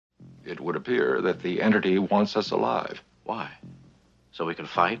It would appear that the entity wants us alive. Why? So we can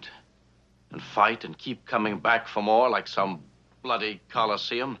fight and fight and keep coming back for more like some bloody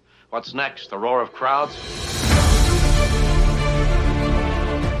Colosseum? What's next? The roar of crowds?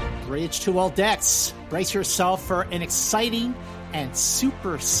 Bridge to all decks. Brace yourself for an exciting and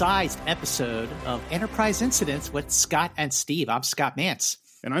super-sized episode of Enterprise Incidents with Scott and Steve. I'm Scott Mantz.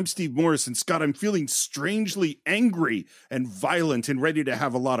 And I'm Steve Morris. And Scott, I'm feeling strangely angry and violent and ready to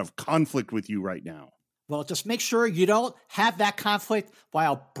have a lot of conflict with you right now. Well, just make sure you don't have that conflict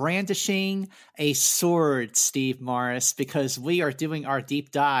while brandishing a sword, Steve Morris, because we are doing our deep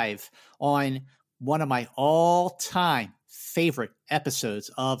dive on one of my all-time favorite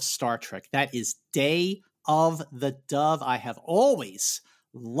episodes of Star Trek. That is Day of the Dove. I have always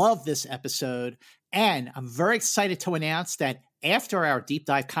loved this episode, and I'm very excited to announce that after our deep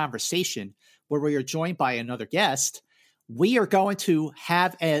dive conversation, where we are joined by another guest, we are going to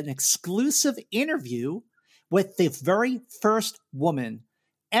have an exclusive interview with the very first woman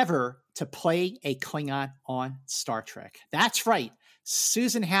ever to play a Klingon on Star Trek. That's right,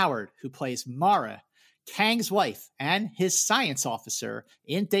 Susan Howard, who plays Mara, Kang's wife, and his science officer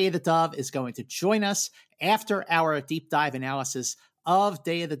in Day of the Dove, is going to join us after our deep dive analysis of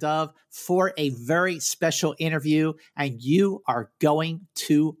Day of the Dove for a very special interview, and you are going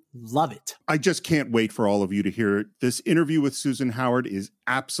to love it. I just can't wait for all of you to hear it. This interview with Susan Howard is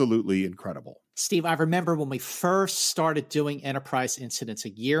absolutely incredible. Steve, I remember when we first started doing Enterprise Incidents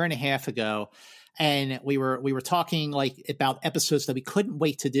a year and a half ago, and we were talking like about episodes that we couldn't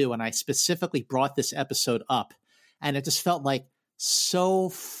wait to do, and I specifically brought this episode up, and it just felt like so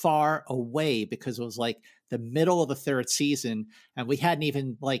far away because it was like the middle of the third season and we hadn't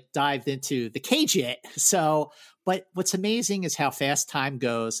even like dived into the cage yet. So, but what's amazing is how fast time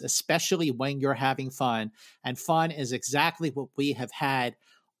goes, especially when you're having fun, and fun is exactly what we have had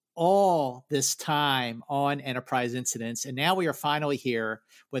all this time on Enterprise Incidents. And now we are finally here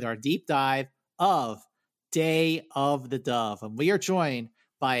with our deep dive of Day of the Dove. And we are joined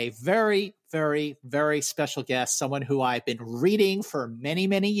by a very, very, very special guest, someone who I've been reading for many,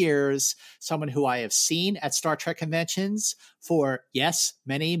 many years, someone who I have seen at Star Trek conventions for, yes,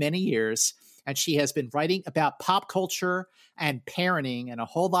 many, many years. And she has been writing about pop culture and parenting and a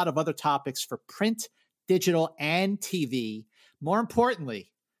whole lot of other topics for print, digital, and TV. More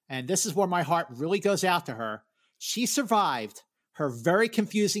importantly, and this is where my heart really goes out to her, she survived her very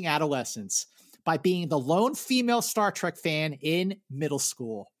confusing adolescence by being the lone female Star Trek fan in middle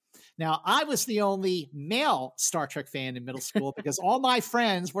school. Now, I was the only male Star Trek fan in middle school because all my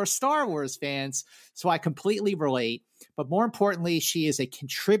friends were Star Wars fans, so I completely relate. But more importantly, she is a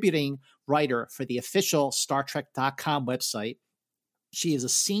contributing writer for the official StarTrek.com website. She is a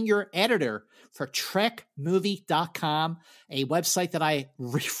senior editor for TrekMovie.com, a website that I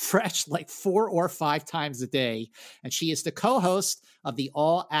refresh like 4 or 5 times a day. And she is the co-host of the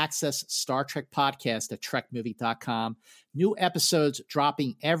All Access Star Trek podcast at TrekMovie.com. New episodes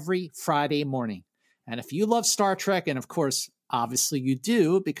dropping every Friday morning. And if you love Star Trek, and of course, obviously you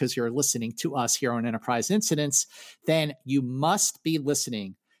do because you're listening to us here on Enterprise Incidents, then you must be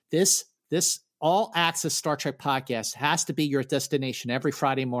listening. This All Access Star Trek podcast has to be your destination every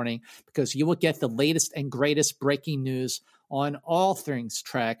Friday morning because you will get the latest and greatest breaking news on all things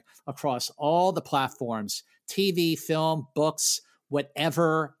Trek across all the platforms, TV, film, books,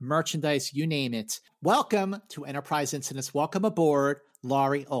 whatever, merchandise, you name it. Welcome to Enterprise Incidents. Welcome aboard,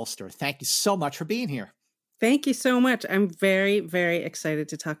 Laurie Ulster. Thank you so much for being here. Thank you so much. I'm very, very excited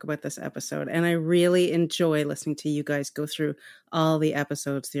to talk about this episode, and I really enjoy listening to you guys go through all the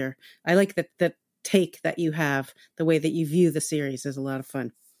episodes here. I like the take that you have, the way that you view the series is a lot of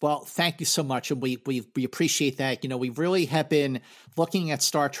fun. Well, thank you so much, and we appreciate that. You know, we really have been looking at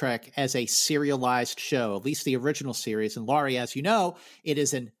Star Trek as a serialized show, at least the original series. And Laurie, as you know,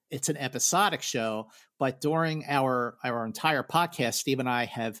 it's an episodic show. But during our entire podcast, Steve and I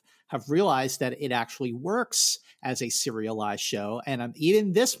have realized that it actually works as a serialized show. And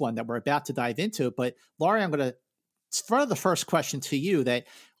even this one that we're about to dive into. But Laurie, I'm going to throw the first question to you. That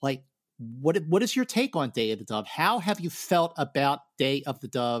like, what is your take on Day of the Dove? How have you felt about Day of the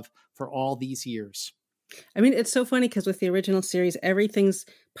Dove for all these years? I mean, it's so funny because with the original series, everything's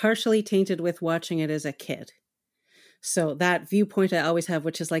partially tainted with watching it as a kid. So that viewpoint I always have,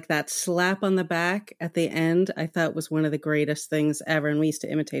 which is like that slap on the back at the end, I thought was one of the greatest things ever. And we used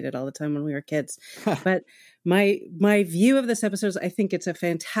to imitate it all the time when we were kids. But my view of this episode is I think it's a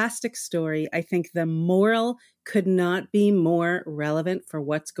fantastic story. I think the moral could not be more relevant for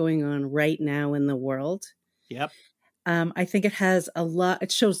what's going on right now in the world. Yep. I think it has a lot.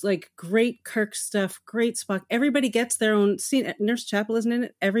 It shows like great Kirk stuff, great Spock. Everybody gets their own scene. Nurse Chapel isn't in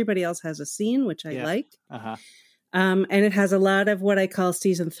it. Everybody else has a scene, which I like. Uh-huh. And it has a lot of what I call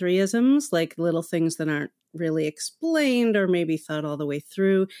season 3-isms, like little things that aren't really explained or maybe thought all the way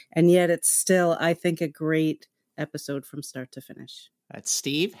through. And yet it's still, I think, a great episode from start to finish.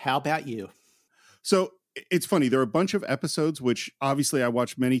 Steve, how about you? So it's funny. There are a bunch of episodes, which obviously I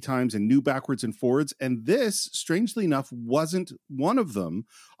watched many times and knew backwards and forwards. And this, strangely enough, wasn't one of them.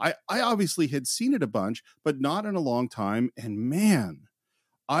 I obviously had seen it a bunch, but not in a long time. And man,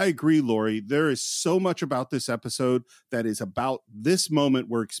 I agree, Lori. There is so much about this episode that is about this moment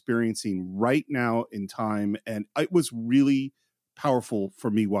we're experiencing right now in time. And it was really powerful for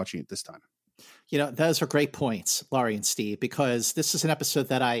me watching it this time. You know, those are great points, Laurie and Steve, because this is an episode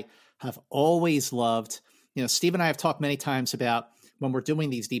that I have always loved. You know, Steve and I have talked many times about when we're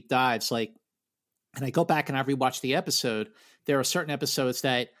doing these deep dives, like, and I go back and I rewatch the episode. There are certain episodes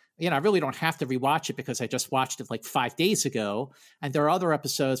that, you know, I really don't have to rewatch it because I just watched it like 5 days ago. And there are other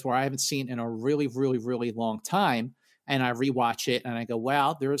episodes where I haven't seen in a really, really, really long time. And I rewatch it and I go,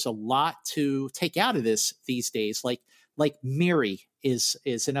 wow, there's a lot to take out of this these days. Like Miri is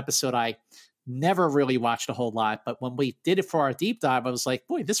an episode I never really watched a whole lot, but when we did it for our deep dive, I was like,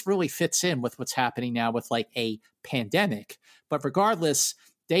 boy, this really fits in with what's happening now with like a pandemic. But regardless,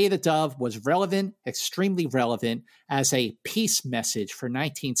 Day of the Dove was relevant, extremely relevant as a peace message for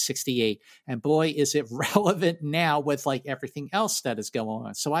 1968. And boy, is it relevant now with like everything else that is going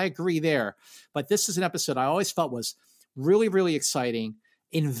on. So I agree there. But this is an episode I always felt was really, really exciting,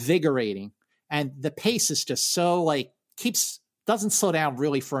 invigorating. And the pace is just so like doesn't slow down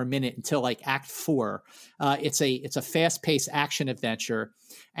really for a minute until like Act 4. It's a fast-paced action adventure,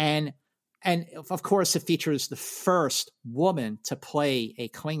 and of course it features the first woman to play a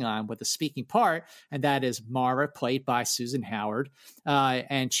Klingon with a speaking part, and that is Mara, played by Susan Howard,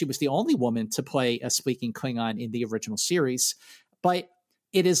 and she was the only woman to play a speaking Klingon in the original series. But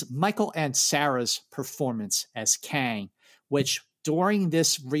it is Michael Ansara's performance as Kang, which during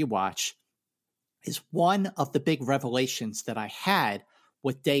this rewatch is one of the big revelations that I had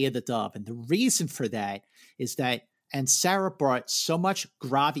with Day of the Dove. And the reason for that is that Ansara brought so much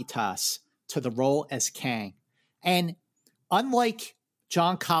gravitas to the role as Kang. And unlike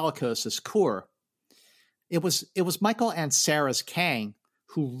John Colicos' Kor, it was Michael Ansara's Kang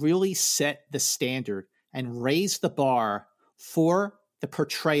who really set the standard and raised the bar for the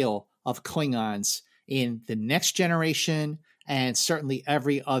portrayal of Klingons in The Next Generation and certainly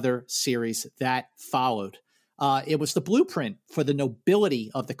every other series that followed. It was the blueprint for the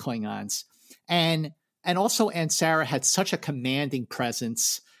nobility of the Klingons. And also Ansara had such a commanding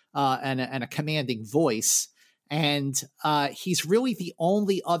presence and a commanding voice. And he's really the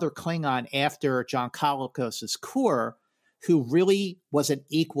only other Klingon after John Colicos' Kor who really was an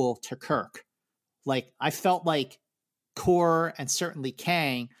equal to Kirk. Like, I felt like Kor and certainly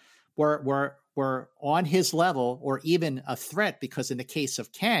Kang were on his level or even a threat, because in the case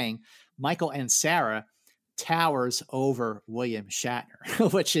of Kang, Michael Ansara towers over William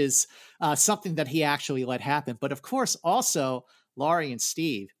Shatner, which is something that he actually let happen. But of course, also, Laurie and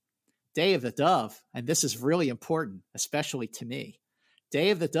Steve, Day of the Dove, and this is really important, especially to me, Day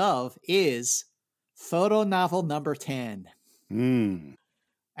of the Dove is photo novel number 10.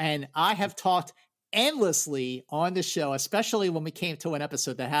 And I have talked endlessly on the show, especially when we came to an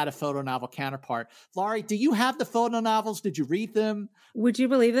episode that had a photo novel counterpart. Laurie, do you have the photo novels? Did you read them? Would you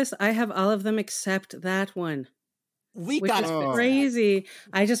believe this? I have all of them except that one. Which is crazy.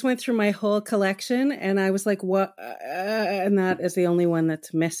 I just went through my whole collection and I was like, what? And that is the only one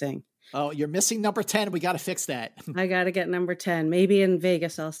that's missing. Oh, you're missing number 10. We got to fix that. I got to get number 10. Maybe in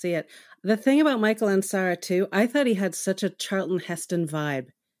Vegas I'll see it. The thing about Michael Ansara too, I thought he had such a Charlton Heston vibe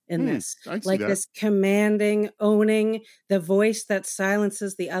in this, like this commanding, owning, the voice that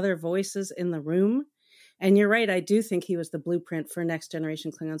silences the other voices in the room. And you're right, I do think he was the blueprint for Next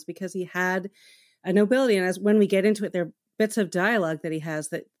Generation Klingons because he had a nobility. And as when we get into it, there are bits of dialogue that he has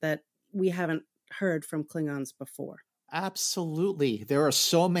that we haven't heard from Klingons before. Absolutely. There are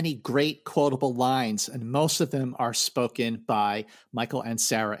so many great quotable lines, and most of them are spoken by Michael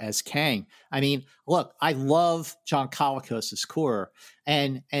Ansara as Kang. I mean, look, I love John Colicos' Kor,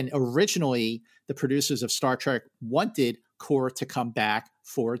 and originally the producers of Star Trek wanted Kor to come back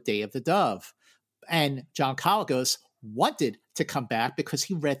for Day of the Dove. And John Colicos wanted to come back because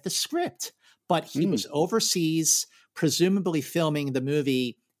he read the script, but he was overseas, presumably filming the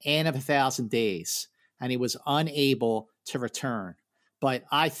movie Anne of a Thousand Days, and he was unable to return. But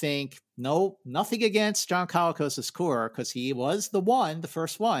I think, no, nothing against John Colicos' Kor, because he was the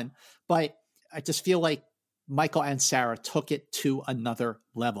first one. But I just feel like Michael and Sarah took it to another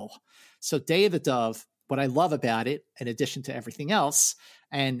level. So Day of the Dove, what I love about it, in addition to everything else,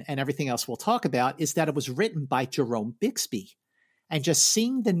 and everything else we'll talk about, is that it was written by Jerome Bixby. And just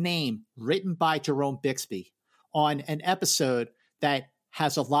seeing the name written by Jerome Bixby on an episode that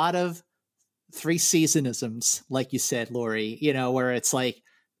has a lot of three seasonisms, like you said, Lori, where it's like,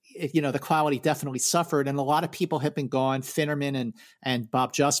 the quality definitely suffered. And a lot of people have been gone, Finnerman and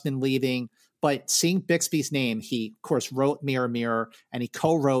Bob Justman leaving. But seeing Bixby's name, he, of course, wrote Mirror, Mirror, and he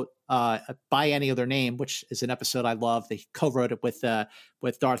co-wrote By Any Other Name, which is an episode I love. They co-wrote it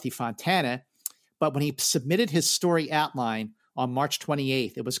with Dorothy Fontana. But when he submitted his story outline on March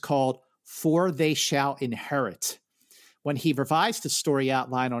 28th, it was called For They Shall Inherit. When he revised his story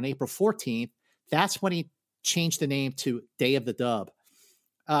outline on April 14th, that's when he changed the name to Day of the Dove.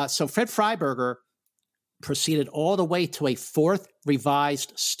 So Fred Freiberger proceeded all the way to a fourth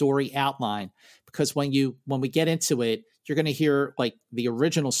revised story outline, because when we get into it, you're going to hear like the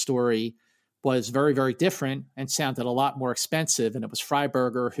original story was very, very different and sounded a lot more expensive. And it was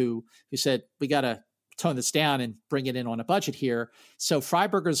Freiberger who said, we got to tone this down and bring it in on a budget here. So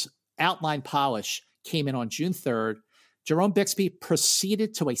Freiberger's outline polish came in on June 3rd. Jerome Bixby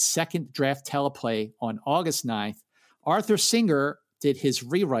proceeded to a second draft teleplay on August 9th. Arthur Singer did his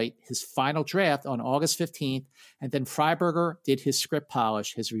rewrite, his final draft on August 15th, and then Freiberger did his script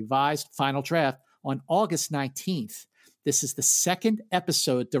polish, his revised final draft on August 19th. This is the second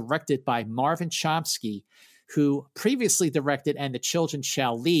episode directed by Marvin Chomsky, who previously directed And the Children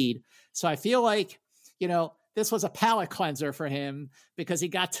Shall Lead. So I feel like, this was a palate cleanser for him because he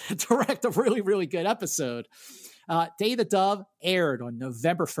got to direct a really, really good episode. Day of the Dove aired on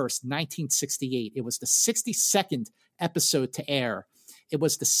November 1st, 1968. It was the 62nd episode to air. It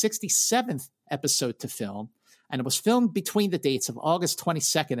was the 67th episode to film, and it was filmed between the dates of August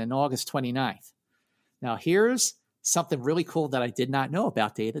 22nd and August 29th. Now, here's something really cool that I did not know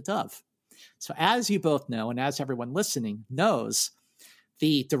about Day of the Dove. So as you both know, and as everyone listening knows,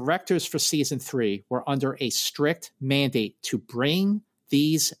 the directors for season 3 were under a strict mandate to bring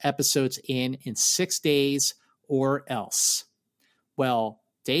these episodes in 6 days or else. Well,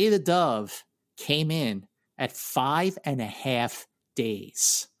 Day of the Dove came in at 5.5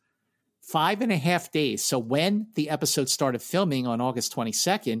 days. 5.5 days. So when the episode started filming on August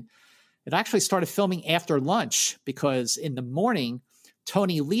 22nd, it actually started filming after lunch because in the morning,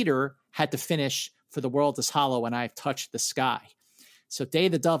 Tony Leader had to finish For the World is Hollow and I've Touched the Sky. So Day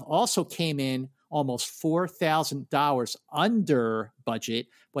of the Dove also came in almost $4,000 under budget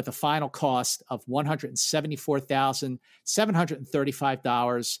with a final cost of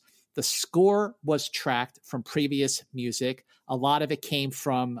 $174,735. The score was tracked from previous music. A lot of it came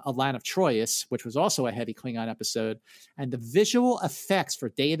from A Land of Troyes, which was also a heavy Klingon episode. And the visual effects for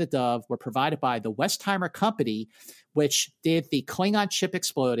Day of the Dove were provided by the Westheimer Company, which did the Klingon ship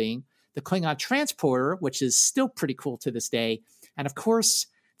exploding, the Klingon transporter, which is still pretty cool to this day, and of course,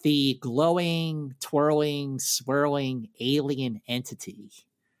 the glowing, twirling, swirling alien entity.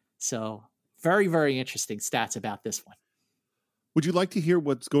 So very, very interesting stats about this one. Would you like to hear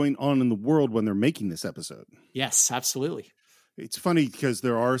what's going on in the world when they're making this episode? Yes, absolutely. It's funny because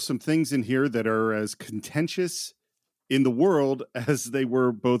there are some things in here that are as contentious in the world as they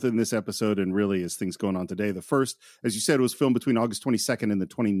were both in this episode and really as things going on today. The first, as you said, was filmed between August 22nd and the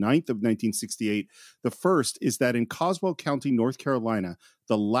 29th of 1968. The first is that in Coswell County, North Carolina,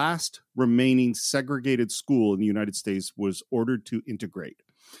 the last remaining segregated school in the United States was ordered to integrate.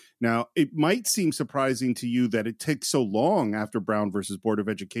 Now, it might seem surprising to you that it takes so long after Brown versus Board of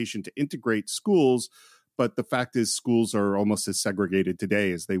Education to integrate schools, but the fact is schools are almost as segregated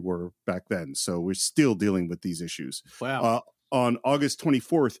today as they were back then. So we're still dealing with these issues. Wow. On August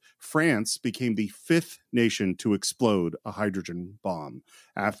 24th, France became the 5th nation to explode a hydrogen bomb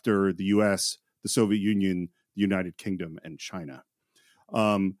after the US, the Soviet Union, the United Kingdom, and China.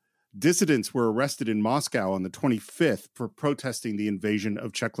 Dissidents were arrested in Moscow on the 25th for protesting the invasion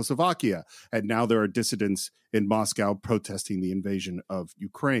of Czechoslovakia. And now there are dissidents in Moscow protesting the invasion of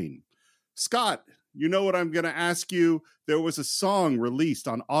Ukraine. Scott, you know what I'm going to ask you? There was a song released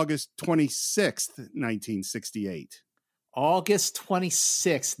on August 26th, 1968. August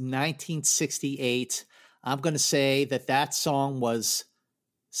 26th, 1968. I'm going to say that song was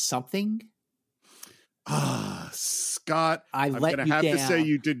Something. Scott, I'm going to have to say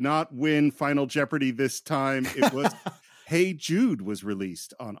you did not win Final Jeopardy this time. It was Hey Jude was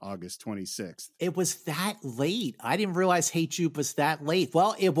released on August 26th. It was that late. I didn't realize Hey Jude was that late.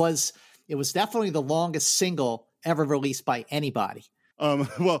 Well, it was definitely the longest single ever released by anybody.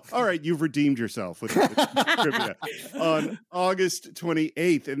 Well, all right, you've redeemed yourself with trivia. On August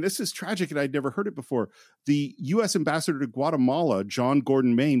 28th, and this is tragic, and I'd never heard it before, the U.S. ambassador to Guatemala, John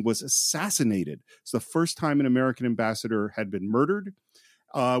Gordon Main, was assassinated. It's the first time an American ambassador had been murdered.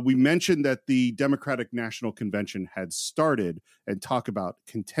 We mentioned that the Democratic National Convention had started, and talk about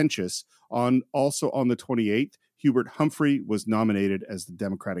contentious. Also on the 28th, Hubert Humphrey was nominated as the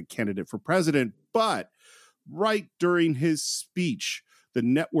Democratic candidate for president, but right during his speech, the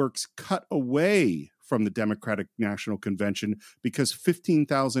networks cut away from the Democratic National Convention because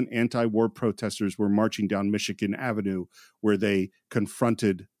 15,000 anti-war protesters were marching down Michigan Avenue, where they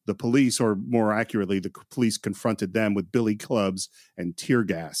confronted the police, or more accurately, the police confronted them with billy clubs and tear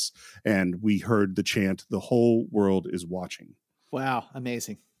gas. And we heard the chant, "The whole world is watching." Wow,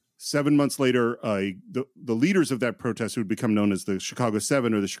 amazing. 7 months later, the leaders of that protest, who would become known as the Chicago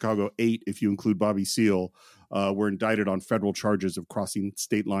 7 or the Chicago 8, if you include Bobby Seale, were indicted on federal charges of crossing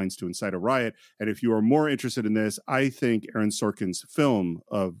state lines to incite a riot. And if you are more interested in this, I think Aaron Sorkin's film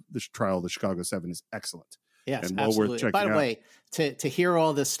of the trial of the Chicago 7 is excellent. Yes, and well absolutely. worth checking By the out. way, to hear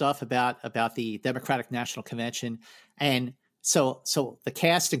all this stuff about the Democratic National Convention, and so the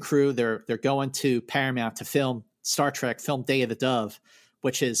cast and crew, they're going to Paramount to film Star Trek, film Day of the Dove,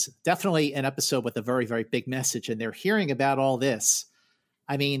 which is definitely an episode with a very, very big message. And they're hearing about all this.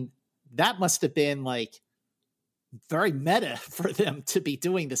 I mean, that must have been like very meta for them to be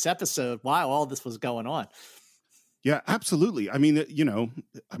doing this episode while all this was going on. Yeah, absolutely. I mean,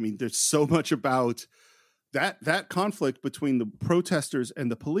 there's so much about that conflict between the protesters and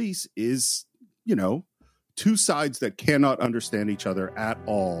the police is, two sides that cannot understand each other at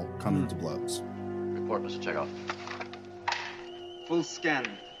all coming to blows. Report, Mr. Chekhov. Full scan.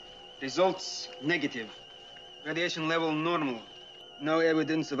 Results negative. Radiation level normal. No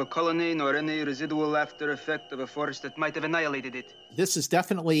evidence of a colony nor any residual after effect of a force that might have annihilated it. This is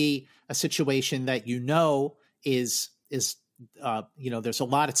definitely a situation that is there's a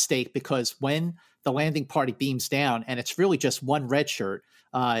lot at stake, because when the landing party beams down, and it's really just one red shirt,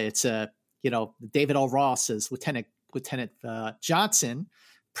 it's David L. Ross as Lieutenant Johnson,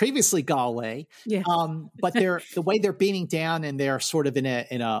 previously Galway. Yeah. But the way they're beaming down, and they're sort of in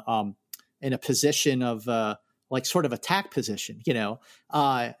a position of sort of attack position,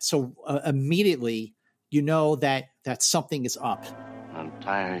 so immediately that something is up. An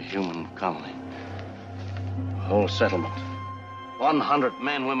entire human colony, a whole settlement, 100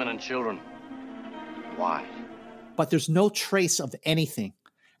 men, women, and children. Why? But there's no trace of anything.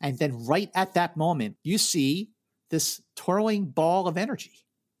 And then right at that moment, you see this twirling ball of energy,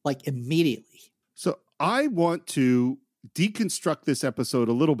 like immediately. So I want to deconstruct this episode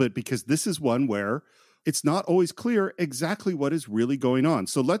a little bit, because this is one where it's not always clear exactly what is really going on.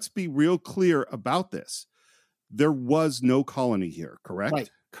 So let's be real clear about this. There was no colony here, correct? Right,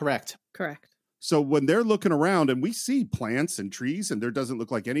 correct. So when they're looking around and we see plants and trees and there doesn't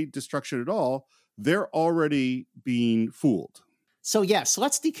look like any destruction at all, they're already being fooled. So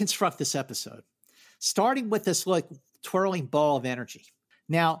let's deconstruct this episode, starting with this twirling ball of energy.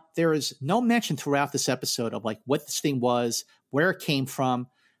 Now, there is no mention throughout this episode of what this thing was, where it came from,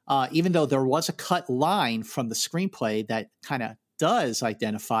 even though there was a cut line from the screenplay that kind of does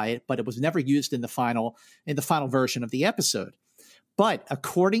identify it, but it was never used in the final version of the episode. But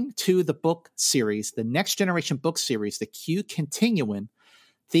according to the book series, the Next Generation book series, the Q Continuum,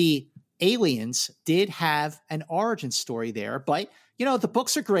 the aliens did have an origin story there. But, the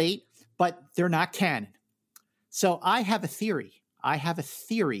books are great, but they're not canon. So I have a theory.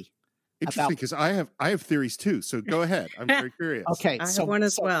 Interesting, because I have theories too. So go ahead. I'm very curious. Okay, I have one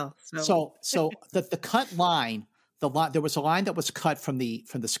as well. So the cut line, there was a line that was cut from the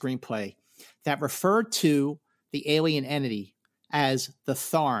screenplay that referred to the alien entity as the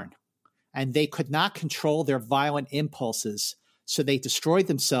Tharn, and they could not control their violent impulses, so they destroyed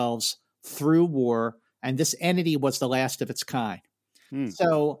themselves through war, and this entity was the last of its kind.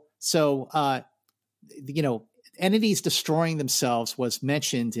 So entities destroying themselves was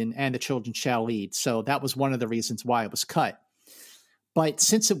mentioned in And the Children Shall Lead. So that was one of the reasons why it was cut. But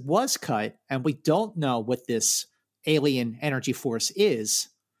since it was cut, and we don't know what this alien energy force is,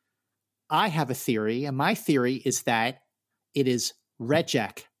 I have a theory, and my theory is that it is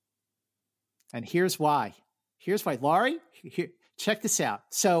Rejek. And here's why. Laurie, check this out.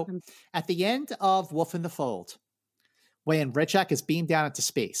 So at the end of Wolf in the Fold, when Rejek is beamed down into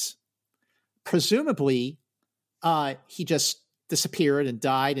space, presumably he just disappeared and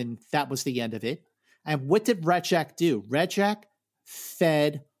died, and that was the end of it. And what did Rejek do? Rejek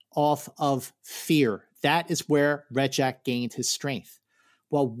fed off of fear. That is where Rejek gained his strength.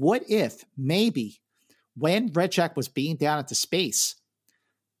 Well, what if maybe when Rejek was beamed down into space,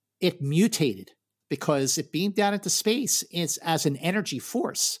 it mutated because it beamed out into space as an energy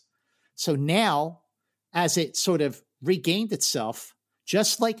force. So now, as it sort of regained itself,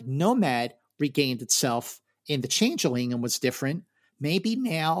 just like Nomad regained itself in the Changeling and was different, maybe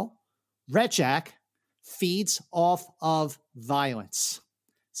now Rejak feeds off of violence.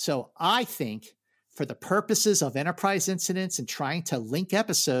 So I think for the purposes of Enterprise incidents and trying to link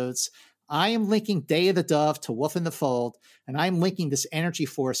episodes, I am linking Day of the Dove to Wolf in the Fold, and I'm linking this energy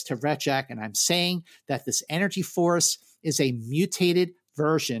force to Rejak, and I'm saying that this energy force is a mutated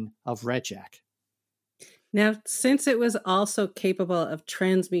version of Rejak. Now, since it was also capable of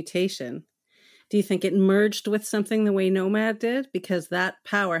transmutation, do you think it merged with something the way Nomad did? Because that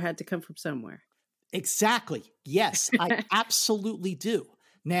power had to come from somewhere. Exactly. Yes, I absolutely do.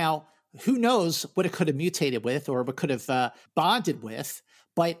 Now, who knows what it could have mutated with or what could have bonded with,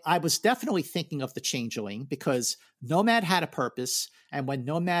 but I was definitely thinking of the Changeling because Nomad had a purpose, and when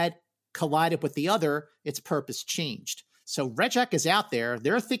Nomad collided with the other, its purpose changed. So Rejak is out there.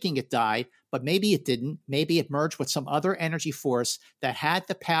 They're thinking it died, but maybe it didn't. Maybe it merged with some other energy force that had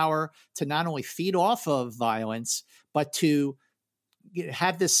the power to not only feed off of violence, but to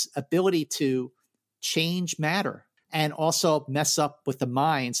have this ability to change matter and also mess up with the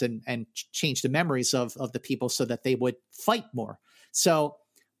minds and change the memories of the people so that they would fight more. So,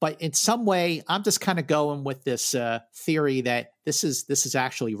 but in some way, I'm just kind of going with this theory that this is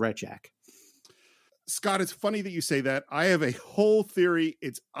actually Rejak. Scott, it's funny that you say that. I have a whole theory.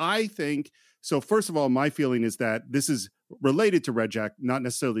 I think, so first of all, my feeling is that this is related to Rejak, not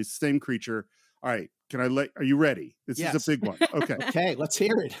necessarily the same creature. All right. Are you ready? This is a big one. Okay. Okay, let's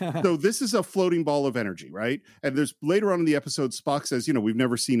hear it. So this is a floating ball of energy, right? And there's later on in the episode, Spock says, we've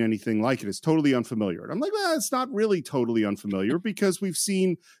never seen anything like it. It's totally unfamiliar. And I'm like, well, it's not really totally unfamiliar because we've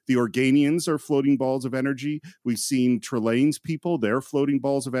seen the Organians are floating balls of energy. We've seen Trelane's people, they're floating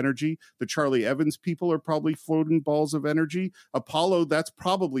balls of energy. The Charlie Evans people are probably floating balls of energy. Apollo, that's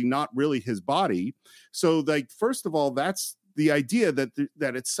probably not really his body. So first of all, that's the idea that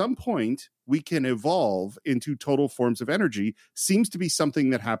at some point we can evolve into total forms of energy seems to be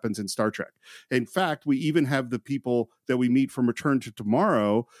something that happens in Star Trek. In fact, we even have the people that we meet from Return to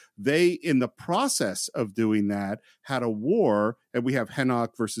Tomorrow. They, in the process of doing that, had a war, and we have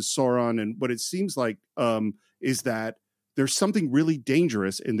Henoch versus Sauron. And what it seems like is that there's something really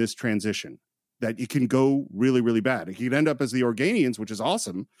dangerous in this transition, that it can go really, really bad. It can end up as the Organians, which is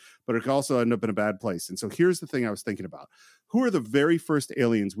awesome, but it can also end up in a bad place. And so here's the thing I was thinking about. Who are the very first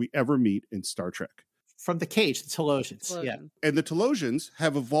aliens we ever meet in Star Trek? From the Cage, the Telosians. Yeah. And the Telosians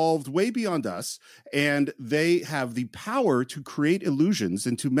have evolved way beyond us, and they have the power to create illusions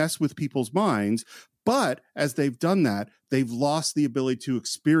and to mess with people's minds. But as they've done that, they've lost the ability to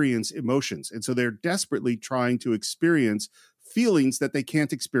experience emotions. And so they're desperately trying to experience feelings that they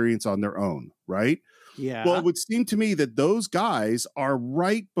can't experience on their own, right? Yeah. Well, it would seem to me that those guys are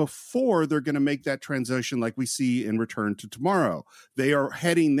right before they're going to make that transition like we see in Return to Tomorrow. They are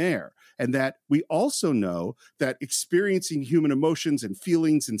heading there. And that we also know that experiencing human emotions and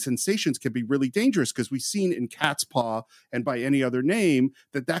feelings and sensations can be really dangerous because we've seen in Cat's Paw and by any other name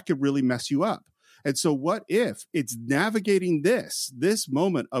that could really mess you up. And so what if it's navigating this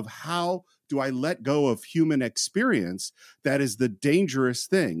moment of how do I let go of human experience? That is the dangerous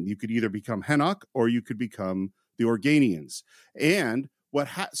thing. You could either become Henoch or you could become the Organians. And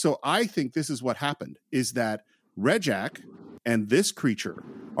so I think this is what happened, is that Rejak and this creature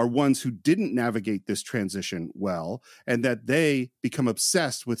are ones who didn't navigate this transition well, and that they become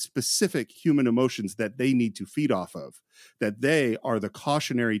obsessed with specific human emotions that they need to feed off of, that they are the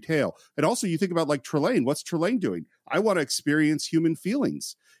cautionary tale. And also you think about like Trelane. What's Trelane doing? I want to experience human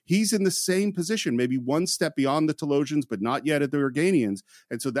feelings. He's in the same position, maybe one step beyond the Telosians, but not yet at the Organians.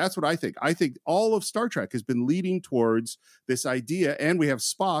 And so that's what I think. I think all of Star Trek has been leading towards this idea, and we have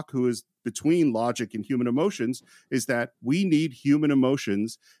Spock, who is between logic and human emotions, is that we need human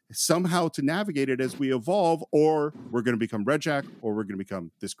emotions somehow to navigate it as we evolve, or we're going to become Rejak, or we're going to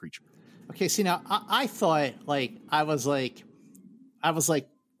become this creature. Okay, see, now I thought I was going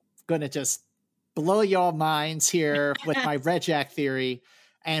to just blow your minds here with my Rejak theory.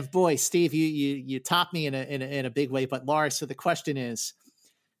 And boy, Steve, you topped me in a big way. But Laura, so the question is,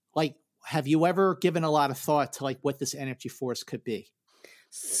 like, have you ever given a lot of thought to like what this energy force could be?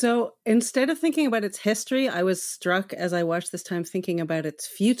 So instead of thinking about its history, I was struck as I watched this time thinking about its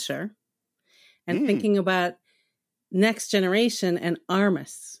future and thinking about Next Generation, and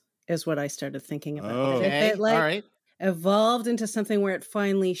Armus is what I started thinking about. Okay. If it all right. evolved into something where it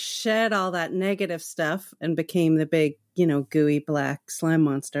finally shed all that negative stuff and became the big gooey black slime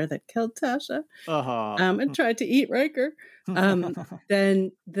monster that killed Tasha, and tried to eat Riker,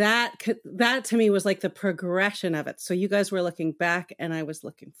 then that to me was like the progression of it. So you guys were looking back and I was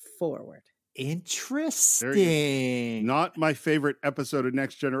looking forward. Interesting. Not my favorite episode of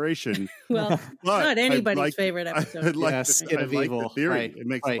Next Generation. Well, not anybody's favorite episode. I like the theory. Right. It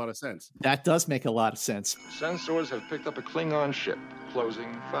makes a lot of sense. That does make a lot of sense. Sensors have picked up a Klingon ship,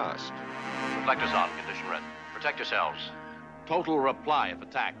 closing fast. Reflectors on, condition red. Protect yourselves. Total reply if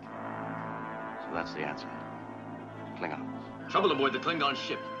attacked. So that's the answer. Klingons. Trouble aboard the Klingon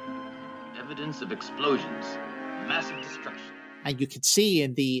ship. Evidence of explosions. Massive destruction. And you can see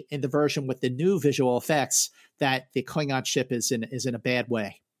in the version with the new visual effects that the Klingon ship is in a bad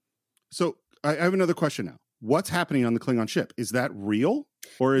way. So I have another question now. What's happening on the Klingon ship? Is that real,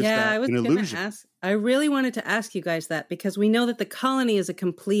 or is that an illusion? I really wanted to ask you guys that, because we know that the colony is a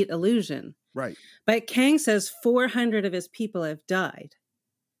complete illusion. Right. But Kang says 400 of his people have died.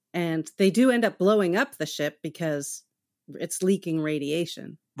 And they do end up blowing up the ship because it's leaking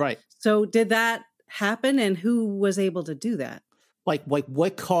radiation. Right. So did that happen, and who was able to do that? Like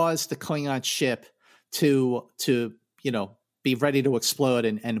what caused the Klingon ship to be ready to explode,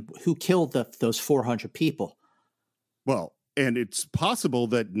 and who killed those 400 people? Well, and it's possible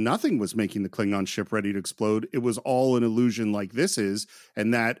that nothing was making the Klingon ship ready to explode. It was all an illusion like this is,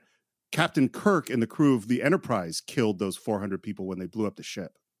 and that Captain Kirk and the crew of the Enterprise killed those 400 people when they blew up the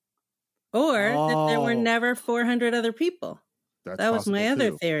ship. Or that there were never 400 other people. That was my other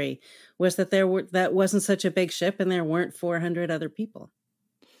theory, was that that wasn't such a big ship and there weren't 400 other people.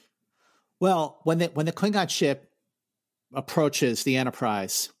 Well, when the Klingon ship approaches the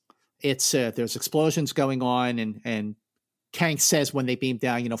Enterprise, it's there's explosions going on, and Kang says when they beam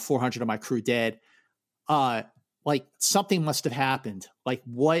down, 400 of my crew dead. Like something must have happened. Like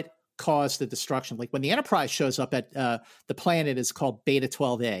what caused the destruction? Like when the Enterprise shows up at the planet is called Beta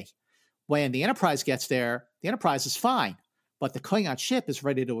 12A. When the Enterprise gets there, the Enterprise is fine, but the Klingon ship is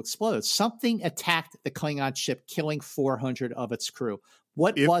ready to explode. Something attacked the Klingon ship, killing 400 of its crew.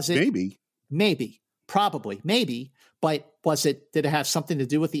 What was it? Maybe, probably, maybe. But did it have something to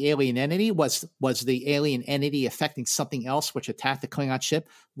do with the alien entity? Was the alien entity affecting something else which attacked the Klingon ship?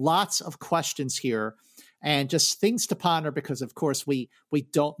 Lots of questions here, and just things to ponder, because of course we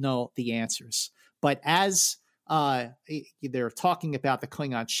don't know the answers. But as they're talking about the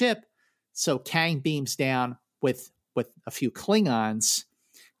Klingon ship, so Kang beams down with a few Klingons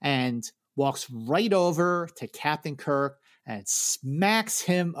and walks right over to Captain Kirk and smacks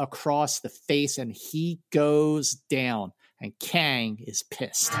him across the face, and he goes down, and Kang is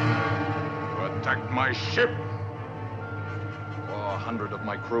pissed. You attacked my ship. 400 of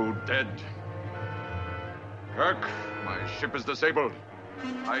my crew dead. Kirk, my ship is disabled.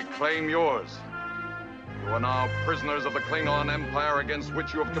 I claim yours. You are now prisoners of the Klingon Empire, against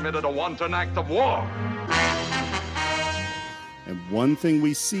which you have committed a wanton act of war. And one thing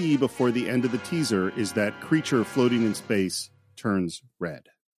we see before the end of the teaser is that creature floating in space turns red.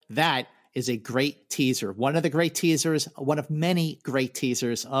 That is a great teaser. One of the great teasers, one of many great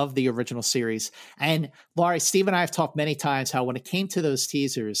teasers of the original series. And Laurie, Steve and I have talked many times how when it came to those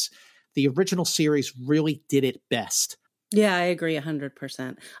teasers, the original series really did it best. Yeah, I agree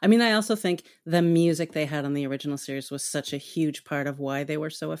 100%. I mean, I also think the music they had on the original series was such a huge part of why they were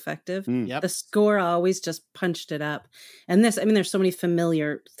so effective. Yep. The score always just punched it up. And there's so many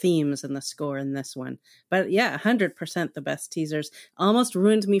familiar themes in the score in this one. But yeah, 100% the best teasers. Almost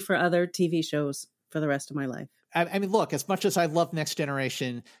ruined me for other TV shows for the rest of my life. I mean, look, as much as I love Next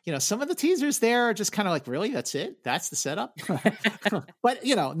Generation, some of the teasers there are just kind of like, really? That's it? That's the setup? But,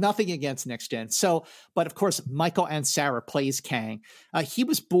 nothing against Next Gen. So, but of course, Michael Ansara plays Kang. He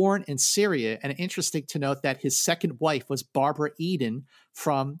was born in Syria, and interesting to note that his second wife was Barbara Eden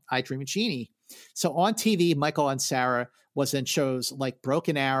from I Dream of Jeannie. So on TV, Michael Ansara was in shows like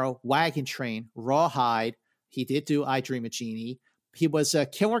Broken Arrow, Wagon Train, Rawhide. He did do I Dream of Jeannie. He was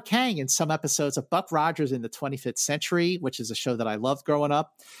Killer Kang in some episodes of Buck Rogers in the 25th Century, which is a show that I loved growing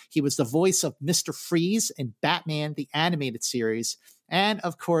up. He was the voice of Mr. Freeze in Batman, the animated series. And,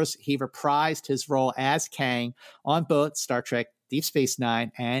 of course, he reprised his role as Kang on both Star Trek Deep Space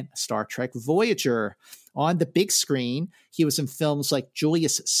Nine and Star Trek Voyager. On the big screen, he was in films like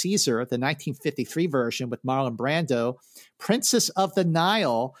Julius Caesar, the 1953 version with Marlon Brando, Princess of the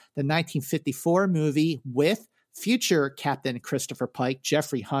Nile, the 1954 movie with future Captain Christopher Pike,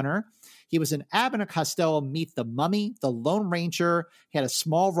 Jeffrey Hunter. He was in Abbott and Costello Meet the Mummy, The Lone Ranger. He had a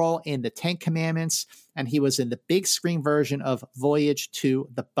small role in The Ten Commandments, and he was in the big screen version of Voyage to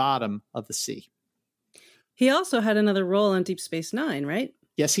the Bottom of the Sea. He also had another role on Deep Space Nine, right?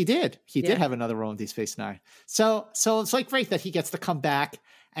 Yes, he did. He did have another role in Deep Space Nine. So it's like great that he gets to come back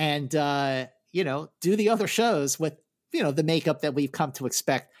and do the other shows with the makeup that we've come to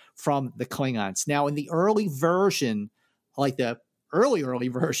expect from the Klingons. Now, in the early version, like the early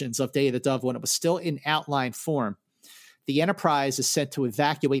versions of Day of the Dove, when it was still in outline form, the Enterprise is sent to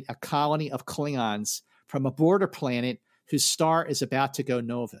evacuate a colony of Klingons from a border planet whose star is about to go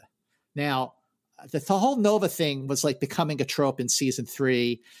nova. Now, the whole Nova thing was like becoming a trope in season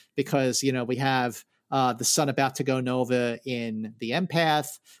 3 because, we have the sun about to go nova in The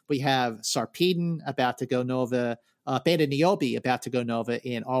Empath. We have Sarpedon about to go nova, Beta Niobe about to go nova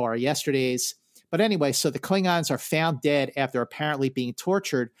in All Our Yesterdays. But anyway, so the Klingons are found dead after apparently being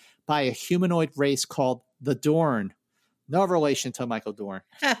tortured by a humanoid race called the Dorn. No relation to Michael Dorn.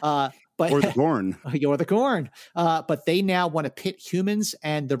 But, or the Gorn. You're the Gorn. But they now want to pit humans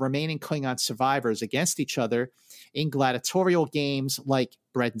and the remaining Klingon survivors against each other in gladiatorial games like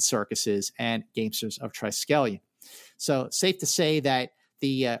Bread and Circuses and Gamesters of Triskelion. So safe to say that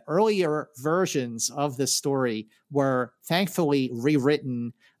the earlier versions of this story were thankfully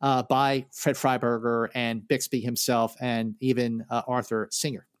rewritten by Fred Freiberger and Bixby himself and even Arthur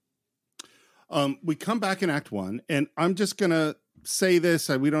Singer. We come back in Act 1, and I'm just going to say this.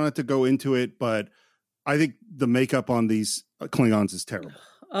 We don't have to go into it, but I think the makeup on these Klingons is terrible.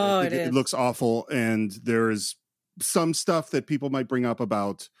 Oh, it looks awful, and there is some stuff that people might bring up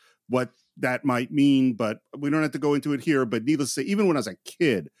about what that might mean, but we don't have to go into it here. But needless to say, even when I was a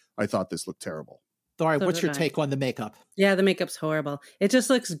kid, I thought this looked terrible. All right, what's your take on the makeup? Yeah, the makeup's horrible. It just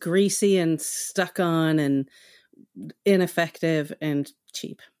looks greasy and stuck on and ineffective and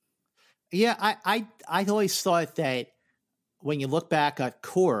cheap. Yeah, I always thought that when you look back at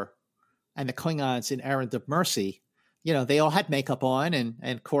Kor and the Klingons in Errand of Mercy, they all had makeup on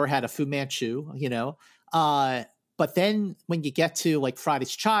and Kor had a Fu Manchu, but then when you get to like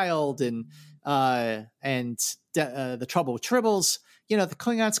Friday's Child and The Trouble with Tribbles, the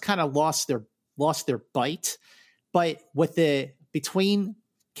Klingons kind of lost their bite. But with between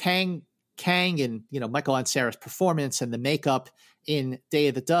Kang and Michael Ansara's performance and the makeup in Day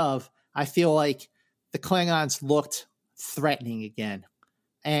of the Dove, I feel like the Klingons looked threatening again.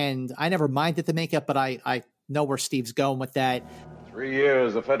 And I never minded the makeup, but I know where Steve's going with that. 3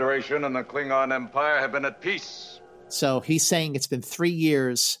 years, the Federation and the Klingon Empire have been at peace. So he's saying it's been 3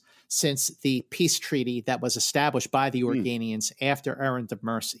 years since the peace treaty that was established by the Organians after Errand of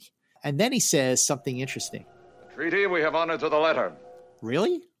Mercy. And then he says something interesting. The treaty we have honored to the letter.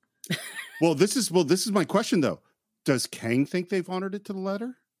 Really? Well, this is my question, though. Does Kang think they've honored it to the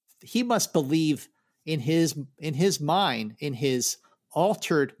letter? He must believe in his mind, in his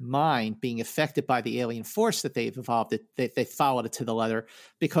altered mind being affected by the alien force that they've evolved, that they followed it to the letter.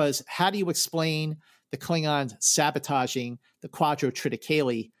 Because how do you explain the Klingons sabotaging the Quadro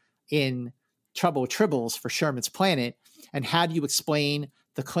Triticale in Trouble with Tribbles for Sherman's planet? And how do you explain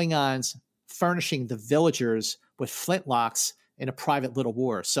the Klingons furnishing the villagers with flintlocks in a private little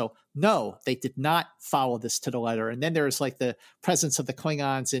war? So no, they did not follow this to the letter. And then there's like the presence of the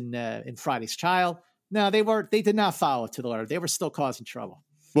Klingons in Friday's Child. No, they did not follow it to the letter. They were still causing trouble.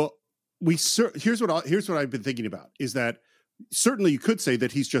 Well, here's what I've been thinking about is that certainly you could say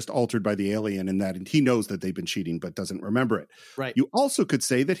that he's just altered by the alien and he knows that they've been cheating but doesn't remember it. Right. You also could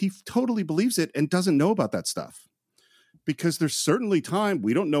say that he totally believes it and doesn't know about that stuff. Because there's certainly time.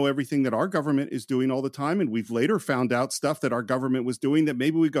 We don't know everything that our government is doing all the time. And we've later found out stuff that our government was doing that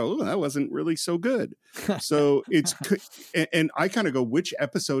maybe we go, oh, that wasn't really so good. So and I kind of go, which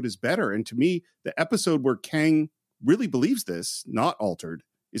episode is better? And to me, the episode where Kang really believes this, not altered,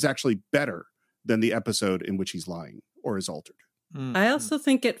 is actually better than the episode in which he's lying or is altered. I also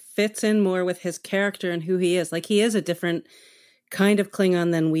think it fits in more with his character and who he is. Like, he is a different kind of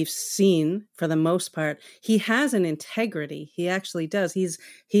Klingon than we've seen for the most part. He has an integrity. He actually does.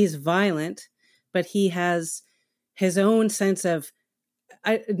 He's violent, but he has his own sense of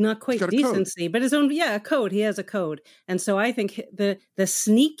not quite decency, but his own, a code. He has a code. And so I think the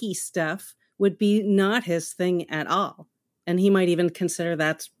sneaky stuff would be not his thing at all. And he might even consider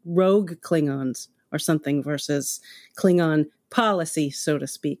that's rogue Klingons or something versus Klingon policy, so to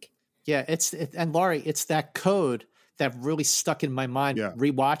speak. Yeah, and Laurie, it's that code that really stuck in my mind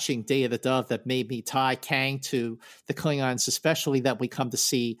rewatching Day of the Dove that made me tie Kang to the Klingons, especially that we come to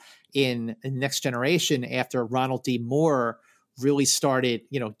see in Next Generation after Ronald D. Moore really started,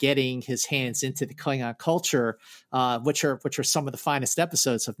 getting his hands into the Klingon culture, which are some of the finest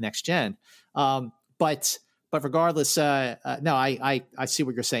episodes of Next Gen. But regardless, no, I see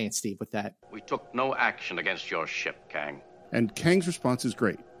what you're saying, Steve, with that. We took no action against your ship, Kang. And Kang's response is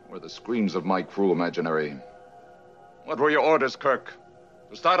great. Were the screams of my crew imaginary? What were your orders, Kirk?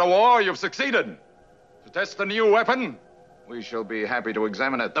 To start a war, you've succeeded. To test the new weapon, we shall be happy to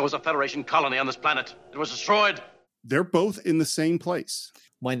examine it. There was a Federation colony on this planet. It was destroyed. They're both in the same place.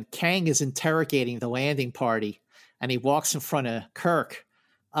 When Kang is interrogating the landing party and he walks in front of Kirk,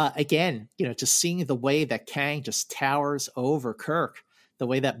 again, just seeing the way that Kang just towers over Kirk, the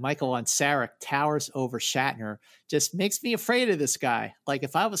way that Michael Ansaric towers over Shatner, just makes me afraid of this guy. Like,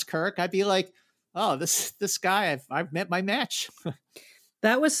 if I was Kirk, I'd be like, oh, this guy, I've met my match.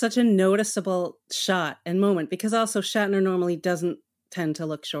 That was such a noticeable shot and moment, because also Shatner normally doesn't tend to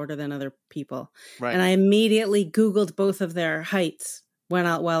look shorter than other people. Right. And I immediately Googled both of their heights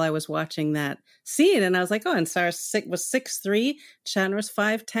while I was watching that scene. And I was like, oh, and Sarah was 6'3", Shatner was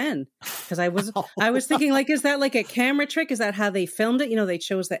 5'10". Because I was thinking, like, is that like a camera trick? Is that how they filmed it? They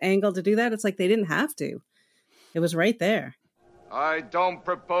chose the angle to do that. It's like they didn't have to. It was right there. I don't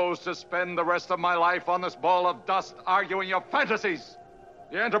propose to spend the rest of my life on this ball of dust arguing your fantasies.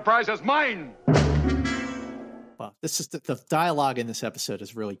 The Enterprise is mine. Well, this is the dialogue in this episode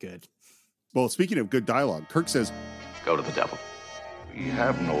is really good. Well, speaking of good dialogue, Kirk says, Go to the devil. We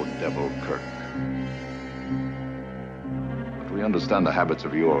have no devil, Kirk. But we understand the habits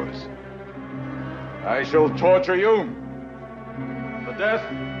of yours. I shall torture you to death,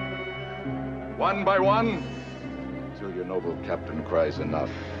 one by one, until your noble captain cries enough.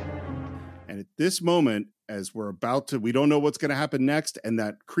 and at this moment, as we don't know what's going to happen next, and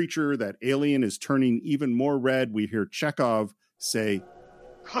that creature, that alien is turning even more red, we hear Chekhov say,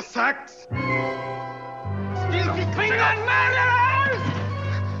 Cossacks! Filthy Klingon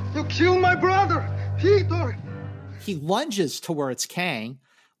murderers! You killed my brother, Peter! He lunges towards Kang,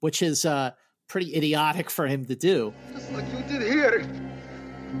 which is pretty idiotic for him to do. Just like you did here.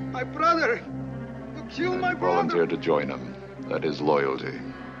 My brother! You killed my brother! Volunteer to join him. That is loyalty.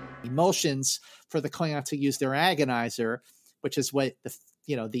 Emotions for the Klingon to use their agonizer, which is what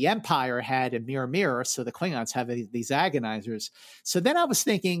the Empire had in Mirror Mirror, so the Klingons have these agonizers. So then I was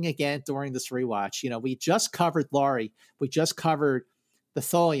thinking again during this rewatch, we just covered Laurie, we just covered the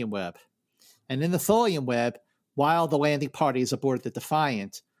Tholian web. And in the Tholian web, while the landing party is aboard the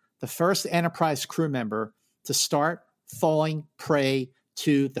Defiant, the first Enterprise crew member to start falling prey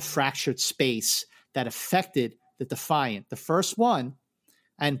to the fractured space that affected the Defiant, the first one.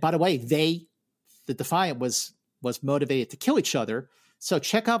 And by the way, the Defiant was motivated to kill each other. So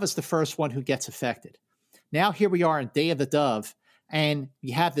Chekhov is the first one who gets affected. Now here we are in Day of the Dove, and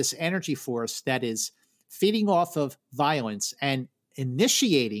you have this energy force that is feeding off of violence and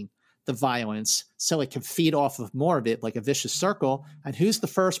initiating the violence so it can feed off of more of it like a vicious circle. And who's the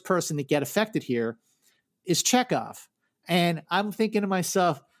first person to get affected here is Chekhov. And I'm thinking to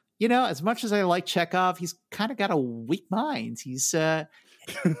myself, as much as I like Chekhov, he's kind of got a weak mind. He's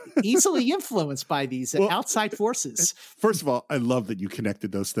easily influenced by these outside forces. First of all, I love that you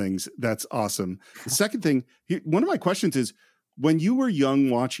connected those things. That's awesome. The second thing, one of my questions is, when you were young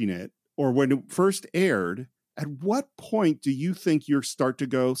watching it, or when it first aired, at what point do you think you start to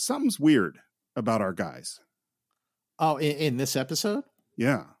go, something's weird about our guys? Oh, in this episode?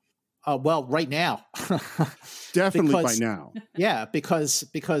 Yeah. Well, right now. Definitely by now. Yeah, because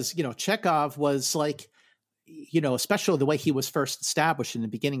Chekhov was like, especially the way he was first established in the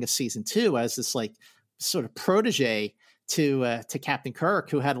beginning of season 2 as this like sort of protege to Captain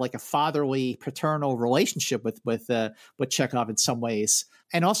Kirk, who had like a fatherly paternal relationship with Chekhov in some ways.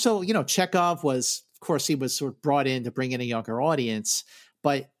 And also, Chekhov was, of course, he was sort of brought in to bring in a younger audience,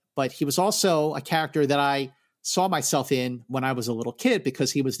 but he was also a character that I saw myself in when I was a little kid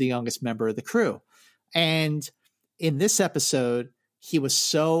because he was the youngest member of the crew. And in this episode, he was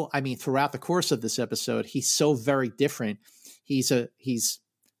throughout the course of this episode, he's so very different. He's a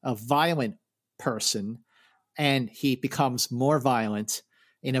violent person, and he becomes more violent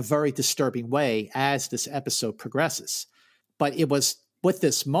in a very disturbing way as this episode progresses. But it was with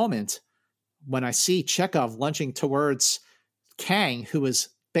this moment when I see Chekhov lunging towards Kang, who is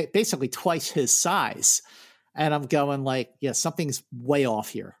basically twice his size, and I'm going like, yeah, something's way off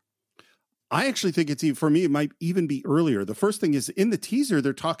here. I actually think for me, it might even be earlier. The first thing is, in the teaser,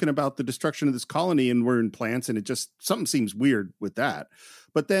 they're talking about the destruction of this colony and we're in plants, and something seems weird with that.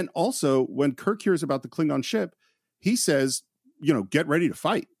 But then also, when Kirk hears about the Klingon ship, he says, get ready to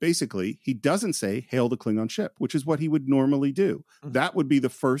fight. Basically, he doesn't say, hail the Klingon ship, which is what he would normally do. Mm-hmm. That would be the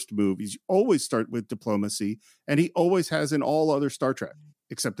first move. He's always start with diplomacy, and he always has in all other Star Trek,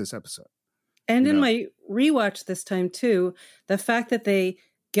 except this episode. And in my rewatch this time, too, the fact that they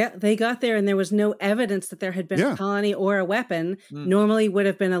got there and there was no evidence that there had been a colony or a weapon normally would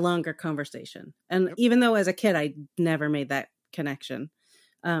have been a longer conversation. And even though as a kid, I never made that connection.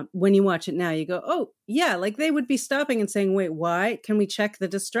 When you watch it now, you go, oh, yeah, like they would be stopping and saying, wait, why? Can we check the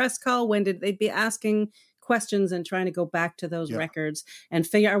distress call? When did they be asking questions and trying to go back to those records and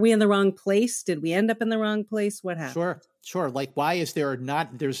figure, are we in the wrong place? Did we end up in the wrong place? What happened? Sure. Like, why is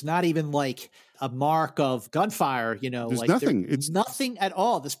there's not even like a mark of gunfire, There's like nothing. It's nothing at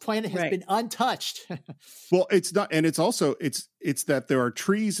all. This planet has been untouched. Well, it's not. And it's also, it's that there are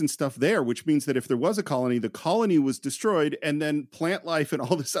trees and stuff there, which means that if there was a colony, the colony was destroyed and then plant life and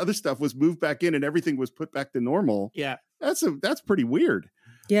all this other stuff was moved back in and everything was put back to normal. Yeah. That's pretty weird.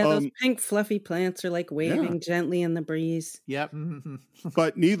 Yeah, those pink fluffy plants are like waving gently in the breeze. Yep.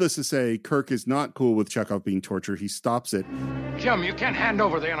 But needless to say, Kirk is not cool with Chekhov being tortured. He stops it. Jim, you can't hand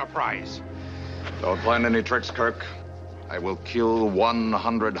over the Enterprise. Don't plan any tricks, Kirk. I will kill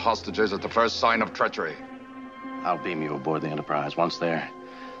 100 hostages at the first sign of treachery. I'll beam you aboard the Enterprise. Once there,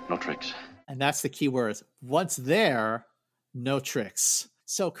 no tricks. And that's the key word. Once there, no tricks.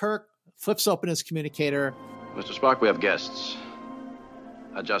 So Kirk flips open his communicator. Mr. Spock, we have guests.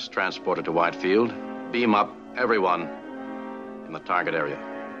 I just transported to Whitefield. Beam up everyone in the target area.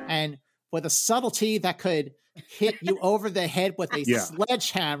 And with a subtlety that could hit you over the head with a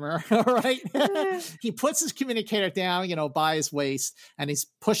sledgehammer, all right? He puts his communicator down, by his waist, and he's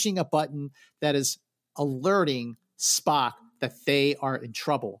pushing a button that is alerting Spock that they are in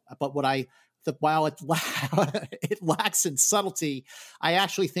trouble. But while it lacks in subtlety, I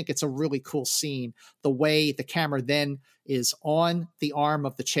actually think it's a really cool scene. The way the camera then is on the arm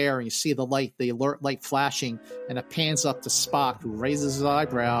of the chair and you see the alert light flashing, and it pans up to Spock, who raises his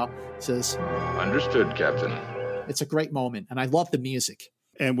eyebrow, says, "Understood, Captain." It's a great moment, and I love the music.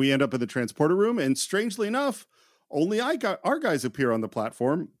 And we end up in the transporter room, and strangely enough, only our guys appear on the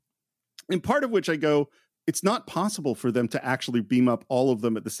platform, in part of which I go, it's not possible for them to actually beam up all of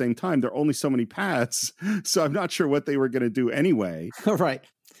them at the same time. There are only so many paths, so I'm not sure what they were going to do anyway. Right.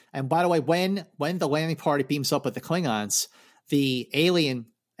 And by the way, when the landing party beams up with the Klingons, the alien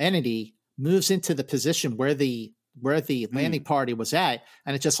entity moves into the position where the landing party was at,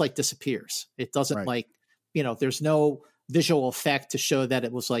 and it just like disappears. It doesn't there's no visual effect to show that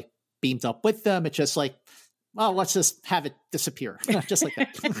it was like beamed up with them. It's just like, well, let's just have it disappear. Just like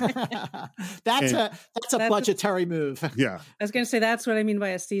that. That's a budgetary move. Yeah. I was going to say, that's what I mean by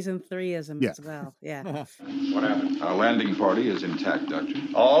a season 3ism as well. Yeah. What happened? Our landing party is intact, Doctor.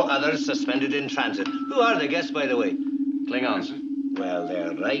 All others suspended in transit. Who are the guests, by the way? Klingons. Well,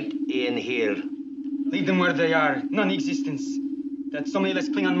 they're right in here. Leave them where they are. Non-existence. That's so many less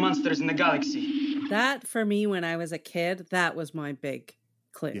Klingon monsters in the galaxy. That, for me, when I was a kid, that was my big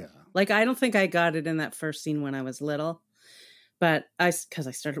clue. Yeah. Like, I don't think I got it in that first scene when I was little, but because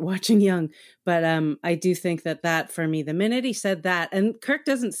I started watching young. But I do think that for me, the minute he said that, and Kirk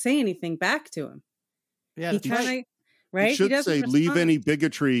doesn't say anything back to him. Yeah, he kind of, right? He should say, respond. leave any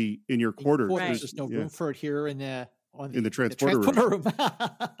bigotry in your quarters. Right. There's no room for it here in the transporter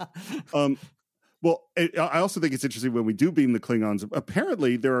room. Well, I also think it's interesting when we do beam the Klingons,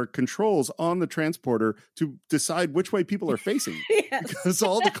 apparently there are controls on the transporter to decide which way people are facing. Because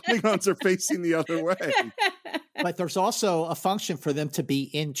all the Klingons are facing the other way. But there's also a function for them to be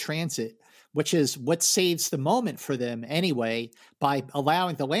in transit, which is what saves the moment for them anyway, by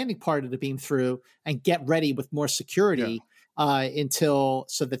allowing the landing party to beam through and get ready with more security so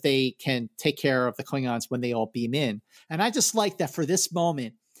that they can take care of the Klingons when they all beam in. And I just like that for this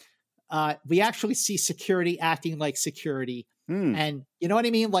moment, we actually see security acting like security. And you know what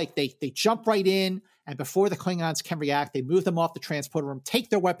I mean? Like they jump right in, and before the Klingons can react, they move them off the transporter room, take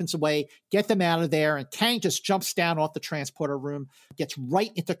their weapons away, get them out of there. And Kang just jumps down off the transporter room, gets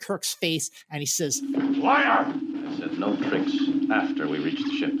right into Kirk's face, and he says, "Liar!" I said no tricks after we reached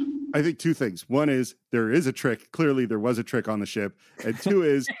the ship. I think two things. One is there is a trick. Clearly there was a trick on the ship. And two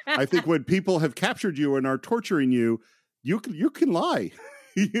is I think when people have captured you and are torturing you, you can lie.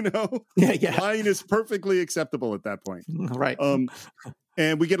 Lying is perfectly acceptable at that point. Right.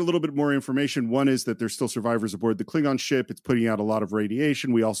 And we get a little bit more information. One is that there's still survivors aboard the Klingon ship. It's putting out a lot of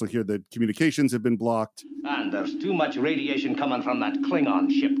radiation. We also hear that communications have been blocked. And there's too much radiation coming from that Klingon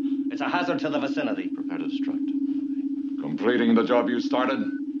ship. It's a hazard to the vicinity. Prepare to destruct. Completing the job you started.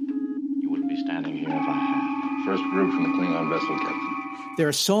 You wouldn't be standing here if I had. First group from the Klingon vessel, Captain. There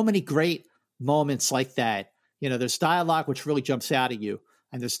are so many great moments like that. There's dialogue which really jumps out at you.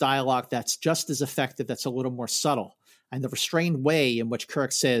 And there's dialogue that's just as effective, that's a little more subtle. And the restrained way in which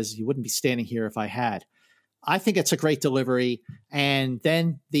Kirk says, you wouldn't be standing here if I had. I think it's a great delivery. And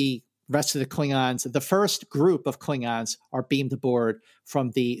then the rest of the Klingons, the first group of Klingons are beamed aboard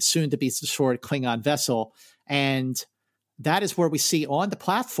from the soon-to-be destroyed Klingon vessel. And that is where we see on the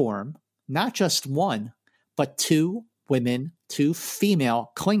platform, not just one, but two women to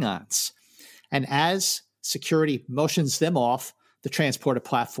female Klingons. And as security motions them off the transporter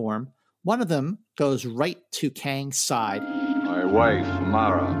platform, one of them goes right to Kang's side. My wife,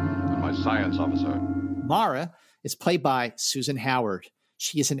 Mara, and my science officer. Mara is played by Susan Howard.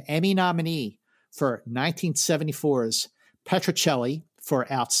 She is an Emmy nominee for 1974's Petrocelli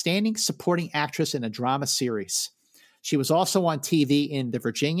for Outstanding Supporting Actress in a Drama Series. She was also on TV in The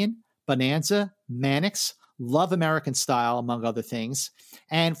Virginian, Bonanza, Mannix, Love American Style, among other things.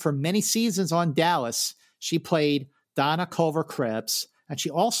 And for many seasons on Dallas, she played Donna Culver Krebs, and she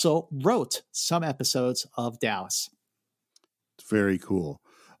also wrote some episodes of Dallas. It's very cool.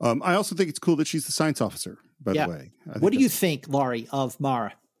 I also think it's cool that she's the science officer, by the way. What do you think, Laurie, of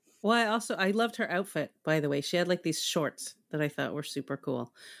Mara? Well, I loved her outfit, by the way. She had like these shorts that I thought were super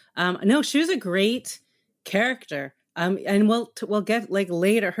cool. No, she was a great character. And we'll get like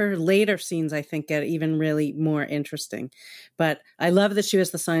her later scenes, I think, get even really more interesting. But I love that she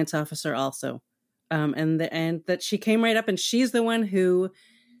was the science officer also. And that she came right up, and she's the one who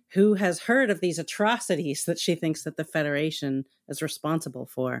has heard of these atrocities that she thinks that the Federation is responsible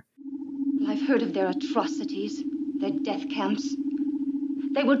for. I've heard of their atrocities, their death camps.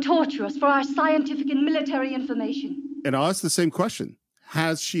 They will torture us for our scientific and military information. And I'll ask the same question.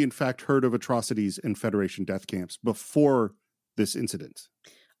 Has she, in fact, heard of atrocities in Federation death camps before this incident?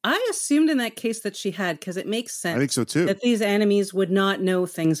 I assumed in that case that she had, because it makes sense. I think so, too. That these enemies would not know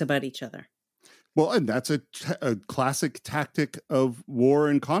things about each other. Well, and that's a classic tactic of war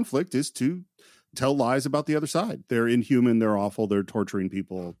and conflict, is to tell lies about the other side. They're inhuman, they're awful, they're torturing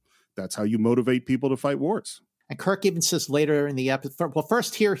people. That's how you motivate people to fight wars. And Kirk even says later in the episode, well,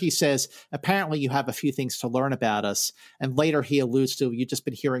 first here he says, apparently you have a few things to learn about us. And later he alludes to, you've just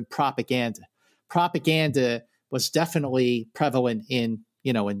been hearing propaganda. Propaganda was definitely prevalent in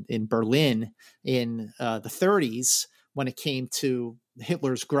Berlin in the 30s when it came to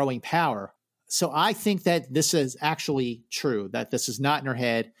Hitler's growing power. So I think that this is actually true, that this is not in her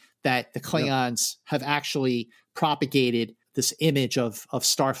head, that the Klingons have actually propagated this image of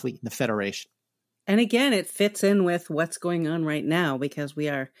Starfleet and the Federation. And again, it fits in with what's going on right now, because we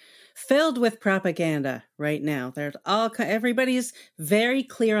are filled with propaganda right now. Everybody's very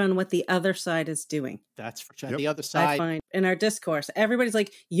clear on what the other side is doing. That's for sure. The other side. I find in our discourse, everybody's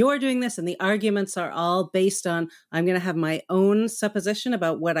like, you're doing this. And the arguments are all based on, I'm going to have my own supposition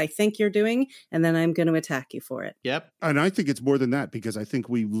about what I think you're doing, and then I'm going to attack you for it. Yep. And I think it's more than that, because I think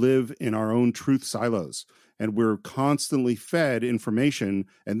we live in our own truth silos. And we're constantly fed information.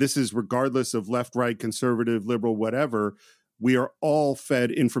 And this is regardless of left, right, conservative, liberal, whatever. We are all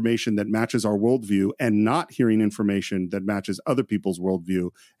fed information that matches our worldview and not hearing information that matches other people's worldview.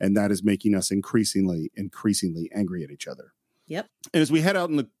 And that is making us increasingly angry at each other. Yep. And as we head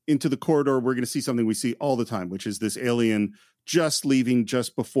out into the corridor, we're going to see something we see all the time, which is this alien just leaving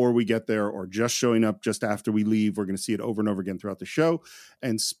just before we get there, or just showing up just after we leave. We're going to see it over and over again throughout the show.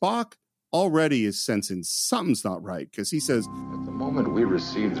 And Spock already is sensing something's not right, because he says, At the moment we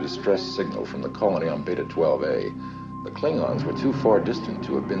received the distress signal from the colony on Beta 12A, the Klingons were too far distant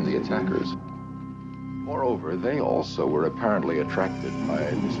to have been the attackers. Moreover, they also were apparently attracted by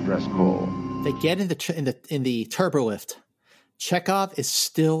a distress call. They get in the turbolift. Chekhov is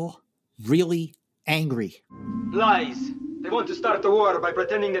still really angry. Lies. They want to start the war by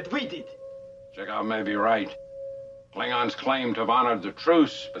pretending that we did. Chekhov may be right. Klingons claim to have honored the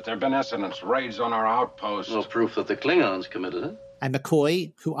truce, but there have been incidents, raids on our outposts. No proof that the Klingons committed it. And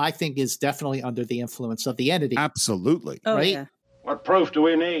McCoy, who I think is definitely under the influence of the entity. Absolutely. Oh, right? Yeah. What proof do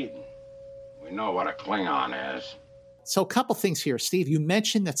we need? We know what a Klingon is. So a couple things here. Steve, you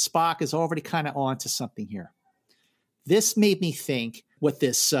mentioned that Spock is already kind of on to something here. This made me think, with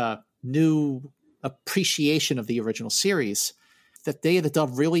this new appreciation of the original series, that Day of the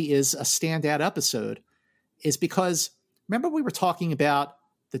Dove really is a standout episode, is because, remember we were talking about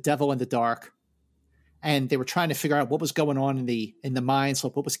the Devil in the Dark, and they were trying to figure out what was going on in the mines,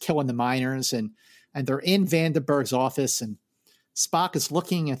 like what was killing the miners, and they're in Vandenberg's office, and Spock is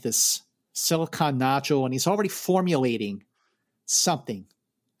looking at this silicon nodule, and he's already formulating something.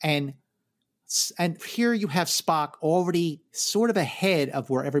 And here you have Spock already sort of ahead of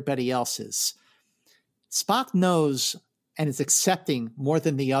where everybody else is. Spock knows and is accepting more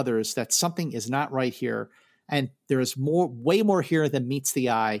than the others that something is not right here. And there is way more here than meets the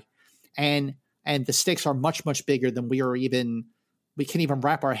eye. And the stakes are much, much bigger than we can even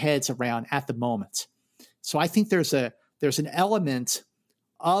wrap our heads around at the moment. So I think there's an element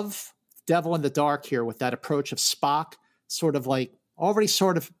of Devil in the Dark here with that approach of Spock sort of like already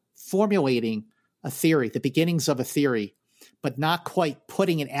sort of formulating a theory, the beginnings of a theory, but not quite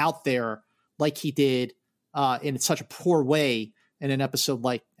putting it out there like he did in such a poor way in an episode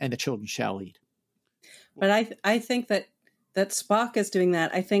like "And the Children Shall Lead." But I think that Spock is doing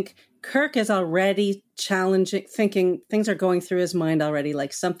that. I think Kirk is already challenging, thinking things are going through his mind already,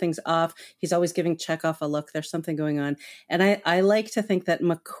 like something's off. He's always giving Chekhov a look. There's something going on. And I like to think that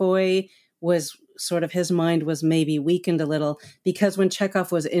McCoy was sort of, his mind was maybe weakened a little because when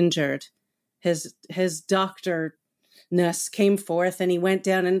Chekhov was injured, his doctorness came forth and he went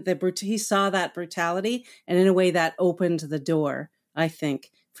down and he saw that brutality. And in a way that opened the door, I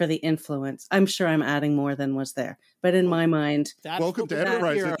think, for the influence. I'm sure I'm adding more than was there, but in my mind, welcome to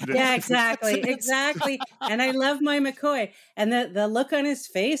Enterprise. Yeah, exactly. And I love my McCoy, and the look on his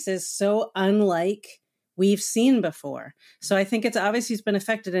face is so unlike we've seen before. So I think it's obvious he's been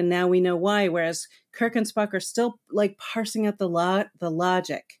affected, and now we know why. Whereas Kirk and Spock are still like parsing out the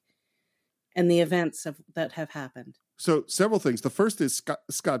logic and the events that have happened. So several things. The first is,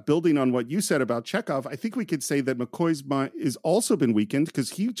 Scott, building on what you said about Chekhov, I think we could say that McCoy's mind has also been weakened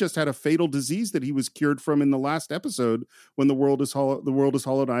because he just had a fatal disease that he was cured from in the last episode when the world is hollow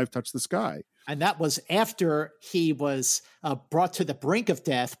and I have touched the sky. And that was after he was brought to the brink of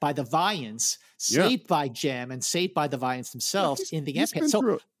death by the Vians, saved by Jem and saved by the Vians themselves in the Empire.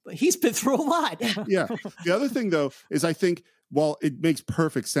 So he's been through a lot. Yeah. The other thing, though, is I think, while it makes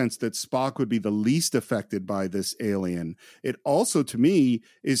perfect sense that Spock would be the least affected by this alien, it also, to me,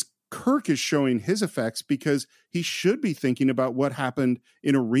 is Kirk is showing his effects because he should be thinking about what happened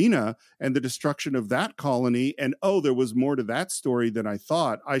in Arena and the destruction of that colony. And, there was more to that story than I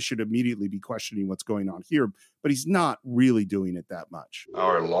thought. I should immediately be questioning what's going on here. But he's not really doing it that much.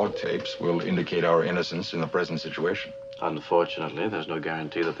 Our log tapes will indicate our innocence in the present situation. Unfortunately, there's no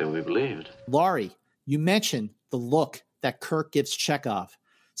guarantee that they will be believed. Laurie, you mentioned the look that Kirk gives Chekhov.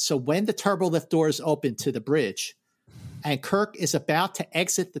 So when the turbolift doors open to the bridge and Kirk is about to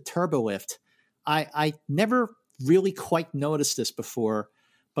exit the turbolift, I never really quite noticed this before,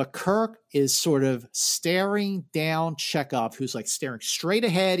 but Kirk is sort of staring down Chekhov, who's like staring straight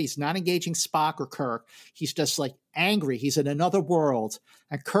ahead. He's not engaging Spock or Kirk. He's just like angry. He's in another world.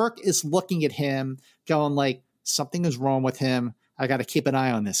 And Kirk is looking at him going like, something is wrong with him. I got to keep an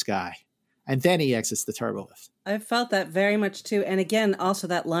eye on this guy. And then he exits the turbolift. I felt that very much too. And again, also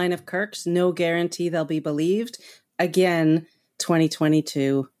that line of Kirk's, no guarantee they'll be believed. Again,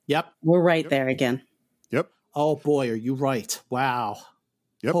 2022. Yep. We're right there again. Yep. Oh boy, are you right. Wow.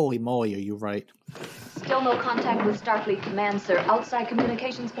 Yep. Holy moly, are you right. Still no contact with Starfleet Command, sir. Outside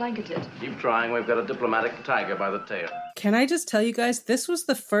communications blanketed. Keep trying. We've got a diplomatic tiger by the tail. Can I just tell you guys, this was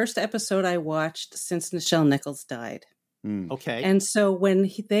the first episode I watched since Nichelle Nichols died. Okay. And so when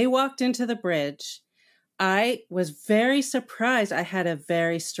they walked into the bridge, I was very surprised. I had a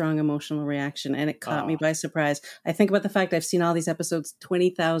very strong emotional reaction and it caught me by surprise. I think about the fact I've seen all these episodes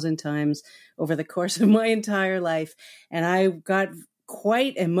 20,000 times over the course of my entire life. And I got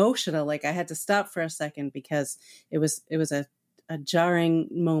quite emotional. Like I had to stop for a second because it was a jarring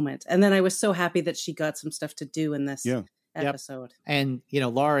moment. And then I was so happy that she got some stuff to do in this episode. Yep. And,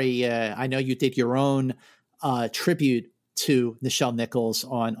 Laurie, I know you did your own tribute to Nichelle Nichols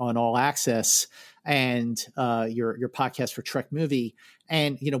on All Access and your podcast for Trek Movie.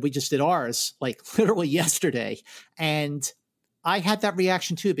 And, we just did ours like literally yesterday. And I had that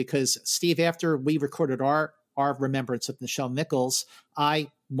reaction too, because Steve, after we recorded our remembrance of Nichelle Nichols,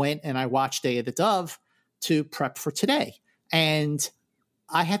 I went and I watched Day of the Dove to prep for today. And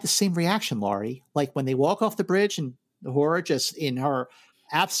I had the same reaction, Laurie, like when they walk off the bridge and Uhura just in her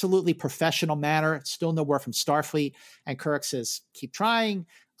absolutely professional manner, still nowhere from Starfleet. And Kirk says, keep trying.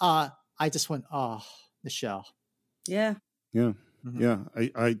 I just went, oh, Nichelle. Yeah. Yeah. Mm-hmm.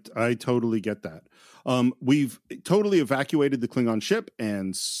 Yeah. I totally get that. We've totally evacuated the Klingon ship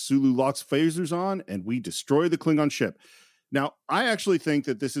and Sulu locks phasers on and we destroy the Klingon ship. Now, I actually think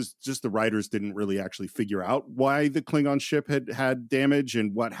that this is just the writers didn't really actually figure out why the Klingon ship had damage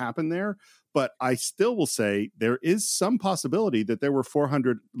and what happened there. But I still will say there is some possibility that there were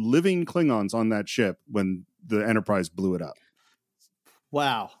 400 living Klingons on that ship when the Enterprise blew it up.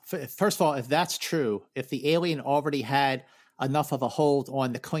 Wow. First of all, if that's true, if the alien already had enough of a hold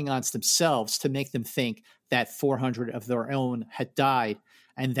on the Klingons themselves to make them think that 400 of their own had died,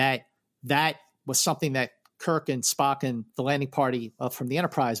 and that was something that Kirk and Spock and the landing party from the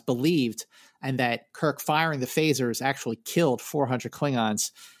Enterprise believed, and that Kirk firing the phasers actually killed 400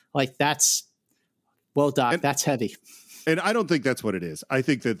 Klingons, like that's, well, Doc, that's heavy. And I don't think that's what it is. I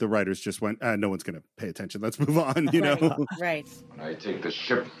think that the writers just went, no one's going to pay attention. Let's move on, know? Right. When I take the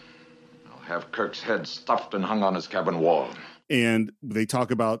ship, I'll have Kirk's head stuffed and hung on his cabin wall. And they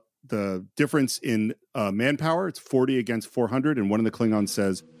talk about the difference in manpower. It's 40 against 400. And one of the Klingons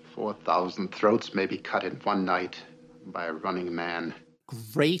says, 4,000 throats may be cut in one night by a running man.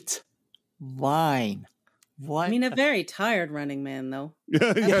 Great line. What? I mean, a very tired running man, though.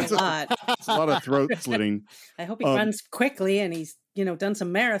 Yeah, That's a lot. It's a lot of throat slitting. I hope he runs quickly and he's, done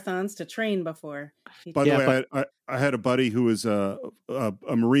some marathons to train before. By the way, I had a buddy who was a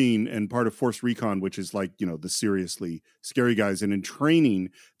Marine and part of Force Recon, which is like, the seriously scary guys. And in training,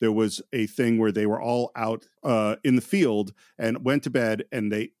 there was a thing where they were all out in the field and went to bed,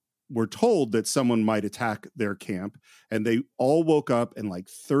 and they were told that someone might attack their camp. And they all woke up, and like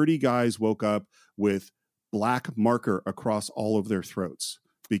 30 guys woke up with black marker across all of their throats,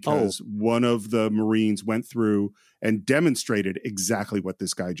 because one of the Marines went through and demonstrated exactly what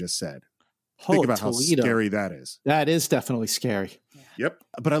this guy just said. Think about how scary that is. That is definitely scary. Yep.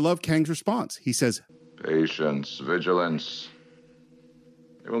 But I love Kang's response. He says, patience, vigilance.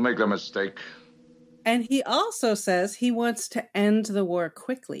 They will make their mistake. And he also says he wants to end the war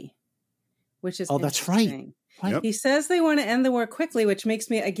quickly, which is that's right. Yep. He says they want to end the war quickly, which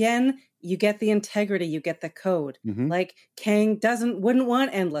makes me, again, you get the integrity, you get the code. Mm-hmm. Like Kang wouldn't want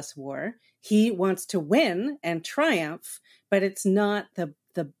endless war. He wants to win and triumph, but it's not the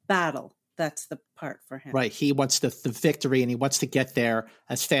battle. That's the part for him. Right. He wants the victory, and he wants to get there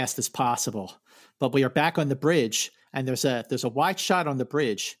as fast as possible. But we are back on the bridge, and there's a wide shot on the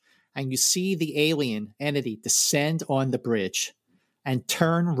bridge, and you see the alien entity descend on the bridge and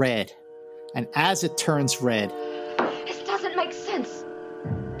turn red. And as it turns red, This doesn't make sense.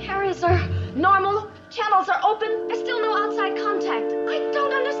 Carriers are normal, channels are open, there's still no outside contact. I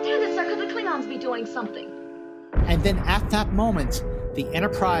don't understand it, sir. Could the Klingons be doing something? and then at that moment, the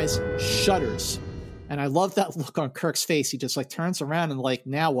Enterprise shudders. And I love that look on Kirk's face. He just like turns around and like,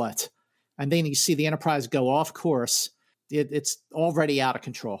 now what? And then you see the Enterprise go off course. It's already out of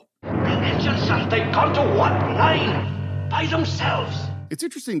control. The engines have they gone to one line by themselves. It's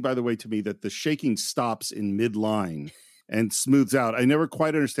interesting, by the way, to me that the shaking stops in mid-line and smooths out. I never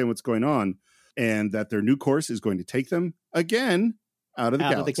quite understand what's going on, and that their new course is going to take them again out of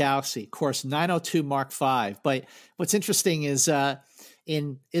the galaxy. Course 902 Mark V. But what's interesting is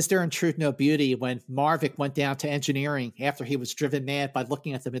in Is There in Truth No Beauty, when Marvick went down to engineering after he was driven mad by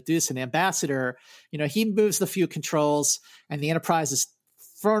looking at the Medusan ambassador, you know, he moves the few controls and the Enterprise is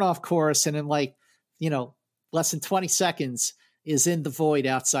thrown off course, and in like, you know, less than 20 seconds is in the void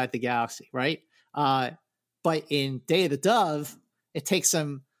outside the galaxy, right? But in Day of the Dove, it takes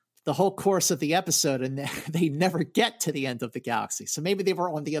them the whole course of the episode, and they never get to the end of the galaxy. So maybe they were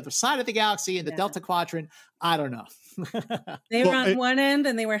on the other side of the galaxy in the Delta Quadrant. I don't know. They were on one end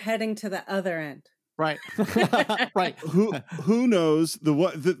and they were heading to the other end. Right. Right. Who knows?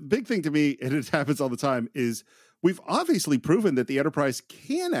 The big thing to me, and it happens all the time, is we've obviously proven that the Enterprise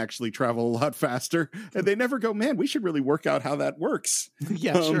can actually travel a lot faster, and they never go, man, we should really work out how that works.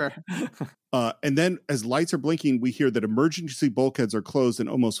 Yeah, sure. And then as lights are blinking, we hear that emergency bulkheads are closed and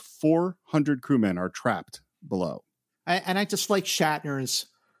almost 400 crewmen are trapped below. And I just like Shatner's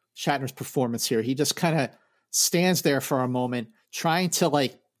performance here. He just kind of stands there for a moment, trying to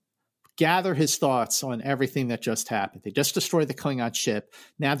like gather his thoughts on everything that just happened. They just destroyed the Klingon ship.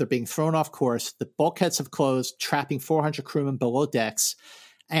 Now they're being thrown off course. The bulkheads have closed, trapping 400 crewmen below decks.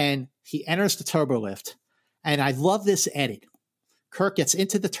 And he enters the turbolift. And I love this edit. Kirk gets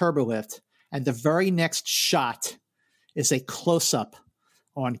into the turbolift, and the very next shot is a close-up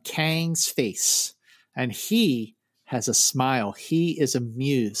on Kang's face. And he has a smile. He is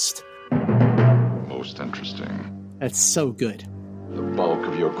amused. Most interesting. That's so good. The bulk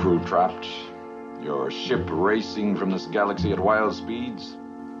of your crew trapped. Your ship racing from this galaxy at wild speeds.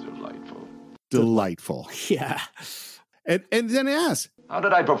 Delightful. Yeah. And then he asks, how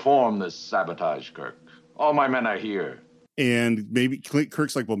did I perform this sabotage, Kirk? All my men are here. And maybe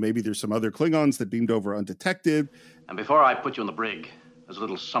Kirk's like, well, maybe there's some other Klingons that beamed over undetected. And before I put you in the brig, there's a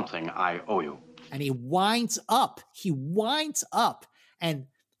little something I owe you. And he winds up and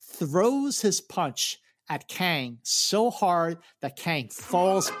throws his punch at Kang so hard that Kang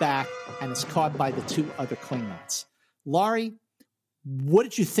falls back and is caught by the two other Klingons. Laurie, what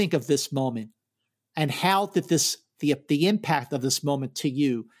did you think of this moment? And how did the impact of this moment to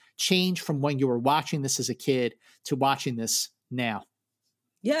you change from when you were watching this as a kid to watching this now?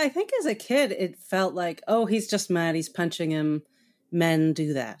 Yeah, I think as a kid, it felt like, oh, he's just mad. He's punching him. Men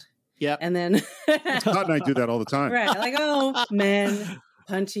do that. Yeah. And then Scott and I do that all the time. Right. Like, oh, men,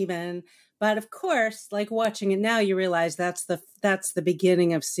 punchy men. But of course, like watching it now, you realize that's the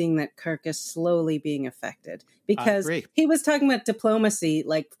beginning of seeing that Kirk is slowly being affected, because he was talking about diplomacy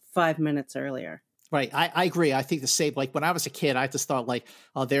like 5 minutes earlier. Right. I agree. I think the same, like when I was a kid, I just thought like,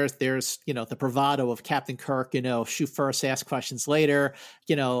 oh, there's, the bravado of Captain Kirk, shoot first, ask questions later,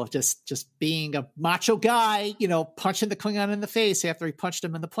 just being a macho guy, punching the Klingon in the face after he punched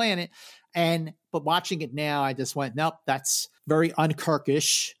him in the planet. But watching it now, I just went, nope, that's very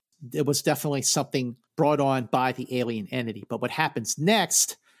un-Kirkish. It was definitely something brought on by the alien entity. But what happens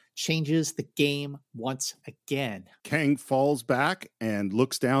next changes the game once again. Kang falls back and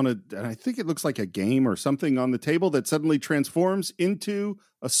looks down at, and I think it looks like a game or something on the table that suddenly transforms into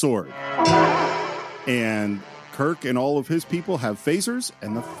a sword. And Kirk and all of his people have phasers,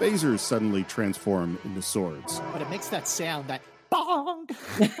 and the phasers suddenly transform into swords. But it makes that sound, that bong.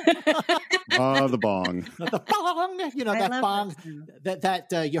 The bong. The bong. That bong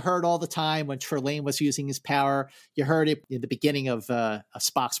that you heard all the time when Trelane was using his power. You heard it in the beginning of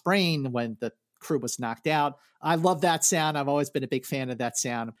Spock's brain when the crew was knocked out. I love that sound. I've always been a big fan of that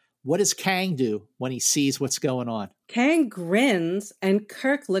sound. What does Kang do when he sees what's going on? Kang grins, and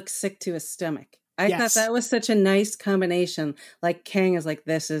Kirk looks sick to his stomach. I thought that was such a nice combination. Like, Kang is like,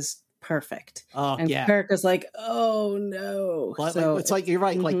 this is perfect. Oh, and yeah. Kirk is like, oh no. Well, so it's like, you're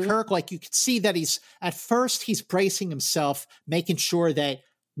right. Like Kirk, like you could see that at first he's bracing himself, making sure that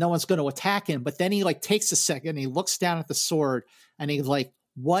no one's going to attack him. But then he like takes a second, he looks down at the sword, and he's like,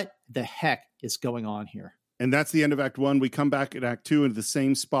 what the heck is going on here? And that's the end of Act 1. We come back at Act 2 into the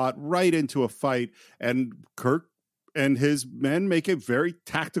same spot, right into a fight. And Kirk and his men make a very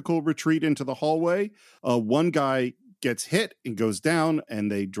tactical retreat into the hallway. One guy gets hit and goes down,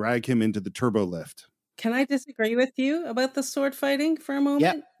 and they drag him into the turbo lift. Can I disagree with you about the sword fighting for a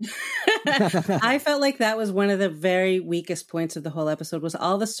moment? Yep. I felt like that was one of the very weakest points of the whole episode, was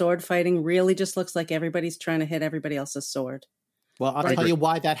all the sword fighting really just looks like everybody's trying to hit everybody else's sword. Well, I'll tell you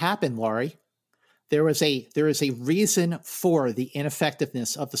why that happened, Laurie. There is a reason for the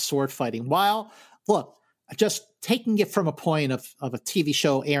ineffectiveness of the sword fighting. While, look, just taking it from a point of a TV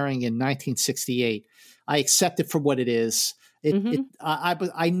show airing in 1968, I accept it for what it is.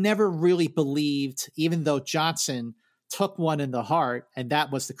 I never really believed, even though Johnson took one in the heart, and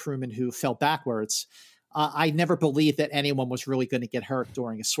that was the crewman who fell backwards, I never believed that anyone was really going to get hurt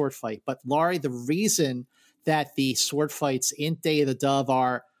during a sword fight. But Laurie, the reason that the sword fights in Day of the Dove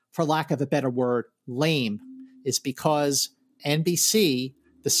are, for lack of a better word, lame, is because NBC,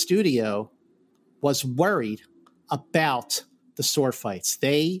 the studio, was worried about the sword fights.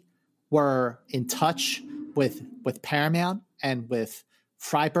 They were in touch with Paramount and with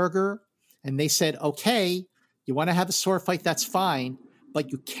Freiberger, and they said, okay, you want to have a sword fight, that's fine,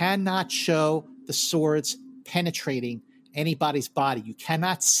 but you cannot show the swords penetrating anybody's body. You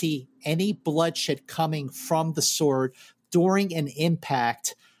cannot see any bloodshed coming from the sword during an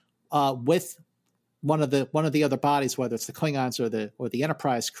impact with one of the other bodies, whether it's the Klingons or the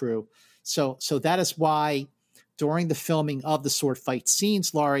Enterprise crew. So that is why during the filming of the sword fight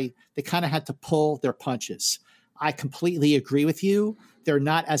scenes, Laurie, they kind of had to pull their punches. I completely agree with you. They're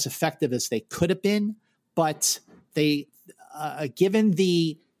not as effective as they could have been, but they, given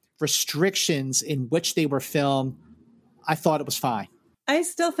the restrictions in which they were filmed, I thought it was fine. I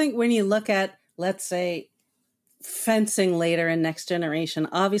still think when you look at, let's say, fencing later in Next Generation,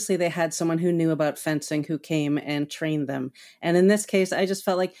 obviously they had someone who knew about fencing who came and trained them. And in this case, I just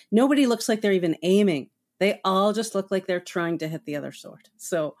felt like nobody looks like they're even aiming. They all just look like they're trying to hit the other sword.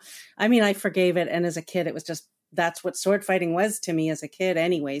 So, I mean, I forgave it. And as a kid, it was just, that's what sword fighting was to me as a kid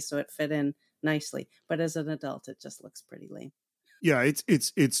anyway. So it fit in nicely. But as an adult, it just looks pretty lame. Yeah, it's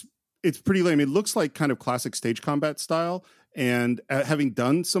pretty lame. It looks like kind of classic stage combat style. And having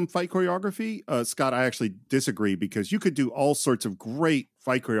done some fight choreography, Scott, I actually disagree, because you could do all sorts of great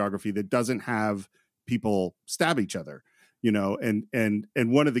fight choreography that doesn't have people stab each other, and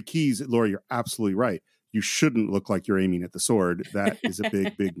one of the keys, Laura, you're absolutely right. You shouldn't look like you're aiming at the sword. That is a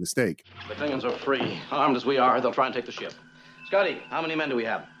big, big mistake. The Klingons are free. Armed as we are, they'll try and take the ship. Scotty, how many men do we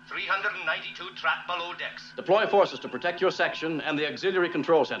have? 392 trapped below decks. Deploy forces to protect your section and the auxiliary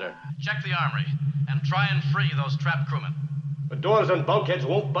control center. Check the armory and try and free those trapped crewmen. The doors and bulkheads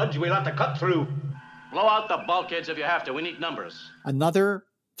won't budge. We'll have to cut through. Blow out the bulkheads if you have to. We need numbers. Another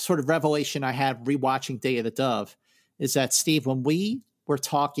sort of revelation I had rewatching Day of the Dove is that, Steve, when we were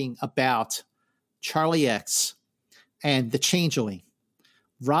talking about Charlie X and the Changeling,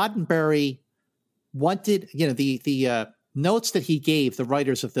 Roddenberry wanted, the notes that he gave the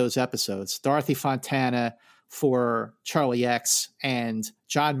writers of those episodes, Dorothy Fontana for Charlie X and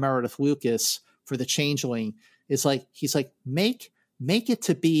John Meredith Lucas for the Changeling, is like, he's like, make it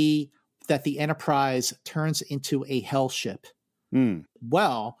to be that the Enterprise turns into a hell ship.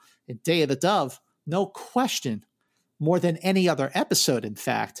 Well, in Day of the Dove, no question, more than any other episode, in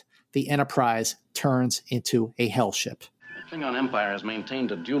fact, the Enterprise turns into a hell ship. The Klingon Empire has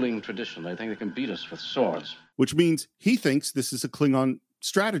maintained a dueling tradition. They think they can beat us with swords. Which means he thinks this is a Klingon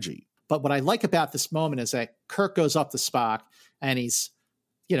strategy. But what I like about this moment is that Kirk goes up to Spock and he's,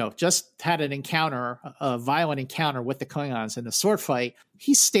 just had an encounter, a violent encounter with the Klingons in the sword fight.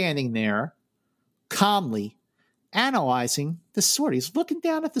 He's standing there calmly analyzing the sword. He's looking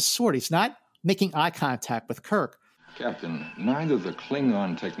down at the sword. He's not making eye contact with Kirk. Captain, neither the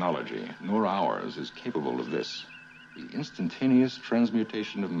Klingon technology nor ours is capable of this. The instantaneous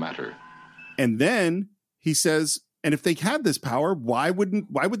transmutation of matter. And then he says, and if they had this power, why would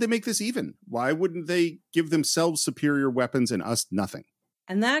they make this even? Why wouldn't they give themselves superior weapons and us nothing?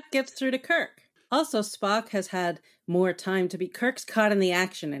 And that gets through to Kirk. Also, Spock has had more time to be. Kirk's caught in the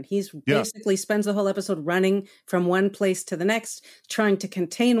action, and he's basically spends the whole episode running from one place to the next, trying to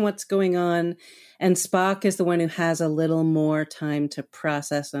contain what's going on. And Spock is the one who has a little more time to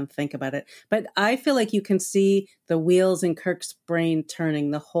process and think about it. But I feel like you can see the wheels in Kirk's brain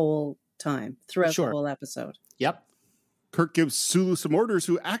turning the whole time throughout the whole episode. Yep. Kirk gives Sulu some orders,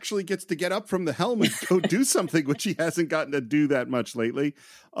 who actually gets to get up from the helm and go do something, which he hasn't gotten to do that much lately.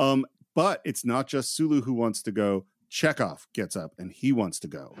 But it's not just Sulu who wants to go. Chekhov gets up and he wants to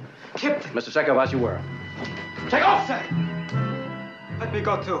go. Captain! Mr. Chekhov, as you were. Chekhov! Sir! Let me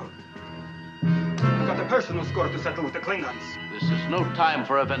go too. I've got a personal score to settle with the Klingons. This is no time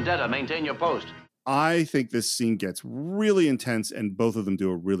for a vendetta. Maintain your post. I think this scene gets really intense and both of them do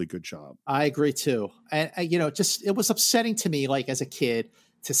a really good job. I agree too. And, it was upsetting to me, like as a kid,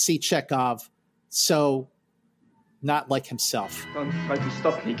 to see Chekhov so not like himself. Don't try to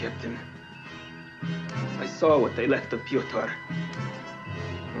stop me, Captain. I saw what they left of Piotr.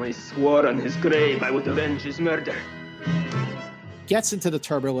 I swore on his grave I would avenge his murder. Gets into the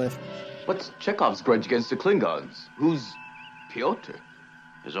turbolift. What's Chekhov's grudge against the Klingons? Who's Piotr?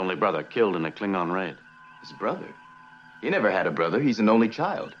 His only brother killed in a Klingon raid. His brother? He never had a brother. He's an only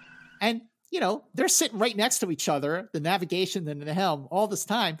child. And, they're sitting right next to each other, the navigation and the helm, all this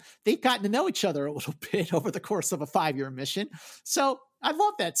time. They've gotten to know each other a little bit over the course of a 5-year mission. So I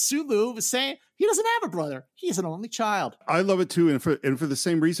love that. Sulu was saying he doesn't have a brother. He's an only child. I love it too. And for the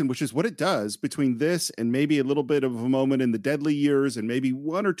same reason, which is what it does between this and maybe a little bit of a moment in the Deadly Years and maybe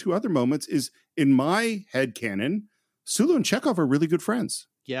one or two other moments is, in my headcanon, Sulu and Chekhov are really good friends.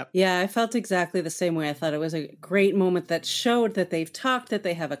 Yep. Yeah, I felt exactly the same way. I thought it was a great moment that showed that they've talked, that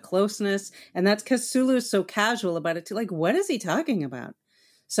they have a closeness. And that's because Sulu is so casual about it too. Like, what is he talking about?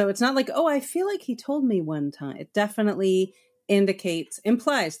 So it's not like, oh, I feel like he told me one time. It definitely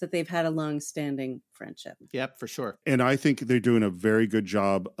implies that they've had a long-standing friendship. Yep, for sure. And I think they're doing a very good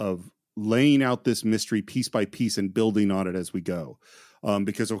job of laying out this mystery piece by piece and building on it as we go.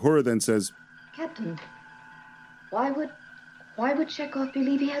 Because Uhura then says, Captain, why would Chekhov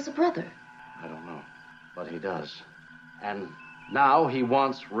believe he has a brother? I don't know, but he does. And now he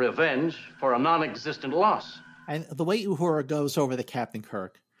wants revenge for a non-existent loss. And the way Uhura goes over the Captain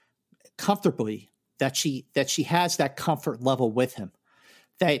Kirk comfortably, that she has that comfort level with him,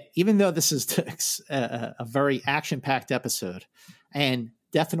 that even though this is a very action-packed episode and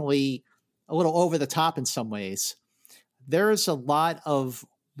definitely a little over the top in some ways, there's a lot of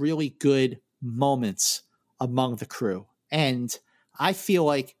really good moments among the crew. And I feel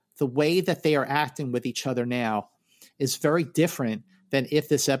like the way that they are acting with each other now is very different than if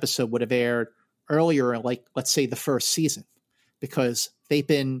this episode would have aired earlier, like, let's say, the first season, because they've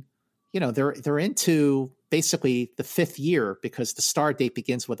been, they're into basically the 5th year, because the star date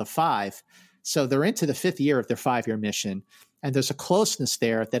begins with a 5. So they're into the 5th year of their 5-year mission. And there's a closeness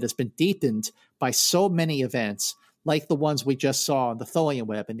there that has been deepened by so many events, like the ones we just saw on the Tholian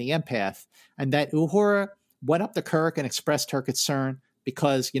Web and the Empath, and that Uhura went up to Kirk and expressed her concern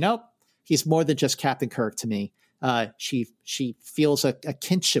because, he's more than just Captain Kirk to me. She feels a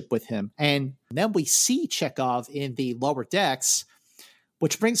kinship with him. And then we see Chekhov in the lower decks,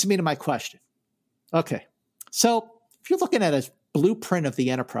 which brings me to my question. Okay, so if you're looking at a blueprint of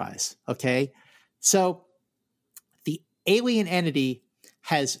the Enterprise, okay, so the alien entity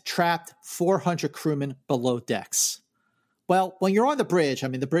has trapped 400 crewmen below decks. Well, when you're on the bridge,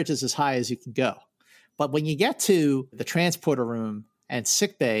 the bridge is as high as you can go. But when you get to the transporter room and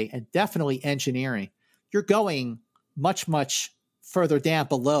sickbay and definitely engineering, you're going much, much further down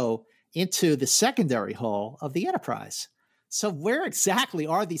below into the secondary hull of the Enterprise. So where exactly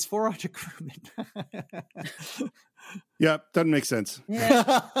are these 400 crewmen? Yeah, doesn't make sense.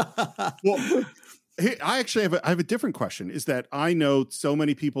 Yeah. Well, hey, I actually have a different question. Is that I know so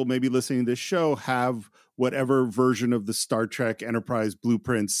many people maybe listening to this show have whatever version of the Star Trek Enterprise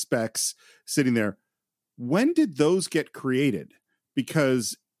blueprints, specs sitting there. When did those get created?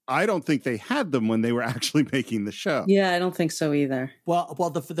 Because I don't think they had them when they were actually making the show. Yeah, I don't think so either. Well,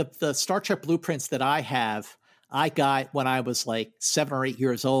 the Star Trek blueprints that I have, I got when I was like 7 or 8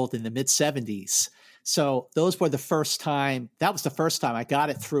 years old in the mid 70s. So those were the first time. That was the first time I got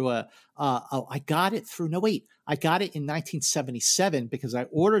it through I got it in 1977 because I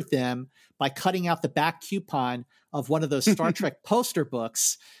ordered them by cutting out the back coupon of one of those Star Trek poster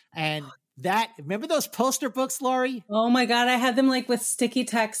books. And remember those poster books, Laurie? Oh my God. I had them like with sticky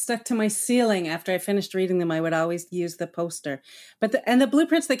tack stuck to my ceiling. After I finished reading them, I would always use the poster. But the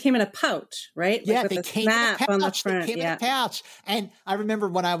blueprints, they came in a pouch, right? Yeah, like they came in a pouch. On the front. They came in a pouch. And I remember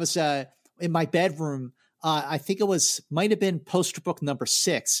when I was in my bedroom, I think might have been poster book number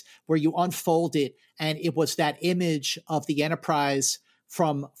 6, where you unfold it and it was that image of the Enterprise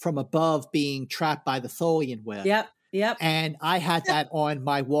from above being trapped by the Tholian web. Yep. And I had that on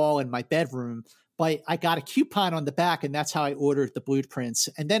my wall in my bedroom, but I got a coupon on the back, and that's how I ordered the blueprints.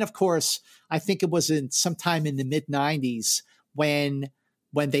 And then, of course, I think it was sometime in the mid 90s when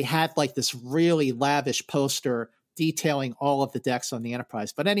they had like this really lavish poster detailing all of the decks on the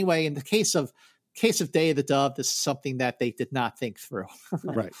Enterprise. But anyway, in the case of Day of the Dove, this is something that they did not think through.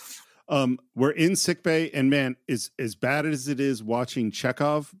 Right. We're in sickbay, and man, as bad as it is watching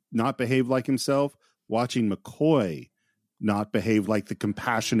Chekhov not behave like himself, watching McCoy not behave like the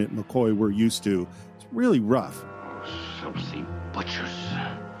compassionate McCoy we're used to, it's really rough. Filthy butchers.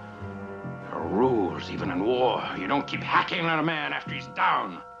 There are rules, even in war. You don't keep hacking at a man after he's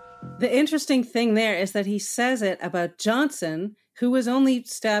down. The interesting thing there is that he says it about Johnson, who was only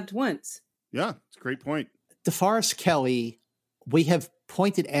stabbed once. Yeah, it's a great point. DeForest Kelley, we have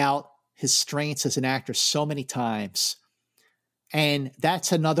pointed out his strengths as an actor so many times. And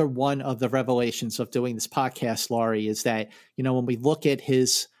that's another one of the revelations of doing this podcast, Laurie, is that, when we look at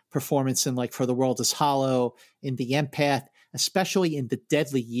his performance in like For the World is Hollow, in The Empath, especially in The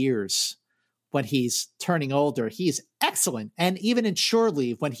Deadly Years, when he's turning older, he's excellent. And even in Shore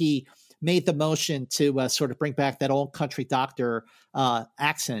Leave, when he made the motion to sort of bring back that old country doctor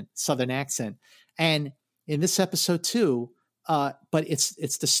accent, Southern accent. And in this episode too, but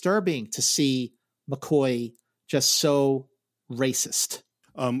it's disturbing to see McCoy just so racist.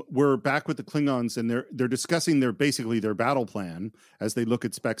 We're back with the Klingons, and they're discussing their battle plan as they look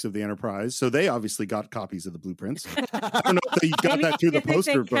at specs of the Enterprise. So they obviously got copies of the blueprints. I don't know if they got that through the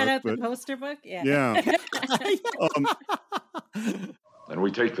poster book. Cut out the poster book? Yeah. Then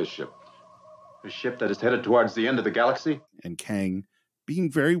we take this ship. A ship that is headed towards the end of the galaxy? And Kang,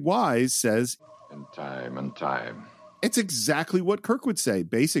 being very wise, says, In time. It's exactly what Kirk would say.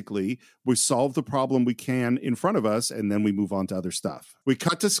 Basically, we solve the problem we can in front of us, and then we move on to other stuff. We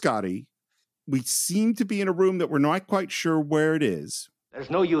cut to Scotty. We seem to be in a room that we're not quite sure where it is. There's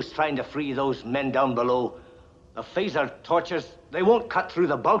no use trying to free those men down below. The phaser torches, they won't cut through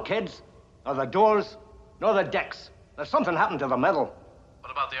the bulkheads, or the doors, nor the decks. There's something happened to the metal.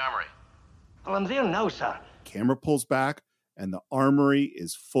 What about the armory? Well, I'm there now, sir. Camera pulls back, and the armory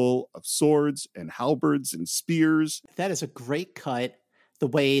is full of swords and halberds and spears. That is a great cut, the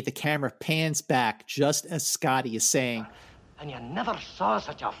way the camera pans back just as Scotty is saying. And you never saw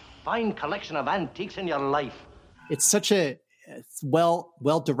such a fine collection of antiques in your life. It's such a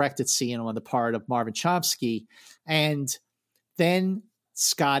well-directed scene on the part of Marvin Chomsky. And then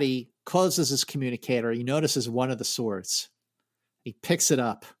Scotty closes his communicator. He notices one of the swords. He picks it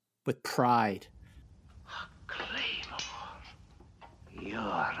up with pride. You're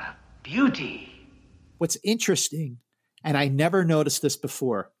a beauty. What's interesting, and I never noticed this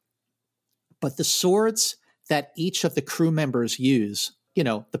before, but the swords that each of the crew members use,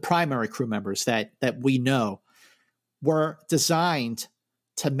 the primary crew members that we know, were designed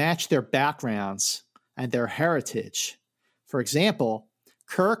to match their backgrounds and their heritage. For example,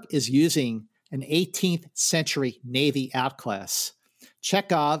 Kirk is using an 18th century Navy outclass.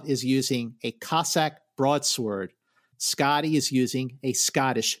 Chekhov is using a Cossack broadsword. Scotty is using a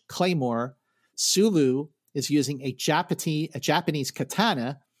Scottish claymore. Sulu is using a Japanese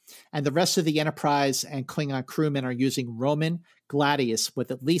katana. And the rest of the Enterprise and Klingon crewmen are using Roman gladius with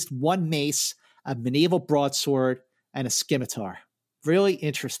at least one mace, a medieval broadsword, and a scimitar. Really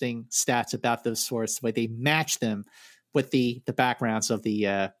interesting stats about those swords, the way they match them with the backgrounds of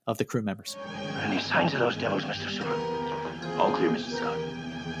the crew members. Any signs of those devils, Mr. Seward? All clear, Mr. Scott.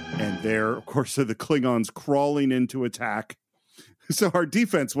 And there, of course, are the Klingons crawling into attack. So our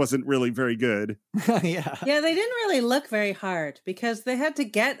defense wasn't really very good. Yeah, they didn't really look very hard because they had to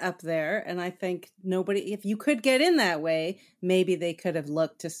get up there. And I think if you could get in that way, maybe they could have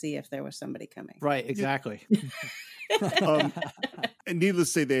looked to see if there was somebody coming. Right, exactly. And needless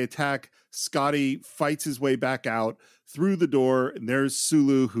to say, they attack. Scotty fights his way back out through the door, and there's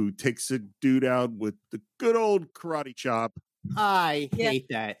Sulu, who takes a dude out with the good old karate chop. I hate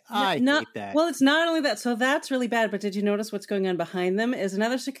that. I hate that. Well, it's not only that. So that's really bad. But did you notice what's going on behind them? Is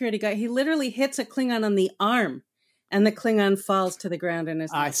another security guy. He literally hits a Klingon on the arm, and the Klingon falls to the ground in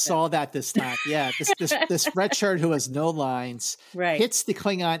his. I saw that this time. Yeah, this red shirt who has no lines hits the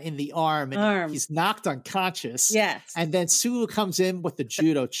Klingon in the arm, and he's knocked unconscious. Yes, and then Sulu comes in with the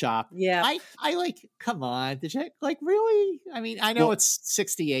judo chop. Yeah, I like. Come on, did you like really? I mean, I know it's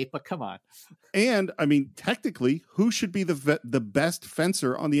 68, but come on. And I mean, technically, who should be the best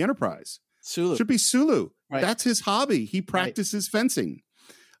fencer on the Enterprise? Sulu should be Sulu. Right. That's his hobby. He practices fencing.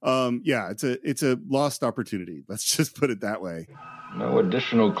 It's a lost opportunity. Let's just put it that way. No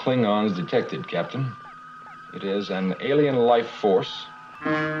additional Klingons detected, Captain. It is an alien life force.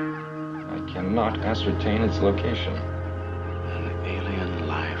 I cannot ascertain its location. An alien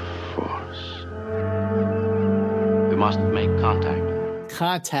life force. We must make contact.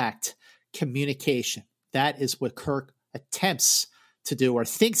 Contact, communication. That is what Kirk attempts to do or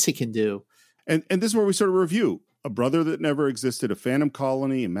thinks he can do. And this is where we sort of review. A brother that never existed, a phantom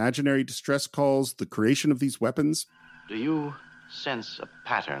colony, imaginary distress calls, the creation of these weapons. Do you sense a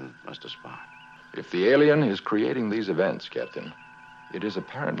pattern, Mr. Spock? If the alien is creating these events, Captain, it is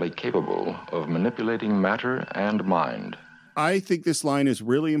apparently capable of manipulating matter and mind. I think this line is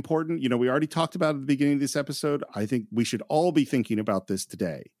really important. You know, we already talked about it at the beginning of this episode. I think we should all be thinking about this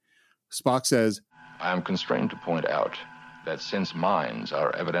today. Spock says, I am constrained to point out that since minds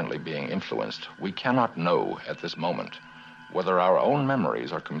are evidently being influenced, we cannot know at this moment whether our own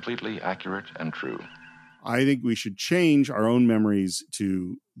memories are completely accurate and true. I think we should change our own memories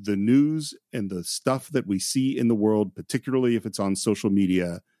to the news and the stuff that we see in the world, particularly if it's on social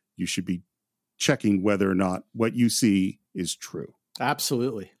media. You should be checking whether or not what you see is true.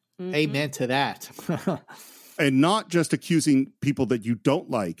 Absolutely. Mm-hmm. Amen to that. And not just accusing people that you don't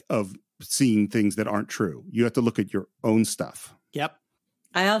like of seeing things that aren't true. You have to look at your own stuff. Yep.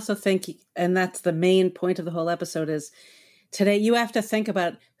 I also think, and that's the main point of the whole episode, is today you have to think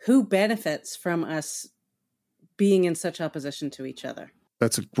about who benefits from us being in such opposition to each other.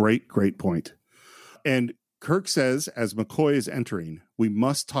 That's a great, great point. And Kirk says, as McCoy is entering, we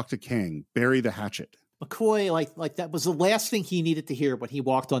must talk to Kang, bury the hatchet. McCoy, like that was the last thing he needed to hear when he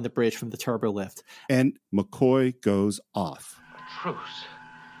walked on the bridge from the turbo lift. And McCoy goes off. Truce.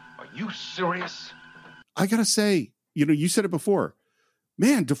 Are you serious? I gotta say, you said it before.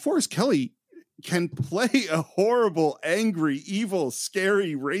 Man, DeForest Kelley can play a horrible, angry, evil,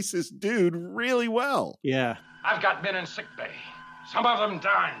 scary, racist dude really well. Yeah. I've got men in sickbay. Some of them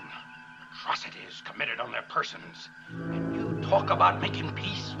dying. Atrocities committed on their persons. And you talk about making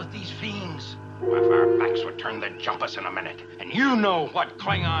peace with these fiends. If our backs would turn, they'd jump us in a minute. And you know what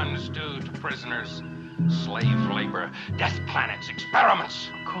Klingons do to prisoners. Slave labor, death planets, experiments.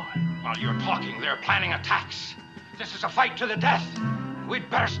 While you're talking, they're planning attacks. This is a fight to the death. We'd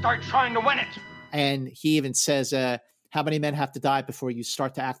better start trying to win it. And he even says, how many men have to die before you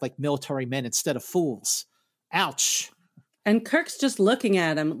start to act like military men instead of fools? Ouch. And Kirk's just looking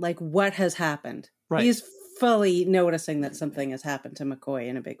at him like, what has happened? Right. He's fully noticing that something has happened to McCoy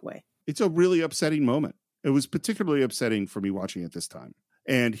in a big way. It's a really upsetting moment. It was particularly upsetting for me watching it this time.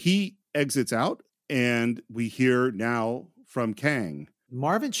 And he exits out, and we hear now from Kang.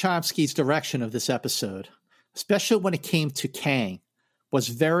 Marvin Chomsky's direction of this episode, especially when it came to Kang, was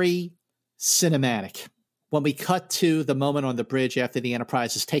very cinematic. When we cut to the moment on the bridge after the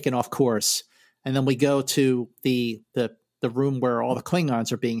Enterprise is taken off course, and then we go to the room where all the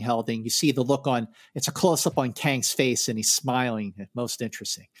Klingons are being held, and you see the look on, it's a close-up on Kang's face, and he's smiling. Most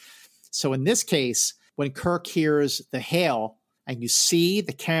interesting. So in this case, when Kirk hears the hail, and you see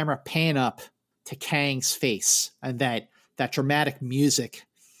the camera pan up to Kang's face, and that dramatic music,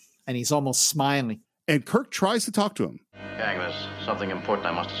 and he's almost smiling. And Kirk tries to talk to him. Kang, there's something important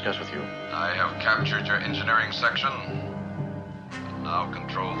I must discuss with you. I have captured your engineering section and now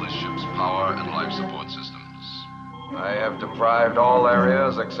control the ship's power and life support systems. I have deprived all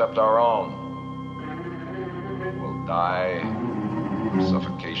areas except our own. We'll die of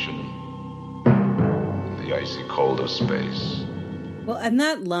suffocation in the icy cold of space. Well, and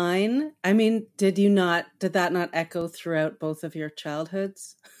that line, I mean, did that not echo throughout both of your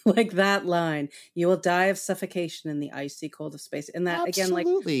childhoods? Like that line, you will die of suffocation in the icy cold of space. And that, Absolutely.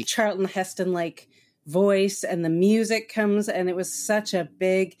 Again, like Charlton Heston, like voice, and the music comes, and it was such a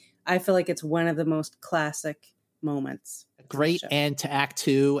big, I feel like it's one of the most classic moments. Great end to Act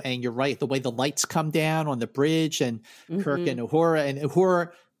 2, and you're right, the way the lights come down on the bridge, and Kirk and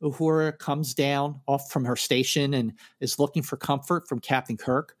Uhura Uhura comes down off from her station and is looking for comfort from Captain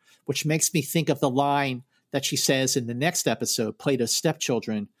Kirk, which makes me think of the line that she says in the next episode, Plato's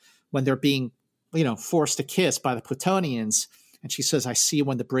Stepchildren, when they're being, forced to kiss by the Plutonians. And she says, I see you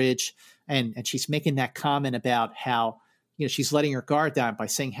on the bridge. And she's making that comment about how, she's letting her guard down by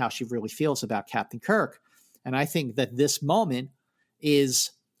saying how she really feels about Captain Kirk. And I think that this moment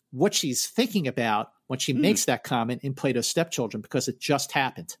is what she's thinking about when she makes that comment in Plato's Stepchildren, because it just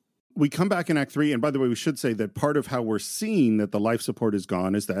happened. We come back in Act 3, and by the way, we should say that part of how we're seeing that the life support is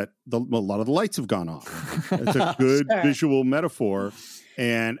gone is that a lot of the lights have gone off. It's a good visual metaphor.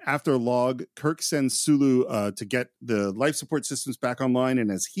 And after a log, Kirk sends Sulu to get the life support systems back online,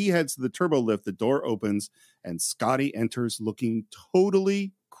 and as he heads to the turbo lift, the door opens, and Scotty enters looking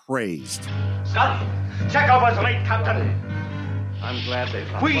totally crazed. Scotty, check out what's late, Captain. I'm glad they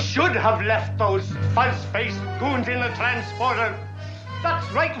found We should have left those fuzz-faced goons in the transporter.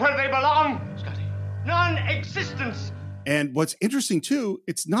 That's right where they belong. Scotty. Non-existence. And what's interesting, too,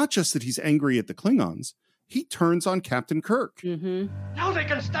 it's not just that he's angry at the Klingons. He turns on Captain Kirk. Mm-hmm. Now they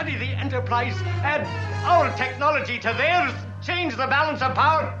can study the Enterprise, add our technology to theirs, change the balance of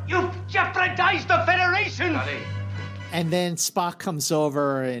power. You've jeopardized the Federation. Scotty. And then Spock comes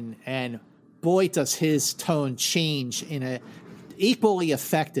over and boy, does his tone change in a equally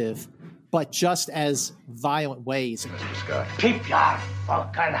effective, but just as violent ways. Mr. Scott. Keep your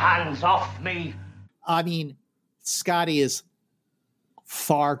fucking hands off me. I mean, Scotty is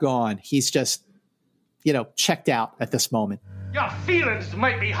far gone. He's just, checked out at this moment. Your feelings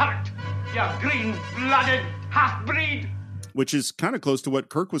might be hurt, you green-blooded half-breed. Which is kind of close to what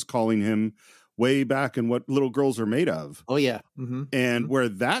Kirk was calling him way back in What Little Girls Are Made Of. Oh, yeah. Mm-hmm. And where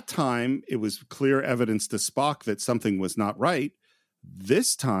that time it was clear evidence to Spock that something was not right,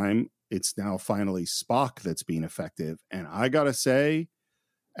 this time it's now finally Spock that's being effective. And I gotta say,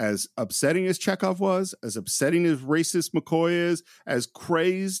 as upsetting as Chekhov was, as upsetting as racist McCoy is, as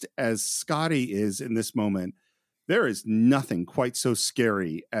crazed as Scotty is in this moment, there is nothing quite so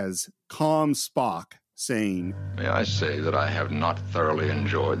scary as calm Spock saying, May I say that I have not thoroughly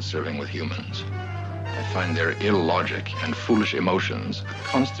enjoyed serving with humans. I find their illogic and foolish emotions a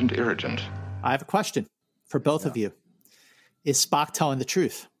constant irritant. I have a question for both of you. Is Spock telling the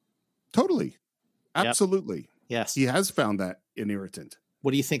truth? Totally. Absolutely. Yep. Yes. He has found that an irritant. What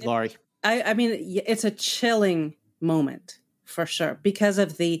do you think, Laurie? I mean, it's a chilling moment for sure because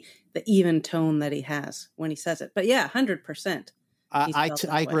of the even tone that he has when he says it. But yeah, 100%. I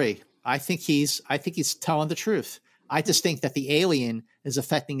agree. I think he's telling the truth. I just think that the alien is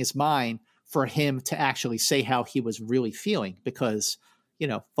affecting his mind for him to actually say how he was really feeling, because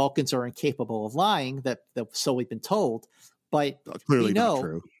Vulcans are incapable of lying. So we've been told. But clearly not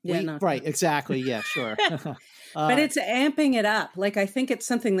true. Right, exactly. Yeah, sure. But it's amping it up. Like, I think it's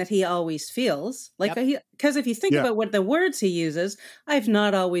something that he always feels. Like, because if you think about what the words he uses, I've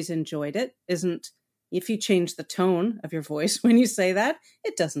not always enjoyed it. If you change the tone of your voice when you say that,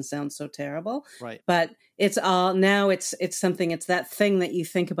 it doesn't sound so terrible. Right. But it's all, now it's something, it's that thing that you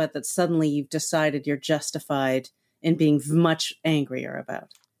think about that suddenly you've decided you're justified in being much angrier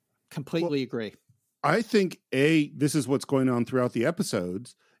about. Completely agree. I think, this is what's going on throughout the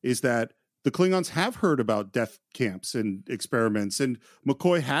episodes, is that the Klingons have heard about death camps and experiments, and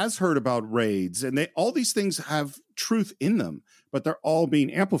McCoy has heard about raids, and all these things have truth in them, but they're all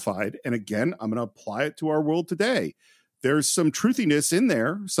being amplified. And again, I'm going to apply it to our world today. There's some truthiness in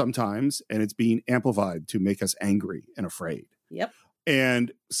there sometimes, and it's being amplified to make us angry and afraid. Yep.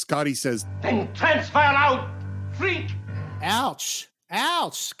 And Scotty says, Then transfer out, freak! Ouch.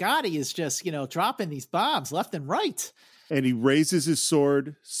 Scotty is just, dropping these bombs left and right. And he raises his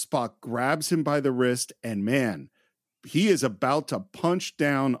sword. Spock grabs him by the wrist, and man, he is about to punch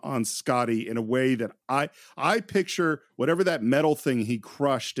down on Scotty in a way that I picture whatever that metal thing he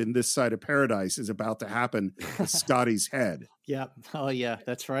crushed in This Side of Paradise is about to happen to Scotty's head. Yeah. Oh, yeah,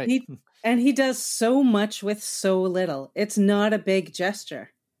 that's right. He does so much with so little. It's not a big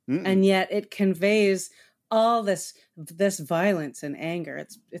gesture. Mm-mm. And yet it conveys all this violence and anger.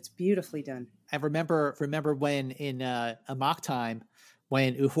 It's beautifully done. I remember when in Amok Time,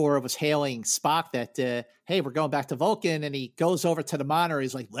 when Uhura was hailing Spock that, hey, we're going back to Vulcan, and he goes over to the monitor.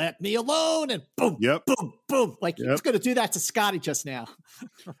 He's like, let me alone. And boom, boom, boom. Like he was going to do that to Scotty just now.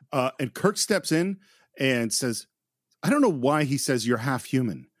 And Kirk steps in and says, I don't know why he says you're half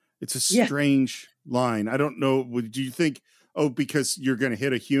human. It's a strange line. I don't know. Do you think, because you're going to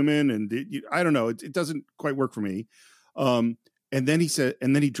hit a human? And I don't know. It doesn't quite work for me. And then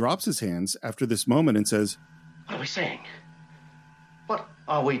he drops his hands after this moment and says, what are we saying? What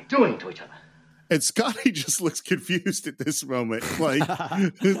are we doing to each other? And Scotty just looks confused at this moment, like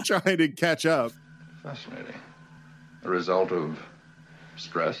trying to catch up. Fascinating. A result of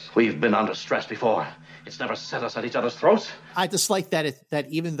stress? We've been under stress before. It's never set us at each other's throats. I just like that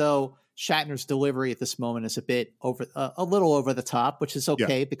even though Shatner's delivery at this moment is a bit over, a little over the top, which is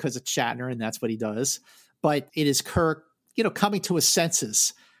okay because it's Shatner and that's what he does. But it is Kirk, coming to his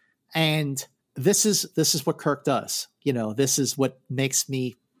senses. And this is what Kirk does. This is what makes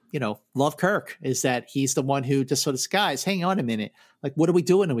me, love Kirk, is that he's the one who just sort of, guys, hang on a minute. Like, what are we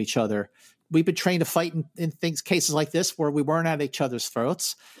doing to each other? We've been trained to fight in cases like this where we weren't at each other's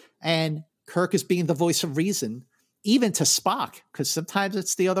throats. And Kirk is being the voice of reason, even to Spock, because sometimes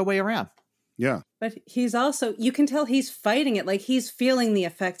it's the other way around. Yeah. But he's also, you can tell he's fighting it. Like, he's feeling the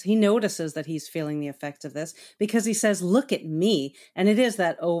effects. He notices that he's feeling the effects of this because he says, look at me. And it is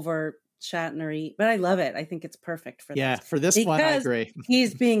that over Shatner-y, but I love it. I think it's perfect for this. Yeah, for this one, I agree.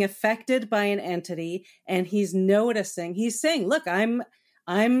 He's being affected by an entity and he's noticing, he's saying, look, I'm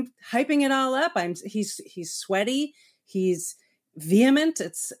hyping it all up. He's sweaty. He's vehement.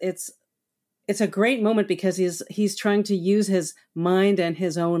 It's a great moment because he's trying to use his mind and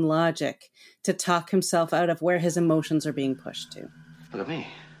his own logic to talk himself out of where his emotions are being pushed to. Look at me.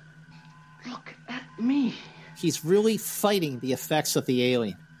 Look at me. He's really fighting the effects of the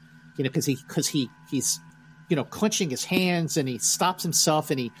alien, because he's clenching his hands and he stops himself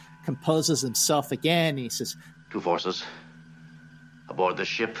and he composes himself again. And he says, 2 forces aboard this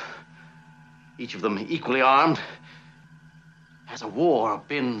ship, each of them equally armed. Has a war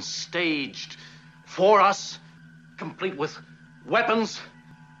been staged for us, complete with weapons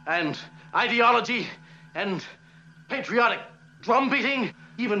and ideology and patriotic drum beating,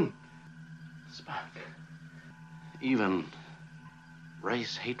 even Spock, even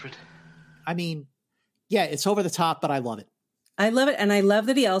race hatred? I mean, yeah, it's over the top, but I love it. I love it. And I love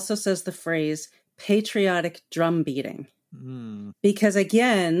that he also says the phrase patriotic drum beating. Because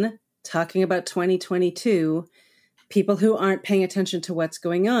again, talking about 2022, people who aren't paying attention to what's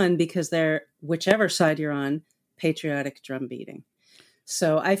going on because they're, whichever side you're on, patriotic drum beating.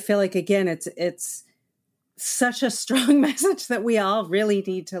 So I feel like, again, it's such a strong message that we all really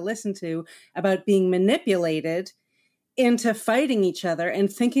need to listen to about being manipulated into fighting each other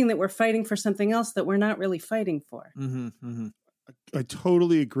and thinking that we're fighting for something else that we're not really fighting for. I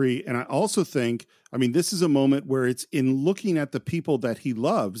totally agree. And I also think, this is a moment where it's in looking at the people that he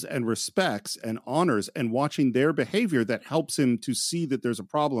loves and respects and honors and watching their behavior that helps him to see that there's a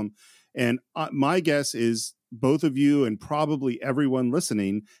problem. And my guess is both of you and probably everyone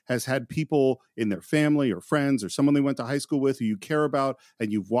listening has had people in their family or friends or someone they went to high school with who you care about,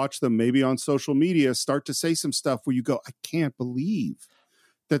 and you've watched them maybe on social media start to say some stuff where you go, I can't believe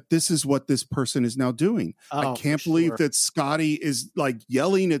that this is what this person is now doing. I can't believe that Scotty is like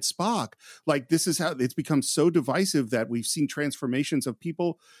yelling at Spock. Like, this is how it's become so divisive that we've seen transformations of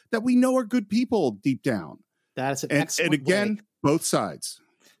people that we know are good people deep down. That's an excellent and again, way. Both sides.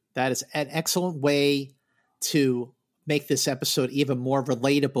 That is an excellent way to make this episode even more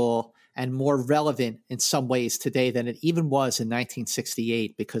relatable and more relevant in some ways today than it even was in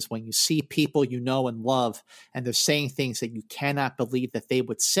 1968, because when you see people you know and love and they're saying things that you cannot believe that they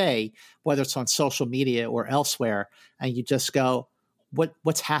would say, whether it's on social media or elsewhere, and you just go,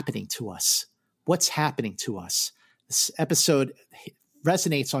 what's happening to us? What's happening to us? This episode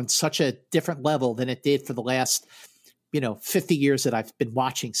resonates on such a different level than it did for the last 50 years that I've been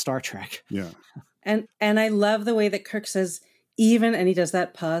watching Star Trek. Yeah. And I love the way that Kirk says, even, and he does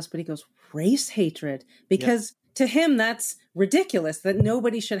that pause, but he goes, race hatred, because to him, that's ridiculous, that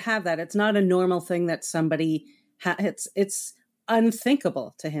nobody should have that. It's not a normal thing that somebody it's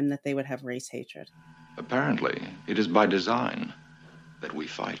unthinkable to him that they would have race hatred. Apparently, it is by design that we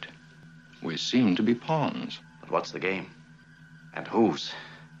fight. We seem to be pawns. But what's the game? And whose?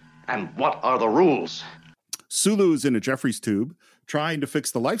 And what are the rules? Sulu's in a Jeffries tube trying to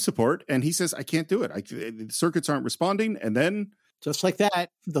fix the life support, and he says, I can't do it. The circuits aren't responding. And then, just like that,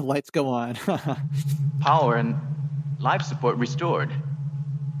 the lights go on. Power and life support restored.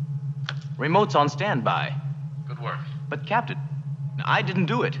 Remote's on standby. Good work. But Captain, I didn't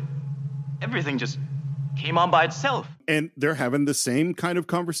do it. Everything just came on by itself. And they're having the same kind of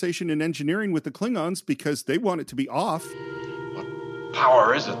conversation in engineering with the Klingons because they want it to be off. What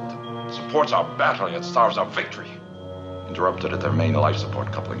power is it that supports our battle yet starves our victory? Interrupted at their main life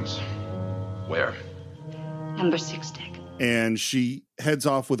support couplings. Where? Number 6 deck. And she heads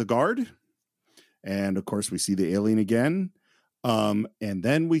off with a guard. And of course, we see the alien again. And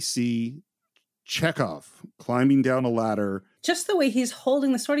then we see Chekhov climbing down a ladder. Just the way he's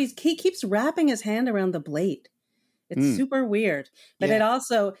holding the sword, he keeps wrapping his hand around the blade. It's super weird. But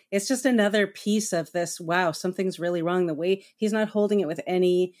it's just another piece of this, wow, something's really wrong. The way he's not holding it with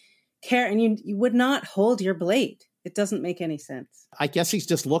any care. And you would not hold your blade. It doesn't make any sense. I guess he's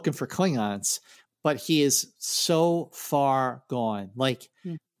just looking for Klingons, but he is so far gone. Like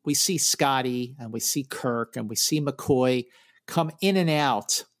we see Scotty and we see Kirk and we see McCoy come in and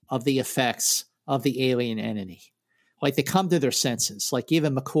out of the effects of the alien entity. Like they come to their senses. Like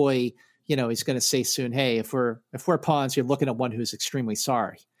even McCoy, he's going to say soon, hey, if we're pawns, you're looking at one who's extremely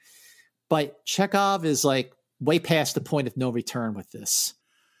sorry. But Chekhov is like way past the point of no return with this.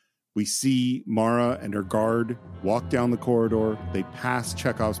 We see Mara and her guard walk down the corridor. They pass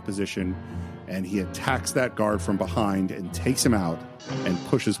Chekhov's position, and he attacks that guard from behind and takes him out and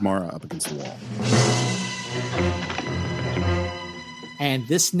pushes Mara up against the wall. And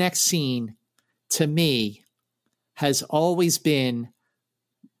this next scene, to me, has always been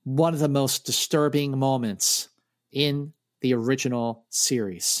one of the most disturbing moments in the original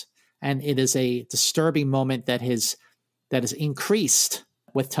series. And it is a disturbing moment that has increased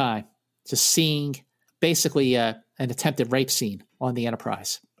with time, just seeing basically an attempted rape scene on the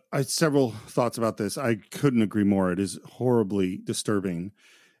Enterprise. I had several thoughts about this. I couldn't agree more. It is horribly disturbing.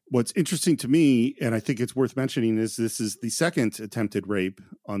 What's interesting to me, and I think it's worth mentioning, is this is the second attempted rape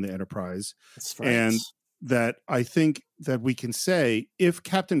on the Enterprise. That's right. And that I think that we can say, if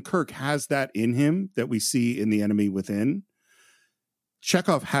Captain Kirk has that in him that we see in The Enemy Within,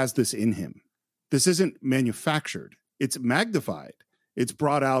 Chekhov has this in him. This isn't manufactured. It's magnified. It's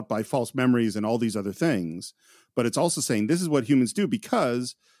brought out by false memories and all these other things. But it's also saying this is what humans do,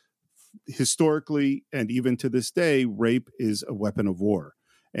 because historically and even to this day, rape is a weapon of war.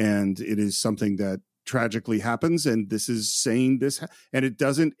 And it is something that tragically happens. And this is saying this. And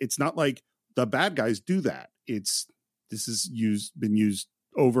it's not like the bad guys do that. This is been used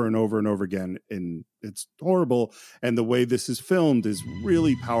over and over and over again. And it's horrible. And the way this is filmed is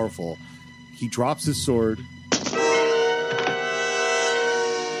really powerful. He drops his sword.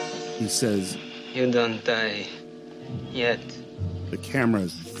 He says, "You don't die yet." The camera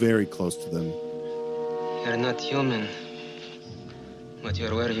is very close to them. You're not human, but you're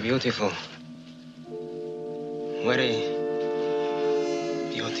very beautiful. Very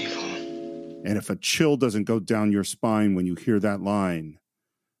beautiful. And if a chill doesn't go down your spine when you hear that line,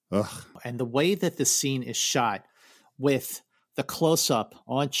 ugh. And the way that the scene is shot with the close-up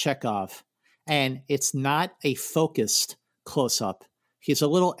on Chekhov, and it's not a focused close-up. He's a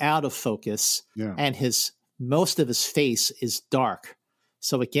little out of focus, and most of his face is dark.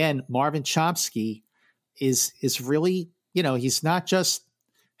 So again, Marvin Chomsky is really, he's not just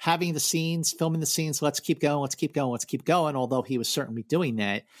having the scenes, filming the scenes, let's keep going, let's keep going, let's keep going, although he was certainly doing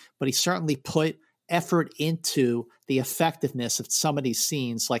that, but he certainly put effort into the effectiveness of some of these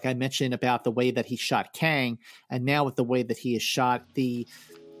scenes, like I mentioned about the way that he shot Kang, and now with the way that he has shot the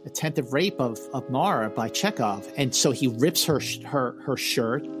attempted rape of Mara by Chekhov. And so he rips her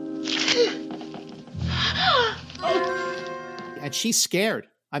shirt. And she's scared.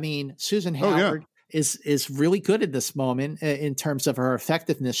 I mean, Susan Howard is really good at this moment in terms of her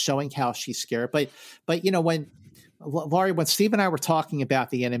effectiveness, showing how she's scared. But when Laurie, when Steve and I were talking about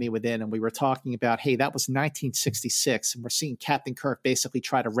The Enemy Within, and we were talking about, hey, that was 1966, and we're seeing Captain Kirk basically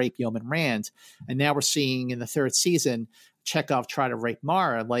try to rape Yeoman Rand, and now we're seeing in the third season Chekhov try to rape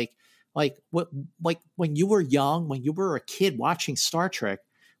Mara. Like when you were young, when you were a kid watching Star Trek,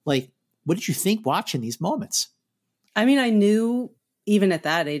 what did you think watching these moments? I mean, I knew even at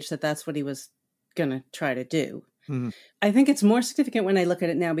that age that that's what he was going to try to do. Mm-hmm. I think it's more significant when I look at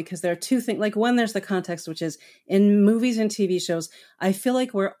it now, because there are two things. Like, one, there's the context, which is in movies and TV shows, I feel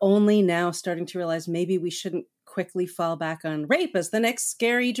like we're only now starting to realize maybe we shouldn't quickly fall back on rape as the next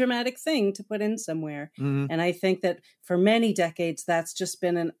scary, dramatic thing to put in somewhere. Mm-hmm. And I think that for many decades, that's just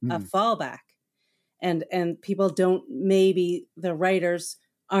been a fallback. And people don't, maybe the writers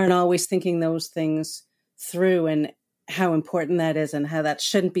aren't always thinking those things through, and how important that is, and how that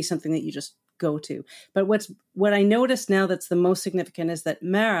shouldn't be something that you just go to. But what I noticed now that's the most significant is that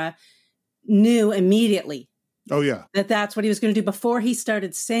Mara knew immediately. Oh yeah. That's what he was going to do before he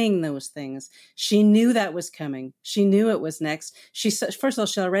started saying those things. She knew that was coming. She knew it was next. First of all,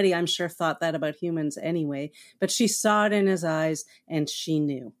 she already, I'm sure, thought that about humans anyway, but she saw it in his eyes and she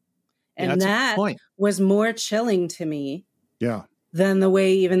knew. And that was more chilling to me than the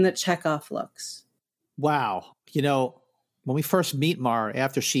way even that Chekhov looks. Wow. When we first meet Mara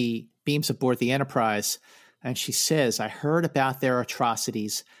after she beams aboard the Enterprise, and she says, I heard about their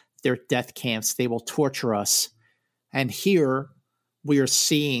atrocities, their death camps. They will torture us. And here we are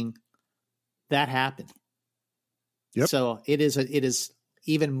seeing that happen. Yep. So it is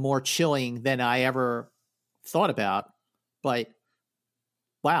even more chilling than I ever thought about. But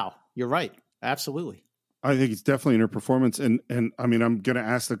wow, you're right. Absolutely. I think it's definitely in her performance. And I mean, I'm going to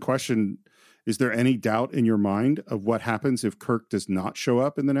ask the question, is there any doubt in your mind of what happens if Kirk does not show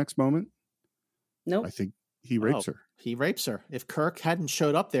up in the next moment? Nope. I think he rapes her. He rapes her. If Kirk hadn't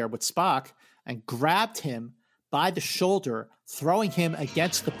showed up there with Spock and grabbed him by the shoulder, throwing him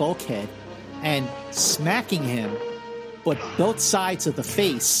against the bulkhead and smacking him, but both sides of the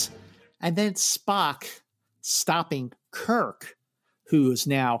face, and then Spock stopping Kirk, who is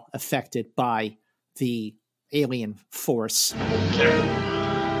now affected by the alien force.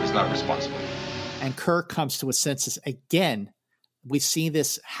 He's not responsible. And Kirk comes to his senses again. We've seen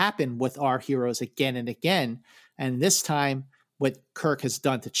this happen with our heroes again and again. And this time, what Kirk has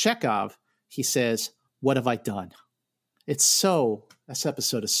done to Chekhov, he says, "What have I done?" This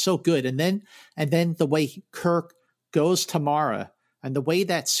episode is so good. And then the way Kirk goes to Mara, and the way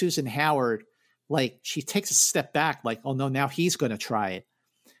that Susan Howard, like, she takes a step back, like, oh no, now he's going to try it.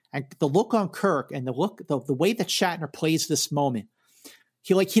 And the look on Kirk and the way that Shatner plays this moment,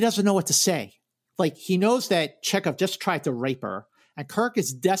 he doesn't know what to say. Like, he knows that Chekhov just tried to rape her, and Kirk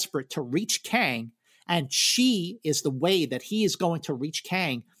is desperate to reach Kang, and she is the way that he is going to reach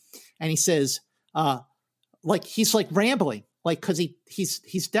Kang. And he says, he's like rambling, like, because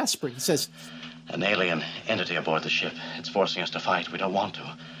he's desperate. He says, "An alien entity aboard the ship. It's forcing us to fight. We don't want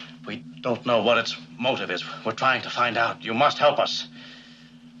to. We don't know what its motive is. We're trying to find out. You must help us.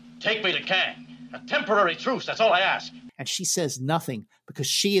 Take me to Kang. A temporary truce, that's all I ask." And she says nothing because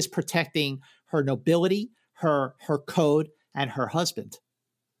she is protecting her nobility, her code, and her husband.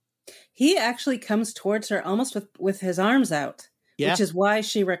 He actually comes towards her almost with his arms out, which is why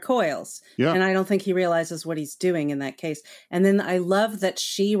she recoils. Yeah. And I don't think he realizes what he's doing in that case. And then I love that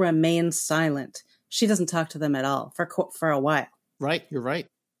she remains silent. She doesn't talk to them at all for a while. Right, you're right.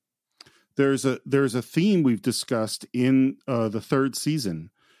 There's a theme we've discussed in the third season,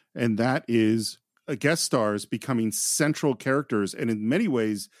 and that is guest stars becoming central characters. And in many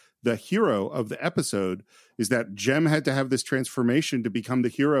ways, the hero of the episode is that Jem had to have this transformation to become the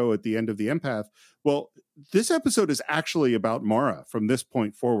hero at the end of The Empath. Well, this episode is actually about Mara from this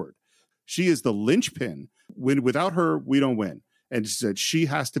point forward. She is the linchpin. Without her, we don't win. And she said she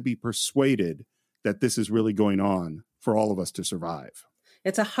has to be persuaded that this is really going on for all of us to survive.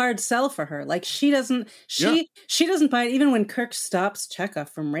 It's a hard sell for her. Like, she doesn't buy it. Even when Kirk stops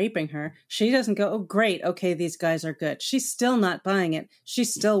Chekhov from raping her, she doesn't go, "Oh, great. Okay, these guys are good." She's still not buying it.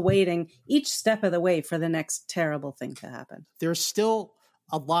 She's still waiting each step of the way for the next terrible thing to happen. There's still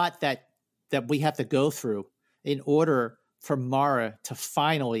a lot that we have to go through in order for Mara to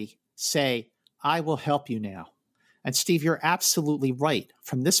finally say, "I will help you now." And Steve, you're absolutely right.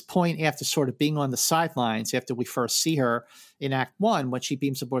 From this point, after sort of being on the sidelines, after we first see her in Act 1, when she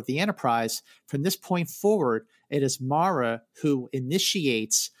beams aboard the Enterprise, from this point forward, it is Mara who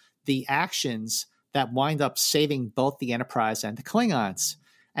initiates the actions that wind up saving both the Enterprise and the Klingons.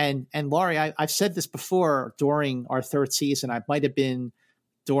 And Laurie, I've said this before during our third season. I might have been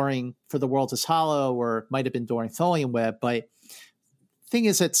during For the World is Hollow, or it might have been during Tholian Web. But thing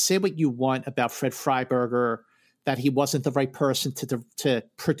is that, say what you want about Fred Freiberger, that he wasn't the right person to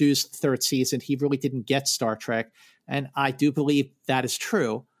produce the third season. He really didn't get Star Trek. And I do believe that is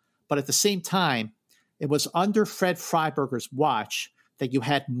true. But at the same time, it was under Fred Freiberger's watch that you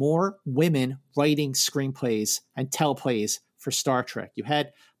had more women writing screenplays and teleplays for Star Trek. You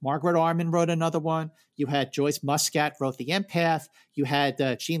had Margaret Arman wrote another one. You had Joyce Muscat wrote The Empath. You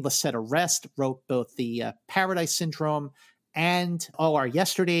had Jean Lasetta Rest wrote both the Paradise Syndrome and All Our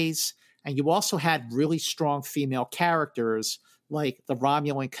Yesterdays. And you also had really strong female characters like the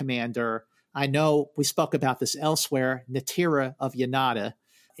Romulan commander. I know we spoke about this elsewhere, Natira of Yanada.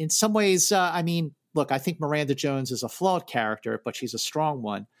 In some ways, look, I think Miranda Jones is a flawed character, but she's a strong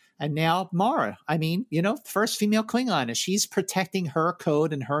one. And now Mara, first female Klingon, and she's protecting her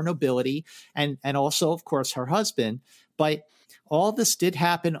code and her nobility, and also, of course, her husband. But all this did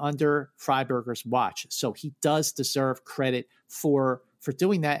happen under Freiberger's watch. So he does deserve credit for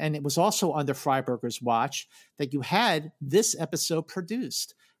doing that. And it was also under Freiberger's watch that you had this episode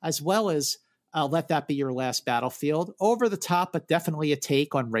produced, as well as Let That Be Your Last Battlefield, over the top, but definitely a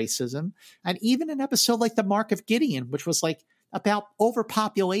take on racism. And even an episode like The Mark of Gideon, which was like about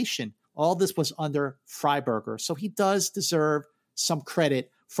overpopulation. All this was under Freiberger. So he does deserve some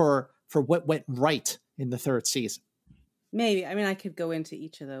credit for what went right in the third season. Maybe. I mean, I could go into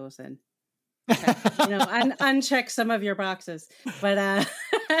each of those and uncheck some of your boxes, but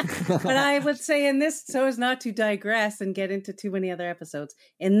I would say in this, so as not to digress and get into too many other episodes,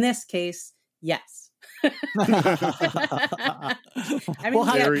 in this case, yes. I mean, we'll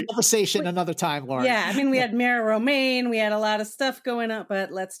have a conversation another time, Lauren. Yeah, I mean, we had Mira Romaine, we had a lot of stuff going up,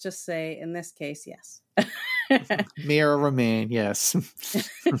 but let's just say in this case, yes. Mira Romaine, yes.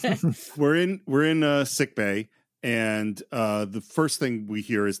 We're in sick bay, and the first thing we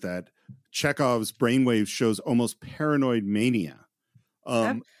hear is that Chekhov's brainwave shows almost paranoid mania.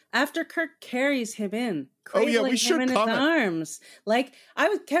 After Kirk carries him in, cradling him in his arms. Like I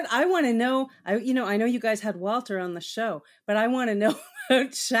want to know. I know you guys had Walter on the show, but I want to know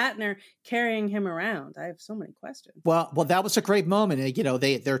about Shatner carrying him around. I have so many questions. Well, that was a great moment. You know,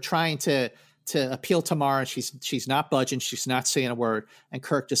 they're trying to appeal to Mara. She's not budging. She's not saying a word, and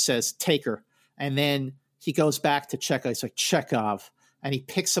Kirk just says, "Take her." And then he goes back to Chekhov. He's like, "Chekhov," and he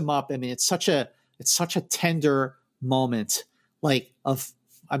picks him up. I mean, it's such a tender moment,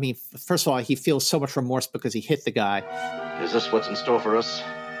 first of all, he feels so much remorse because he hit the guy. Is this what's in store for us?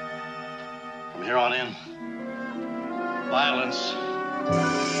 From here on in? Violence,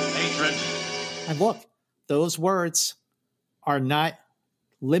 hatred. And look, those words are not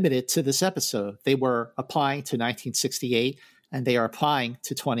limited to this episode. They were applying to 1968, and they are applying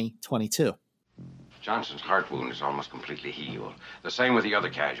to 2022. Johnson's heart wound is almost completely healed. The same with the other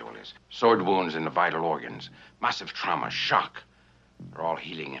casualties. Sword wounds in the vital organs. Massive trauma, shock. They're all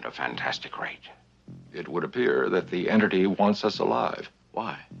healing at a fantastic rate. It would appear that the entity wants us alive.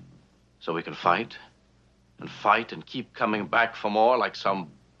 Why? So we can fight and keep coming back for more like some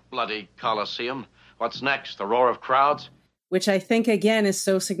bloody Colosseum? What's next? The roar of crowds? Which I think, again, is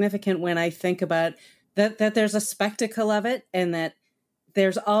so significant when I think about that there's a spectacle of it and that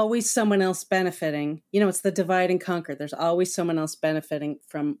there's always someone else benefiting. You know, it's the divide and conquer. There's always someone else benefiting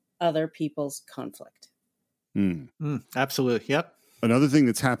from other people's conflict. Absolutely. Yep. Another thing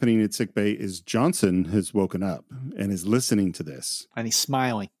that's happening at sickbay is Johnson has woken up and is listening to this. And he's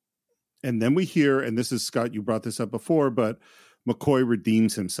smiling. And then we hear, and this is, Scott, you brought this up before, but McCoy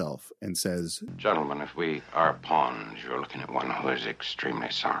redeems himself and says, "Gentlemen, if we are pawns, you're looking at one who is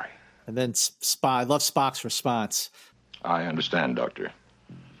extremely sorry." And then I love Spock's response. "I understand, Doctor.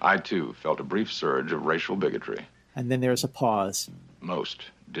 I, too, felt a brief surge of racial bigotry." And then there's a pause. "Most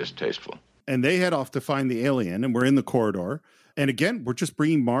distasteful." And they head off to find the alien, and we're in the corridor. And again, we're just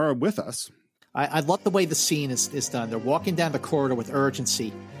bringing Mara with us. I love the way the scene is done. They're walking down the corridor with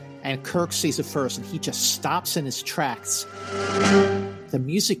urgency, and Kirk sees it first, and he just stops in his tracks. The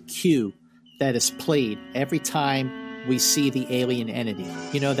music cue that is played every time we see the alien entity.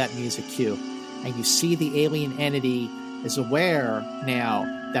 You know that music cue. And you see the alien entity is aware now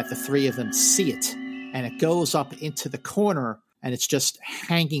that the three of them see it. And it goes up into the corner, and it's just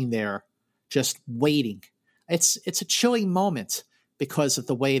hanging there, just waiting. It's a chilling moment because of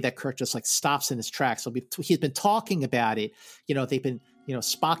the way that Kirk just stops in his tracks. So he's been talking about it. You know,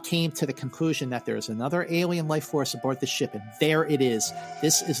 Spock came to the conclusion that there's another alien life force aboard the ship, and there it is.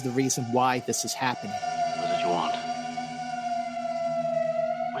 This is the reason why this is happening. What is it you want?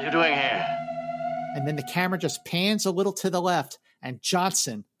 What are you doing here? And then the camera just pans a little to the left, and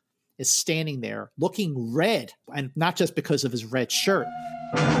Johnson is standing there looking red, and not just because of his red shirt.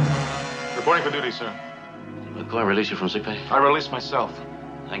 Reporting for duty, sir. Did McCoy release you from sickbay? I released myself.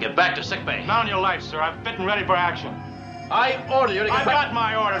 Then get back to sickbay. Not on your life, sir. I'm fit and ready for action. I order you to get back. I've got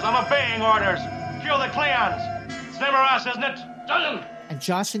my orders. I'm obeying orders. Kill the Klingons. It's never us, isn't it? Johnson! And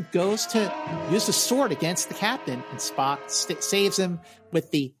Johnson goes to use the sword against the captain, and Spock saves him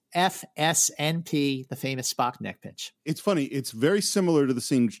with the FSNP, the famous Spock neck pinch. It's funny. It's very similar to the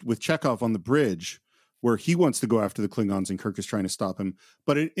scene with Chekhov on the bridge, where he wants to go after the Klingons and Kirk is trying to stop him.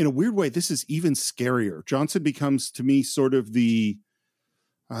 But in a weird way, this is even scarier. Johnson becomes, to me, sort of the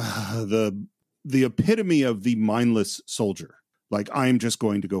epitome of the mindless soldier. Like, I'm just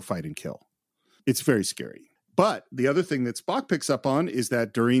going to go fight and kill. It's very scary. But the other thing that Spock picks up on is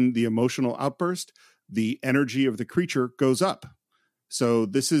that during the emotional outburst, the energy of the creature goes up. So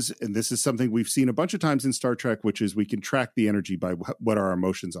this is something we've seen a bunch of times in Star Trek, which is we can track the energy by what our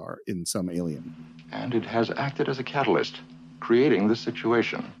emotions are in some alien. And it has acted as a catalyst, creating this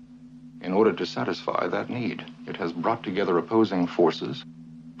situation. In order to satisfy that need, it has brought together opposing forces,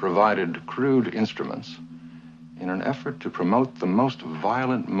 provided crude instruments, in an effort to promote the most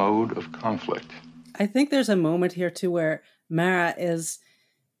violent mode of conflict. I think there's a moment here, too, where Mara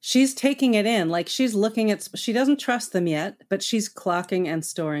she's taking it in. Like, she's looking at, she doesn't trust them yet, but she's clocking and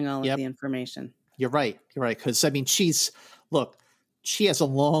storing all of the information. You're right. Because, I mean, she has a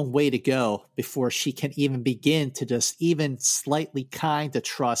long way to go before she can even begin to just even slightly kind of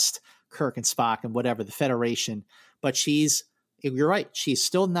trust Kirk and Spock and whatever, the Federation. But you're right. She's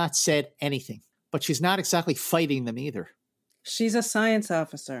still not said anything, but she's not exactly fighting them either. She's a science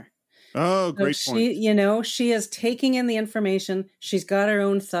officer. Oh, great so point. She is taking in the information. She's got her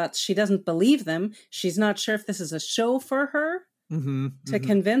own thoughts. She doesn't believe them. She's not sure if this is a show for her to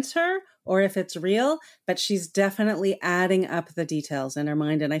convince her or if it's real, but she's definitely adding up the details in her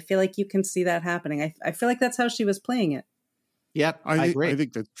mind. And I feel like you can see that happening. I feel like that's how she was playing it. Yep, I agree. I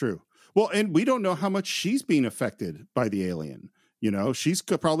think that's true. Well, and we don't know how much she's being affected by the alien. She's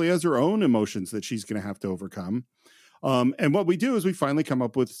probably has her own emotions that she's going to have to overcome. And what we do is we finally come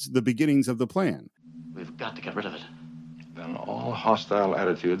up with the beginnings of the plan. We've got to get rid of it. Then all hostile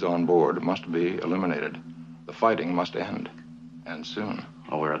attitudes on board must be eliminated. The fighting must end, and soon.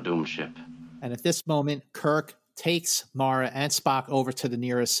 Oh, we're a doomed ship. And at this moment, Kirk takes Mara and Spock over to the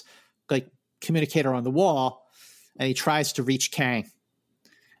nearest communicator on the wall, and he tries to reach Kang.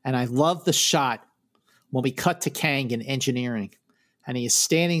 And I love the shot when we cut to Kang in engineering, and he is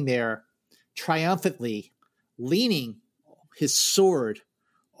standing there triumphantly, leaning his sword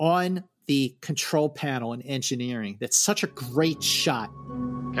on the control panel in engineering. That's such a great shot.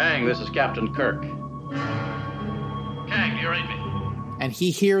 Kang, this is Captain Kirk. Kang, do you read me? And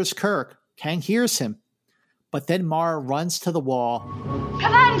he hears Kirk. Kang hears him. But then Mara runs to the wall.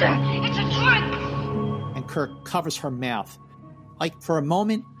 Commander, it's a trick! And Kirk covers her mouth. For a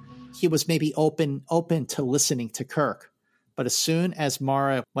moment, he was maybe open to listening to Kirk. But as soon as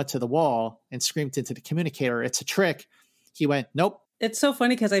Mara went to the wall and screamed into the communicator, it's a trick, he went, nope. It's so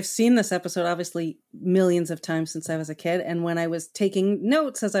funny because I've seen this episode obviously millions of times since I was a kid. And when I was taking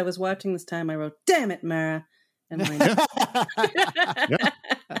notes as I was watching this time, I wrote, damn it, Mara. And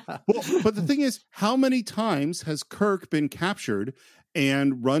Well, but the thing is, how many times has Kirk been captured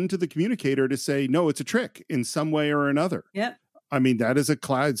and run to the communicator to say, no, it's a trick in some way or another? Yep. I mean, that is a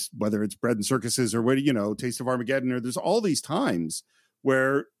class, whether it's Bread and Circuses or Taste of Armageddon, or there's all these times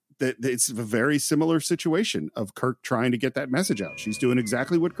where it's a very similar situation of Kirk trying to get that message out. She's doing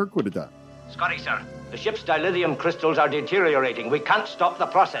exactly what Kirk would have done. Scotty, sir, the ship's dilithium crystals are deteriorating. We can't stop the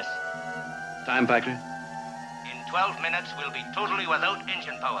process. Time, Packer? In 12 minutes, we'll be totally without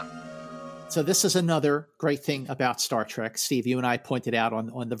engine power. So this is another great thing about Star Trek. Steve, you and I pointed out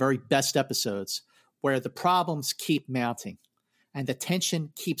on the very best episodes where the problems keep mounting and the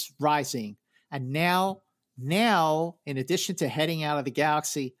tension keeps rising. And now, in addition to heading out of the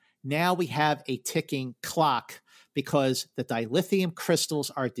galaxy, now we have a ticking clock because the dilithium crystals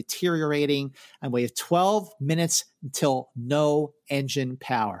are deteriorating and we have 12 minutes until no engine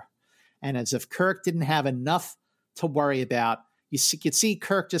power. And as if Kirk didn't have enough to worry about, you could see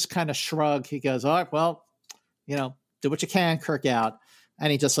Kirk just kind of shrug. He goes, all right, well, do what you can, Kirk out. And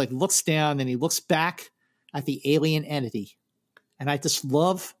he just looks down and he looks back at the alien entity. And I just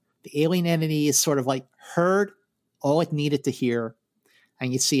love the alien entity is sort of heard all it needed to hear.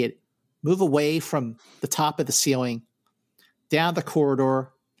 And you see it move away from the top of the ceiling, down the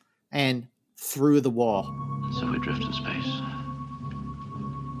corridor, and through the wall. So we drift in space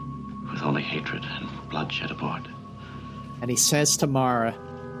with only hatred and bloodshed aboard. And he says to Mara,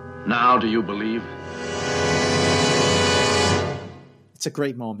 now do you believe? It's a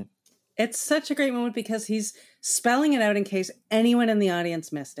great moment. It's such a great moment because he's spelling it out in case anyone in the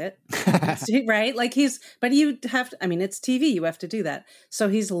audience missed it. Right? But you have to, it's TV. You have to do that. So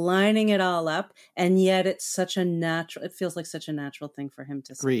he's lining it all up. And yet it feels like such a natural thing for him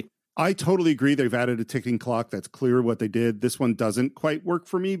to say. Agreed. I totally agree. They've added a ticking clock. That's clear what they did. This one doesn't quite work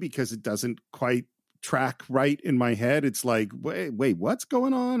for me because it doesn't quite track right in my head. It's like, wait, what's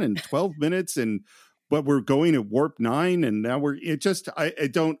going on? And 12 minutes but we're going at warp 9 and now it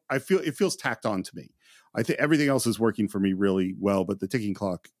feels tacked on to me. I think everything else is working for me really well, but the ticking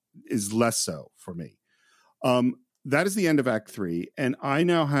clock is less so for me. That is the end of Act 3. And I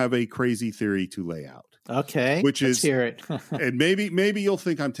now have a crazy theory to lay out. Okay. Let's hear it. And maybe you'll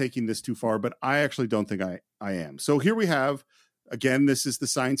think I'm taking this too far, but I actually don't think I am. So here we have, again, this is the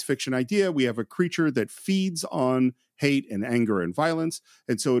science fiction idea. We have a creature that feeds on hate and anger and violence.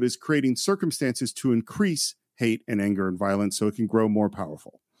 And so it is creating circumstances to increase hate and anger and violence so it can grow more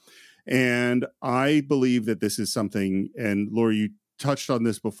powerful. And I believe that this is something, and Laura, you touched on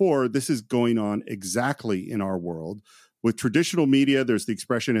this before, this is going on exactly in our world. With traditional media, there's the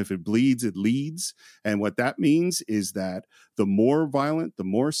expression, if it bleeds, it leads. And what that means is that the more violent, the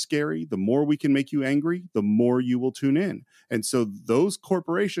more scary, the more we can make you angry, the more you will tune in. And so those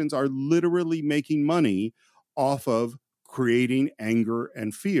corporations are literally making money off of creating anger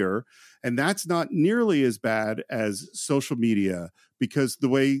and fear. And that's not nearly as bad as social media, because the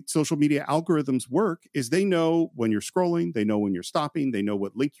way social media algorithms work is they know when you're scrolling, they know when you're stopping, they know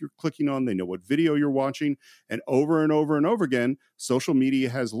what link you're clicking on, they know what video you're watching. And over and over and over again, social media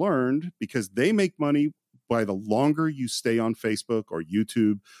has learned, because they make money by the longer you stay on Facebook or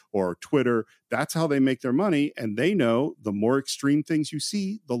YouTube or Twitter, that's how they make their money. And they know the more extreme things you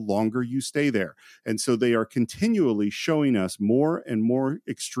see, the longer you stay there. And so they are continually showing us more and more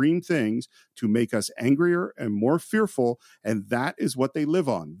extreme things to make us angrier and more fearful. And that is what they live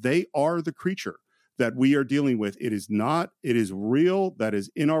on. They are the creature that we are dealing with. It is real. That is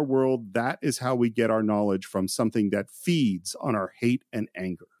in our world. That is how we get our knowledge, from something that feeds on our hate and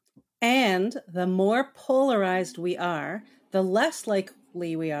anger. And the more polarized we are, the less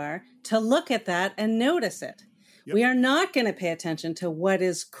likely we are to look at that and notice it. Yep. We are not going to pay attention to what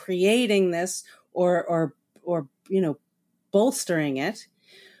is creating this or bolstering it.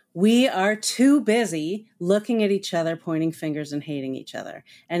 We are too busy looking at each other, pointing fingers, and hating each other.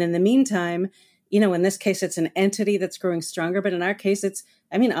 And in the meantime, in this case, it's an entity that's growing stronger. But in our case,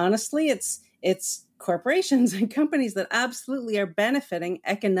 honestly, it's corporations and companies that absolutely are benefiting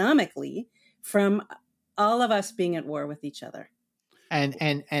economically from all of us being at war with each other. And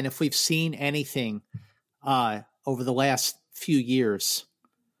if we've seen anything over the last few years,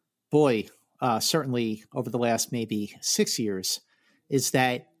 certainly over the last maybe 6 years, is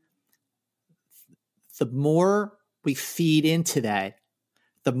that the more we feed into that,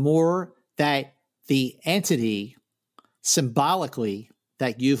 the more that the entity symbolically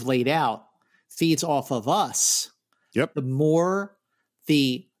that you've laid out feeds off of us, the more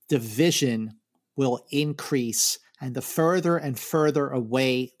the division will increase, and the further and further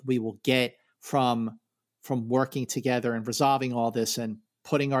away we will get from working together and resolving all this and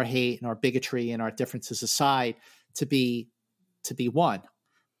putting our hate and our bigotry and our differences aside to be one.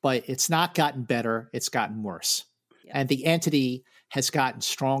 But it's not gotten better, it's gotten worse. Yep. And the entity has gotten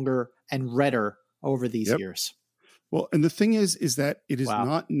stronger and redder over these years. Well, and the thing is that it is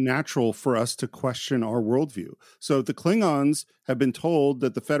not natural for us to question our worldview. So the Klingons have been told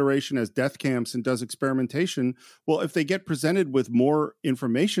that the Federation has death camps and does experimentation. Well, if they get presented with more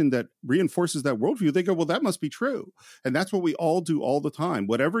information that reinforces that worldview, they go, well, that must be true. And that's what we all do all the time.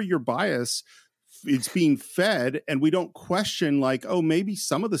 Whatever your bias, it's being fed, and we don't question like, oh, maybe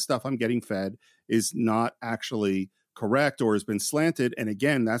some of the stuff I'm getting fed is not actually correct or has been slanted. And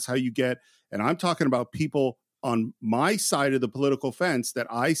again, that's how you get, and I'm talking about people on my side of the political fence that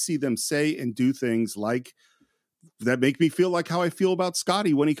I see them say and do things like that make me feel like how I feel about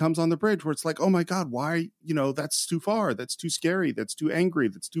Scotty when he comes on the bridge, where it's like, oh my God, why, that's too far. That's too scary. That's too angry.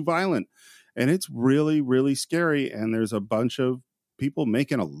 That's too violent. And it's really, really scary. And there's a bunch of people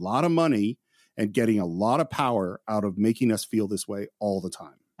making a lot of money and getting a lot of power out of making us feel this way all the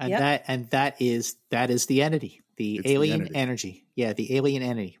time. And that is the entity, the alien energy. Yeah. The alien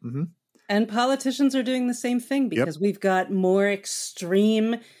entity. Mm-hmm. And politicians are doing the same thing because we've got more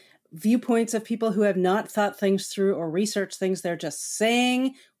extreme viewpoints of people who have not thought things through or researched things. They're just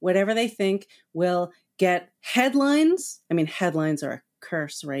saying whatever they think will get headlines. I mean, headlines are a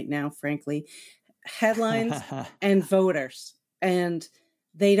curse right now, frankly. Headlines and voters. And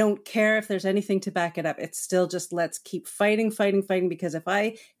they don't care if there's anything to back it up. It's still just, let's keep fighting, because if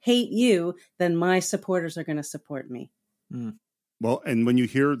I hate you, then my supporters are going to support me. Mm. Well, and when you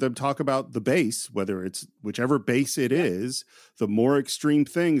hear them talk about the base, whether it's whichever base it is, the more extreme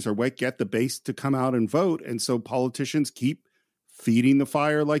things are what get the base to come out and vote. And so politicians keep feeding the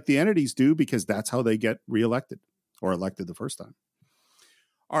fire like the entities do, because that's how they get reelected or elected the first time.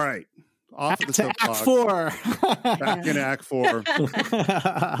 All right. Off of the Act 4. Back in Act 4. I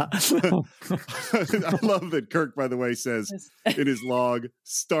love that Kirk, by the way, says in his log,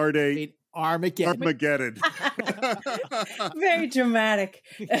 Stardate Armageddon. Very dramatic.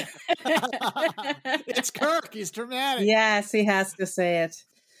 It's Kirk. He's dramatic. Yes, he has to say it.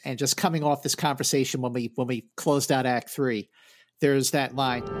 And just coming off this conversation when we closed out Act 3, there's that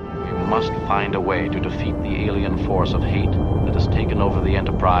line. We must find a way to defeat the alien force of hate that has taken over the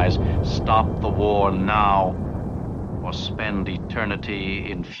Enterprise. Stop the war now, or spend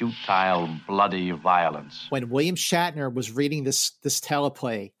eternity in futile, bloody violence. When William Shatner was reading this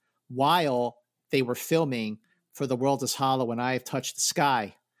teleplay while they were filming for The World is Hollow and I Have Touched the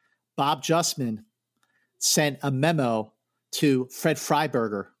Sky, Bob Justman sent a memo to Fred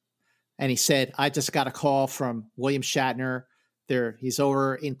Freiberger, and he said, I just got a call from William Shatner. He's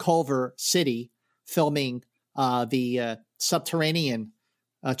over in Culver City filming the subterranean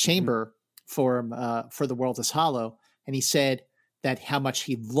chamber for The World is Hollow. And he said that how much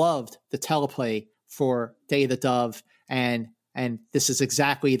he loved the teleplay for Day of the Dove. And this is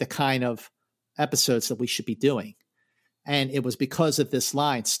exactly the kind of episodes that we should be doing. And it was because of this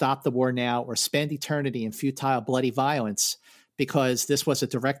line, stop the war now or spend eternity in futile, bloody violence, because this was a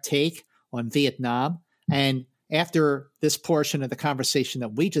direct take on Vietnam. And after this portion of the conversation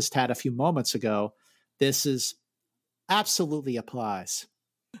that we just had a few moments ago, this is absolutely applies.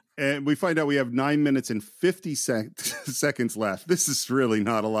 And we find out we have 9 minutes and 50 seconds left. This is really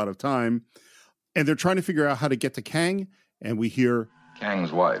not a lot of time. And they're trying to figure out how to get to Kang. And we hear,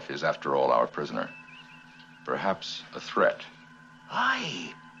 Kang's wife is, after all, our prisoner. Perhaps a threat.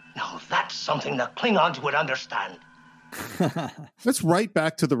 Aye. Now that's something the Klingons would understand. That's right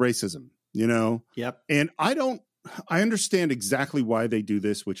back to the racism, you know? Yep. And I understand exactly why they do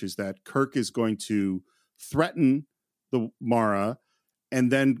this, which is that Kirk is going to threaten the Mara,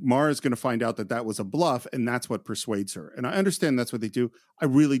 and then Mara is going to find out that that was a bluff, and that's what persuades her. And I understand that's what they do. I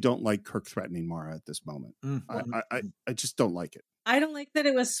really don't like Kirk threatening Mara at this moment. Mm-hmm. I just don't like it. I don't like that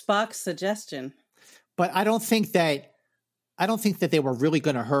it was Spock's suggestion. But I don't think that they were really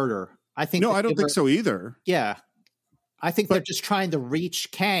going to hurt her. I think I don't think so either. Yeah. I think they're just trying to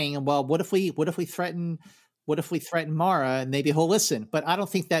reach Kang, and well, what if we threaten Mara, and maybe he'll listen? But I don't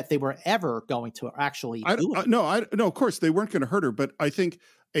think that they were ever going to actually do it. No, of course they weren't going to hurt her, but I think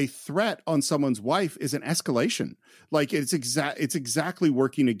a threat on someone's wife is an escalation. Like it's exactly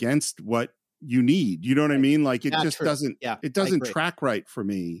working against what you need. You know what I mean? Like it just doesn't track right for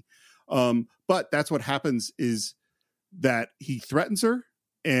me. But that's what happens is that he threatens her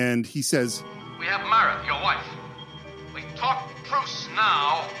and he says, "We have Mara, your wife. We talk truce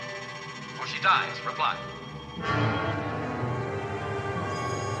now, or she dies. Reply."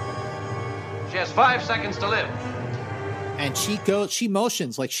 She has 5 seconds to live. And she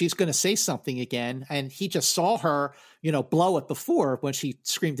motions like she's going to say something again. And he just saw her, blow it before when she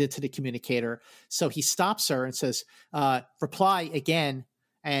screamed into the communicator. So he stops her and says, reply again.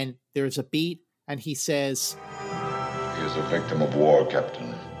 And there's a beat. And he says, "She is a victim of war,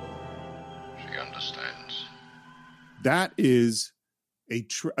 Captain. She understands." That is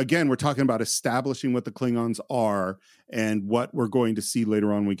again, we're talking about establishing what the Klingons are and what we're going to see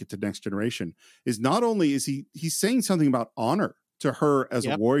later on when we get to Next Generation. Is not only is he's saying something about honor to her as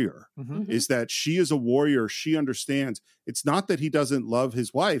a warrior, is that she is a warrior. She understands. It's not that he doesn't love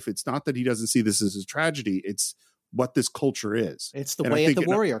his wife. It's not that he doesn't see this as a tragedy. It's what this culture is. It's the way of the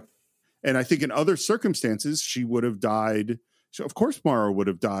warrior. And I think in other circumstances, she would have died. So of course, Mara would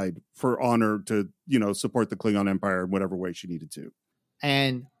have died for honor to, support the Klingon Empire in whatever way she needed to.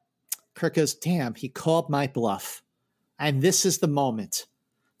 And Kirk goes, damn, he called my bluff. And this is the moment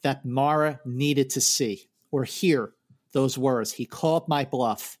that Mara needed to see or hear those words. He called my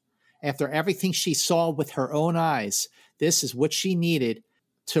bluff. After everything she saw with her own eyes, this is what she needed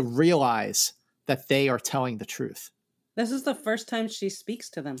to realize that they are telling the truth. This is the first time she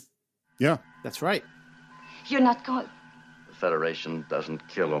speaks to them. Yeah. That's right. You're not going... The Federation doesn't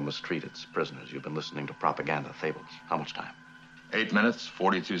kill or mistreat its prisoners. You've been listening to propaganda fables. How much time? 8 minutes,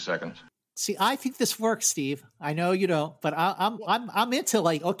 42 seconds. See, I think this works, Steve. I know you don't, but I'm into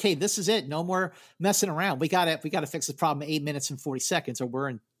like, okay, this is it. No more messing around. We gotta fix the problem in 8 minutes and 40 seconds, or we're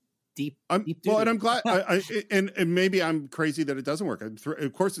in deep. Well, and I'm glad. And maybe I'm crazy that it doesn't work.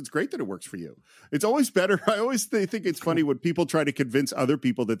 Of course, it's great that it works for you. It's always better. I always think it's funny when people try to convince other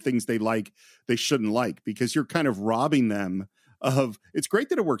people that things they like they shouldn't like, because you're kind of robbing them of. It's great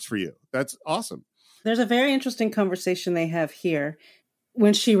that it works for you. That's awesome. There's a very interesting conversation they have here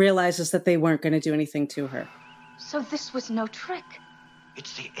when she realizes that they weren't going to do anything to her. So this was no trick.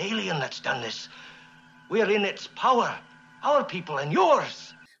 It's the alien that's done this. We're in its power. Our people and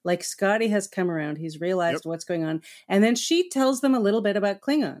yours. Like Scotty has come around. He's realized what's going on. And then she tells them a little bit about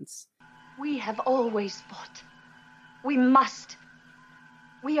Klingons. We have always fought. We must.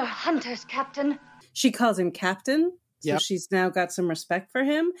 We are hunters, Captain. She calls him Captain. So she's now got some respect for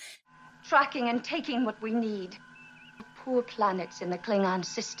him. Tracking and taking what we need. Poor planets in the Klingon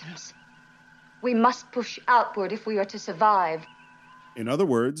systems. We must push outward if we are to survive. In other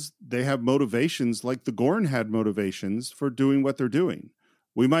words, they have motivations like the Gorn had motivations for doing what they're doing.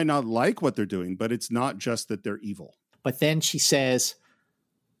 We might not like what they're doing, but it's not just that they're evil. But then she says,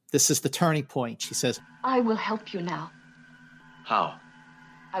 this is the turning point. She says, I will help you now. How?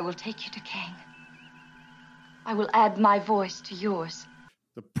 I will take you to Kang. I will add my voice to yours.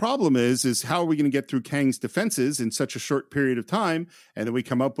 The problem is how are we going to get through Kang's defenses in such a short period of time? And then we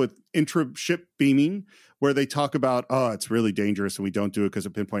come up with intra-ship beaming, where they talk about, it's really dangerous and we don't do it because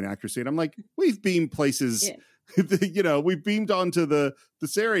of pinpoint accuracy. And I'm like, we've beamed places, we beamed onto the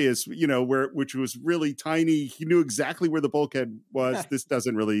Sirius, which was really tiny. He knew exactly where the bulkhead was. This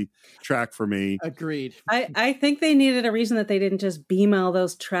doesn't really track for me. Agreed. I think they needed a reason that they didn't just beam all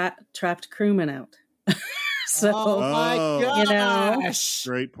those trapped crewmen out. So, oh my gosh.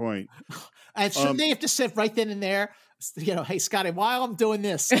 Great point. And shouldn't they have just said right then and there, You know, hey, Scotty, while I'm doing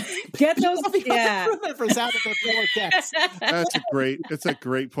this, get those crew members out of their lower decks. That's a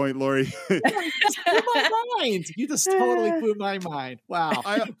great point, Lori. You just blew my mind. You just totally blew my mind. Wow.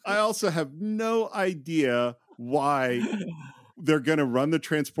 I also have no idea why they're going to run the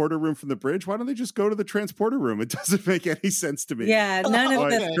transporter room from the bridge. Why don't they just go to the transporter room? It doesn't make any sense to me. Yeah, none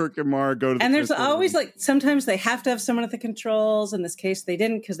of the Kirk and Mara go to the and there's always room. like sometimes they have to have someone at the controls. In this case, they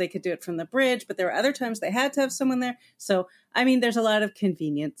didn't because they could do it from the bridge. But there were other times they had to have someone there. So I mean, there's a lot of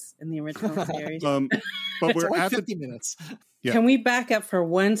convenience in the original series. But we're like at 50 minutes. Yeah. Can we back up for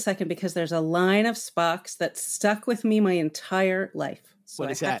 1 second because there's a line of Spock's that stuck with me my entire life. So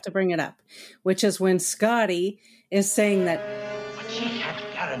What is I have that? to bring it up, which is when Scotty is saying that. But she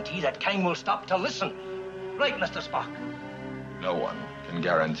can't guarantee that Kang will stop to listen. Right, Mr. Spock? No one can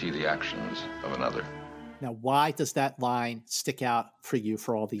guarantee the actions of another. Now, why does that line stick out for you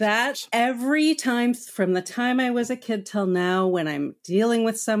for all these That years? every time from the time I was a kid till now, when I'm dealing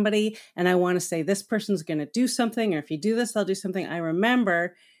with somebody and I want to say this person's going to do something, or if you do this, they'll do something, I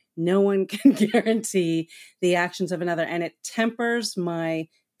remember no one can guarantee the actions of another. And it tempers my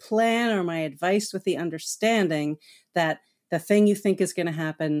plan or my advice with the understanding that the thing you think is going to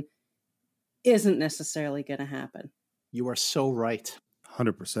happen isn't necessarily going to happen. You are so right.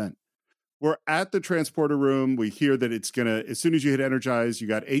 100%. We're at the transporter room. We hear that it's going to, as soon as you hit energize, you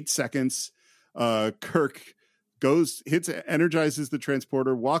got 8 seconds. Kirk energizes the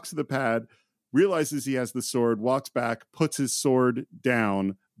transporter, walks to the pad, realizes he has the sword, walks back, puts his sword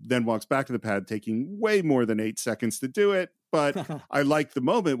down, then walks back to the pad, taking way more than 8 seconds to do it. But I like the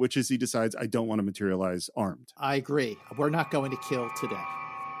moment, which is he decides, I don't want to materialize armed. I agree. We're not going to kill today.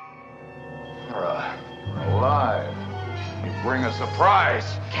 Alive. You bring a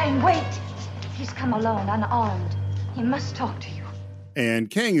surprise. Kang, wait. He's come alone, unarmed. He must talk to you. And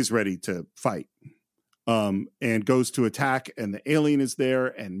Kang is ready to fight. And goes to attack, and the alien is there,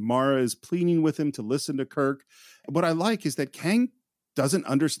 and Mara is pleading with him to listen to Kirk. What I like is that Kang doesn't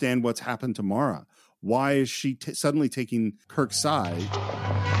understand what's happened to Mara. Why is she suddenly taking Kirk's side?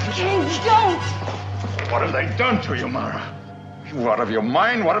 Kang, don't! What have they done to you, Mara? You out of your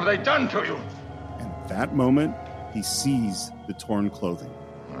mind? What have they done to you? And that moment, he sees the torn clothing.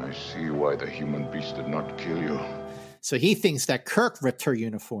 I see why the human beast did not kill you. So he thinks that Kirk ripped her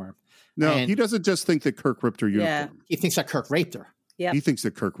uniform. No, And- he doesn't just think that Kirk ripped her uniform. Yeah. He thinks that Kirk raped her. Yeah. He thinks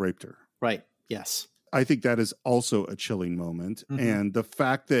that Kirk raped her. Right. Yes. I think that is also a chilling moment. Mhm. And the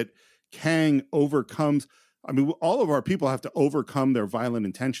fact that Kang overcomes, I mean, all of our people have to overcome their violent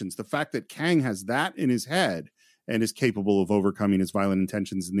intentions. The fact that Kang has that in his head and is capable of overcoming his violent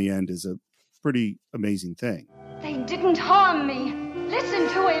intentions in the end is a pretty amazing thing. They didn't harm me. Listen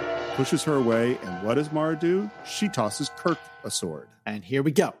to him. Pushes her away, and what does Mara do? She tosses Kirk a sword. And here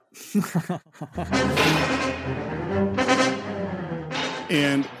we go.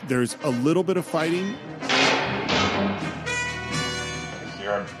 And there's a little bit of fighting. With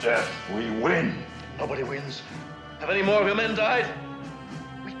your death, we win. Nobody wins. Have any more of your men died?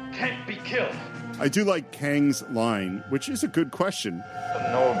 We can't be killed. I do like Kang's line, which is a good question. And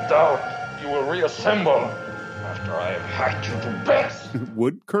no doubt you will reassemble after I have hacked you to bits.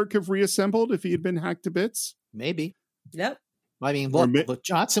 Would Kirk have reassembled if he had been hacked to bits? Maybe. Yep. I mean, Or look,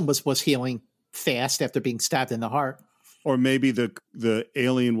 Johnson was healing fast after being stabbed in the heart. Or maybe the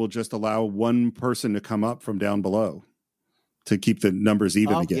alien will just allow one person to come up from down below to keep the numbers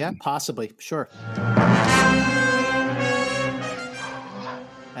even again. Yeah, possibly. Sure.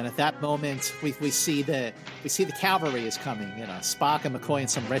 And at that moment, we see the cavalry is coming. You know, Spock and McCoy in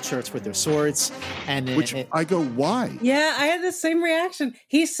some red shirts with their swords, and then Which I go, why? Yeah, I had the same reaction.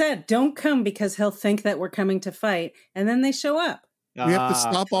 He said, don't come because he'll think that we're coming to fight. And then they show up. We have to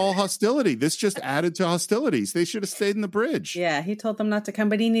stop all hostility. This just added to hostilities. They should have stayed in the bridge. Yeah, he told them not to come,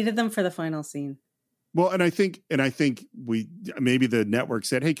 but he needed them for the final scene. Well, and I think we maybe the network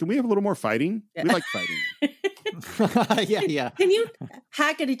said, "Hey, can we have a little more fighting? Yeah. We like fighting." yeah. Can you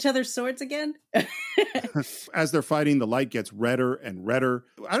hack at each other's swords again? As they're fighting, the light gets redder and redder.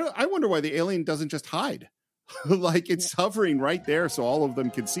 I wonder why the alien doesn't just hide. Like it's hovering right there so all of them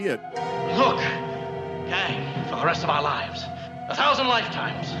can see it. Look, Kang, for the rest of our lives, 1,000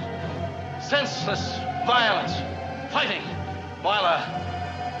 lifetimes, senseless violence, fighting, while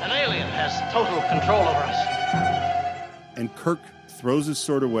an alien has total control over us. And Kirk throws his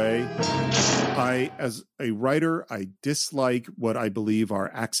sword away. As a writer, I dislike what I believe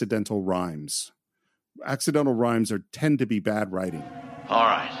are accidental rhymes. Accidental rhymes tend to be bad writing. All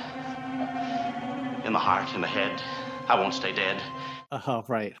right. In the heart, in the head, I won't stay dead. Oh,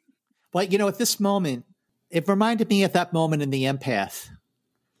 right. Well, you know, at this moment, it reminded me of that moment in The Empath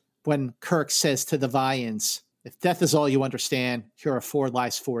when Kirk says to the Vians, If death is all you understand, here are 4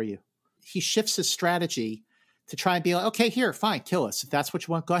 lives for you. He shifts his strategy to try and be like, okay, here, fine, kill us. If that's what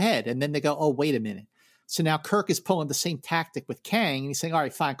you want, go ahead. And then they go, oh, wait a minute. So now Kirk is pulling the same tactic with Kang, and he's saying, all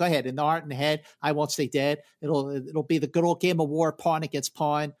right, fine, go ahead. In the heart and the head, I won't stay dead. It'll be the good old game of war, pawn against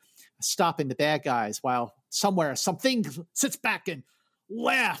pawn, stopping the bad guys, while somewhere something sits back and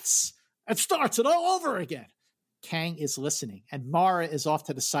laughs and starts it all over again. Kang is listening, and Mara is off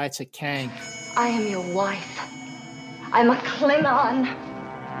to the side to Kang. I am your wife. I'm a Klingon.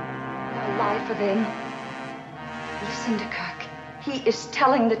 I lie for them. Listen to Kirk. He is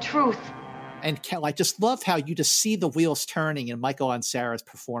telling the truth. And I just love how you just see the wheels turning in Michael Ansara's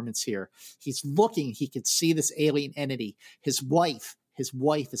performance here. He's looking, he can see this alien entity. His wife is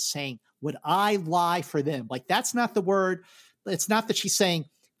saying, would I lie for them? Like, that's not the word. It's not that she's saying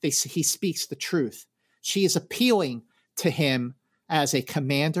he speaks the truth. She is appealing to him as a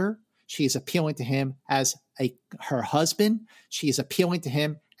commander. She is appealing to him as her husband. She is appealing to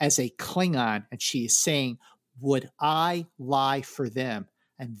him as a Klingon. And she is saying, would I lie for them?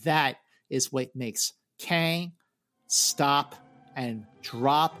 And that is what makes Kang stop and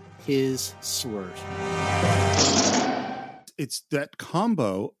drop his sword. It's that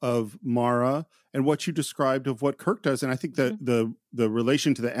combo of Mara and what you described of what Kirk does. And I think that the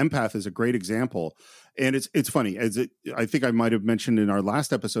relation to the empath is a great example. And it's funny, I think I might have mentioned in our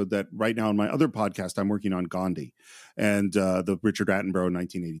last episode that right now in my other podcast, I'm working on Gandhi and the Richard Attenborough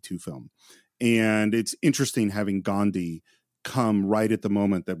 1982 film. And it's interesting having Gandhi come right at the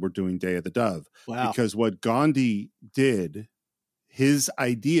moment that we're doing Day of the Dove. Wow. Because what Gandhi did, his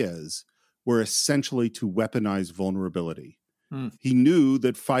ideas were essentially to weaponize vulnerability. He knew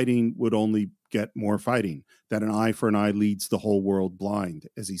that fighting would only get more fighting, that an eye for an eye leads the whole world blind,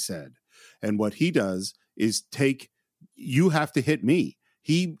 as he said. And what he does is you have to hit me.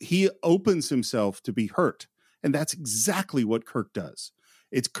 He opens himself to be hurt. And that's exactly what Kirk does.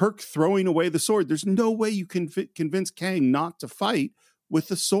 It's Kirk throwing away the sword. There's no way you can convince Kang not to fight with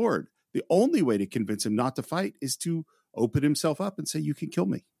the sword. The only way to convince him not to fight is to open himself up and say, you can kill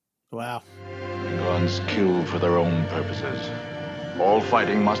me. Wow. Klingons kill for their own purposes. All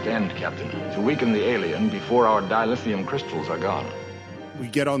fighting must end, Captain, to weaken the alien before our dilithium crystals are gone. We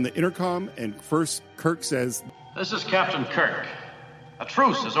get on the intercom, and first Kirk says, "This is Captain Kirk. A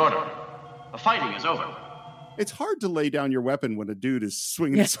truce is ordered. The fighting is over." It's hard to lay down your weapon when a dude is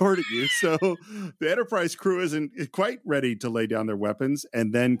swinging a sword at you. So the Enterprise crew isn't quite ready to lay down their weapons.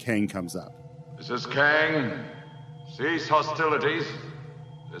 And then Kang comes up. This is Kang. Cease hostilities.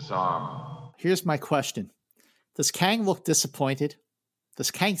 Disarm. Here's my question. Does Kang look disappointed? Does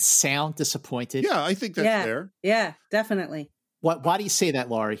Kang sound disappointed? Yeah, I think that's fair. Yeah, definitely. Why do you say that,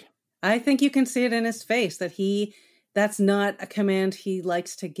 Laurie? I think you can see it in his face that that's not a command he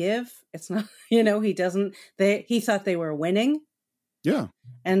likes to give. It's not, he thought they were winning. Yeah.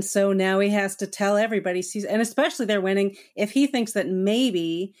 And so now he has to tell everybody, and especially they're winning if he thinks that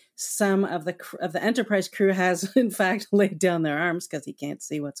maybe some of the Enterprise crew has in fact laid down their arms because he can't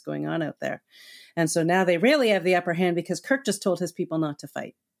see what's going on out there. And so now they really have the upper hand because Kirk just told his people not to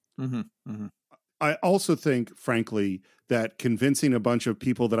fight. Mm-hmm. Mm-hmm. I also think, frankly, that convincing a bunch of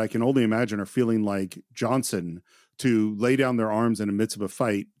people that I can only imagine are feeling like Johnson to lay down their arms in the midst of a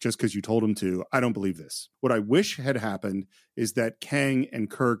fight just because you told them to, I don't believe this. What I wish had happened is that Kang and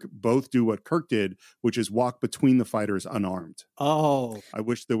Kirk both do what Kirk did, which is walk between the fighters unarmed. Oh. I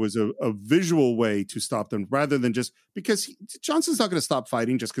wish there was a visual way to stop them rather than just because Johnson's not going to stop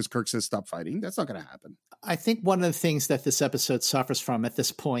fighting just because Kirk says stop fighting. That's not going to happen. I think one of the things that this episode suffers from at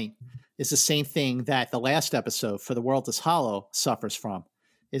this point is the same thing that the last episode, For the World is Hollow, suffers from,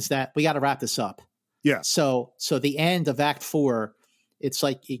 is that we got to wrap this up. Yeah. So the end of Act 4, it's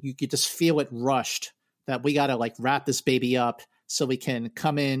like you could just feel it rushed, that we got to wrap this baby up so we can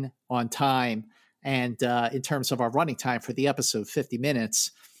come in on time. And in terms of our running time for the episode, 50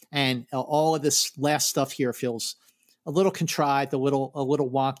 minutes. And all of this last stuff here feels a little contrived, a little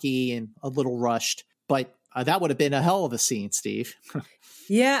wonky and a little rushed. But that would have been a hell of a scene, Steve.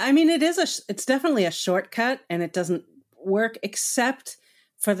 Yeah, I mean, it's definitely a shortcut, and it doesn't work except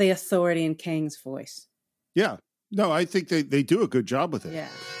for the authority in Kang's voice. Yeah. No, I think they do a good job with it. Yeah.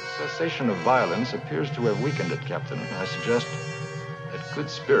 Cessation of violence appears to have weakened it, Captain. I suggest that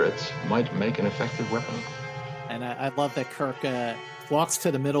good spirits might make an effective weapon. And I love that Kirk walks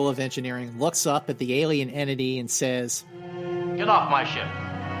to the middle of engineering, looks up at the alien entity and says, "Get off my ship.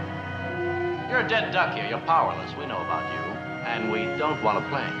 You're a dead duck here. You're powerless. We know about you. And we don't want to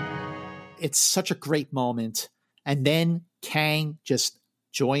play." It's such a great moment. And then Kang just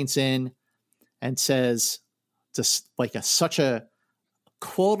joins in and says, just such a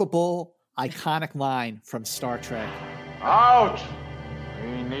quotable iconic line from Star Trek. Out!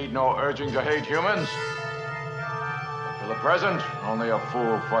 We need no urging to hate humans. For the present, only a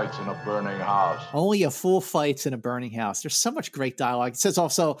fool fights in a burning house. Only a fool fights in a burning house. There's so much great dialogue. It says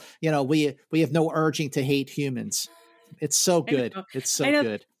also, we have no urging to hate humans. It's so good. It's so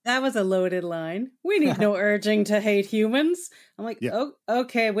good. That was a loaded line. We need no urging to hate humans. I'm like, oh,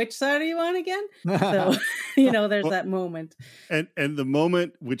 okay, which side are you on again? So, there's that moment. And the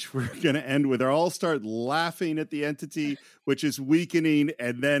moment which we're going to end with, they all start laughing at the entity, which is weakening.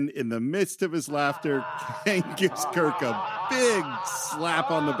 And then in the midst of his laughter, Kang gives Kirk a big slap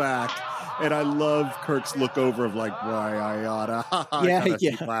on the back. And I love Kirk's look over of like, why I oughta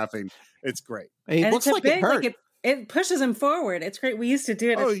keep laughing. It's great. It looks like it hurt. It pushes him forward. It's great. We used to do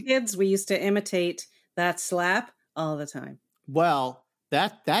it as kids. We used to imitate that slap all the time. Well,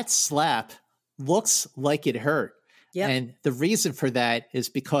 that slap looks like it hurt. Yep. And the reason for that is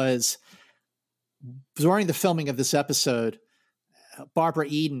because during the filming of this episode, Barbara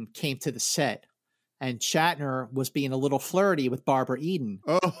Eden came to the set, and Shatner was being a little flirty with Barbara Eden,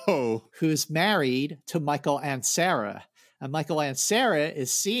 who's married to Michael Ansara. And Michael Ansara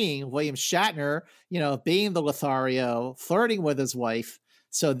is seeing William Shatner, being the Lothario, flirting with his wife.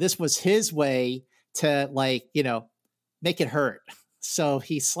 So this was his way to make it hurt. So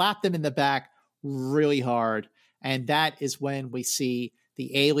he slapped him in the back really hard. And that is when we see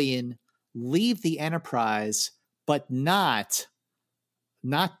the alien leave the Enterprise, but not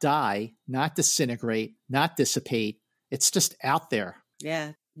die, not disintegrate, not dissipate. It's just out there.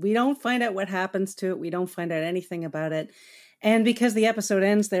 Yeah. We don't find out what happens to it. We don't find out anything about it. And because the episode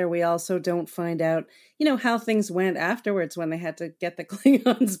ends there, we also don't find out, how things went afterwards when they had to get the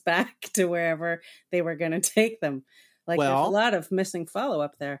Klingons back to wherever they were going to take them. There's a lot of missing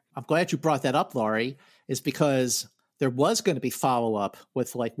follow-up there. I'm glad you brought that up, Laurie, is because there was going to be follow-up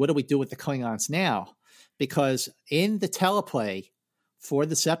with what do we do with the Klingons now? Because in the teleplay for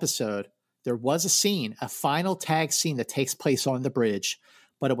this episode, there was a scene, a final tag scene that takes place on the bridge,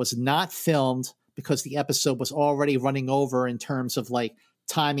 but it was not filmed because the episode was already running over in terms of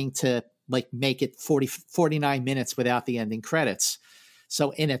timing to make it 49 minutes without the ending credits.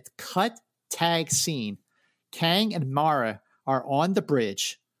 So in a cut tag scene, Kang and Mara are on the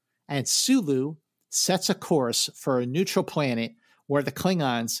bridge, and Sulu sets a course for a neutral planet where the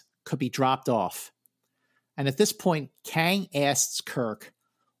Klingons could be dropped off. And at this point, Kang asks Kirk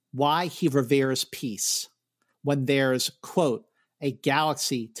why he reveres peace when there's, quote, a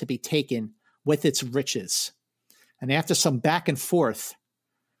galaxy to be taken with its riches. And after some back and forth,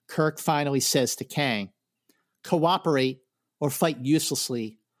 Kirk finally says to Kang, cooperate or fight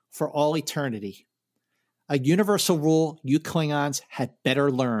uselessly for all eternity. A universal rule you Klingons had better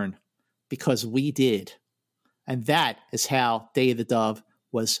learn, because we did. And that is how Day of the Dove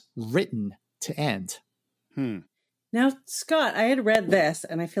was written to end. Now, Scott, I had read this,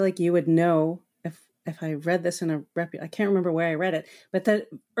 and I feel like you would know if I read this in I can't remember where I read it, but that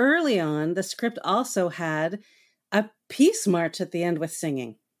early on, the script also had a peace march at the end with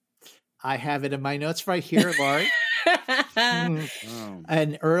singing. I have it in my notes right here, Laurie.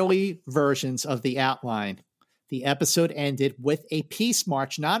 And early versions of the outline. The episode ended with a peace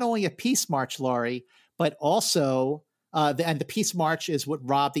march, not only a peace march, Laurie, but also, and the peace march is what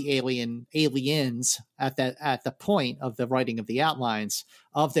robbed the aliens at the point of the writing of the outlines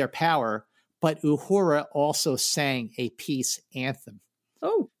of their power. But Uhura also sang a peace anthem.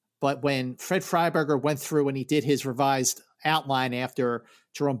 Oh. But when Fred Freiberger went through and he did his revised outline after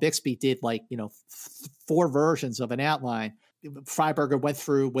Jerome Bixby did 4 versions of an outline, Freiberger went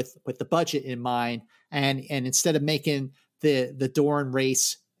through with the budget in mind. And instead of making the Dorn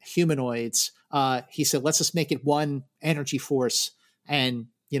race humanoids, he said, let's just make it one energy force. And,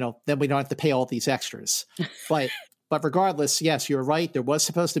 then we don't have to pay all these extras. But regardless, yes, you're right. There was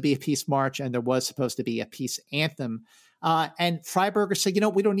supposed to be a peace march and there was supposed to be a peace anthem. And Freiberger said,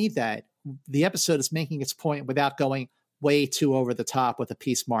 we don't need that. The episode is making its point without going way too over the top with a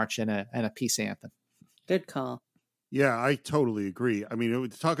peace march and a peace anthem. Good call. Yeah, I totally agree. I mean,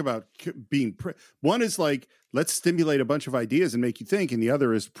 talk about being one is let's stimulate a bunch of ideas and make you think. And the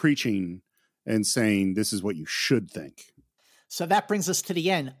other is preaching and saying, this is what you should think. So that brings us to the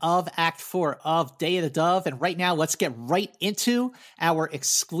end of Act 4 of Day of the Dove. And right now, let's get right into our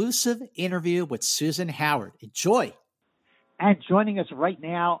exclusive interview with Susan Howard. Enjoy. And joining us right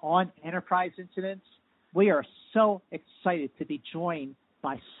now on Enterprise Incidents, we are so excited to be joined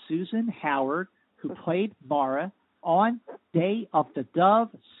by Susan Howard, who played Mara on Day of the Dove.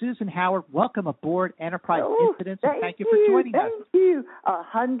 Susan Howard, welcome aboard Enterprise Incidents, and thank you for joining us. Thank you.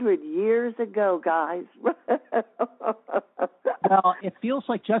 100 years ago, guys. Well, it feels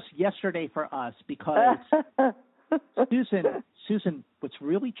like just yesterday for us because Susan, what's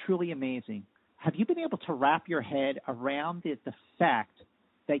really truly amazing, have you been able to wrap your head around the fact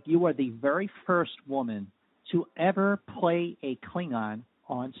that you are the very first woman to ever play a Klingon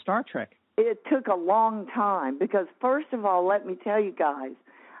on Star Trek? It took a long time because, first of all, let me tell you guys,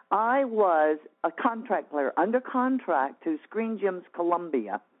 I was a contract player under contract to Screen Gems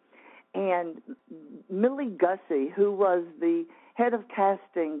Columbia, and Millie Gussie, who was the head of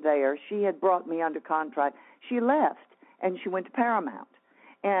casting there, she had brought me under contract. She left, and she went to Paramount.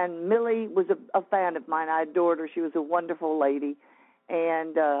 And Millie was a fan of mine. I adored her. She was a wonderful lady,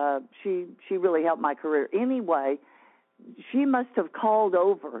 and she really helped my career. Anyway, she must have called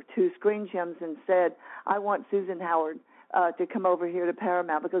over to Screen Gems and said, I want Susan Howard to come over here to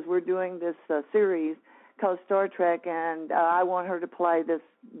Paramount because we're doing this series called Star Trek, and I want her to play this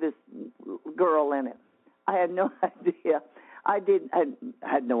girl in it. I had no idea. I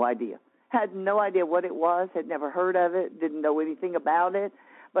had no idea. Had no idea what it was, had never heard of it, didn't know anything about it.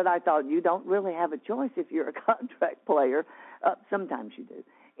 But I thought, you don't really have a choice if you're a contract player. Sometimes you do.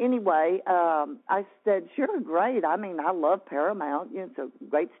 Anyway, I said, sure, great. I mean, I love Paramount. It's a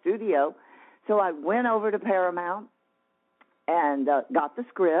great studio. So I went over to Paramount and got the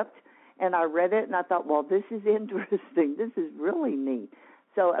script, and I read it, and I thought, well, this is interesting. This is really neat.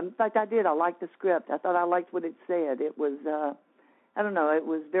 So, in fact, I did. I liked the script. I thought I liked what it said. It was, I don't know, it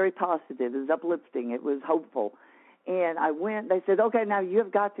was very positive. It was uplifting. It was hopeful. And I went, they said, okay, now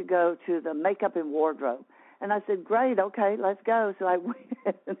you've got to go to the makeup and wardrobe. And I said, great, okay, let's go. So I went.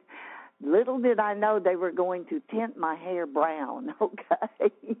 Little did I know they were going to tint my hair brown,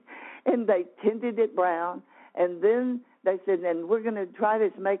 okay? And they tinted it brown. And then they said, and we're going to try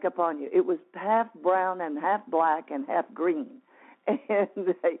this makeup on you. It was half brown and half black and half green. And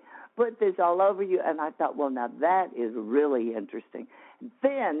they put this all over you. And I thought, well, now that is really interesting.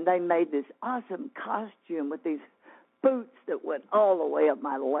 Then they made this awesome costume with these boots that went all the way up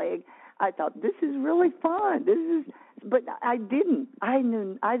my leg. I thought, this is really fun. But I didn't have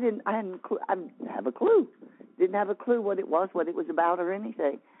a clue. Didn't have a clue what it was about or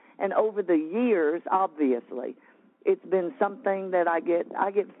anything. And over the years, obviously, it's been something that I get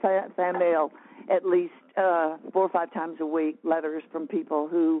fan mail at least 4 or 5 times a week, letters from people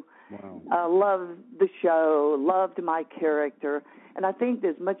who love the show, loved my character. And I think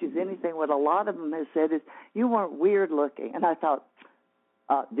as much as anything, what a lot of them have said is, you weren't weird looking. And I thought,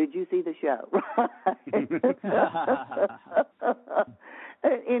 did you see the show?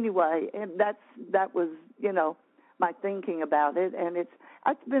 Anyway, and that was, my thinking about it. And it's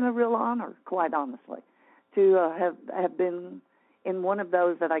been a real honor, quite honestly, to have been in one of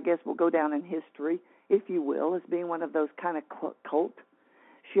those that I guess will go down in history, if you will, as being one of those kind of cult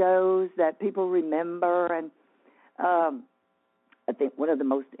shows that people remember. And I think one of the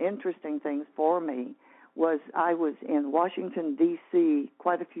most interesting things for me was I was in Washington, D.C.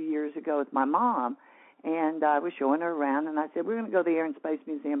 quite a few years ago with my mom, and I was showing her around, and I said, we're going to go to the Air and Space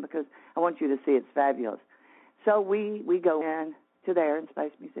Museum because I want you to see it. It's fabulous. So we go in to the Air and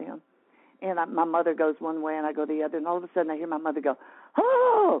Space Museum, and my mother goes one way and I go the other, and all of a sudden I hear my mother go,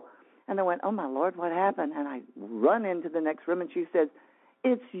 oh! And I went, oh, my Lord, what happened? And I run into the next room, and she says,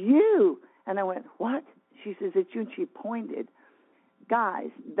 it's you. And I went, what? She says, it's you, and she pointed. Guys,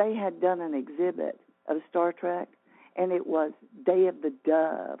 they had done an exhibit of Star Trek, and it was Day of the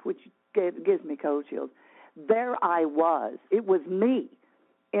Dove, which gives me cold chills. There I was. It was me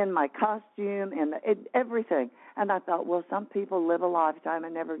in my costume and everything. And I thought, well, some people live a lifetime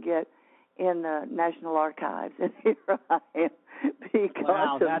and never get in the National Archives, and here I am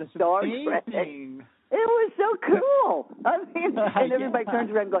because of Star Trek. It was so cool. I mean, and everybody turns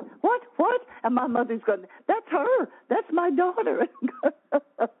around and goes, what? And my mother's going, that's her. That's my daughter.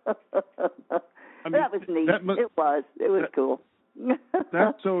 That was neat. It was cool.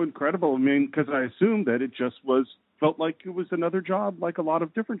 That's so incredible. I mean, because I assumed that it just felt like it was another job, like a lot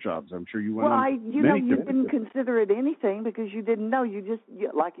of different jobs. I'm sure you went on. You didn't consider it anything because you didn't know. You just,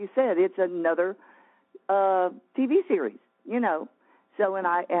 like you said, it's another TV series, So and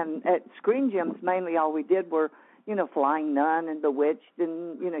at Screen Gems, mainly all we did were, Flying Nun and Bewitched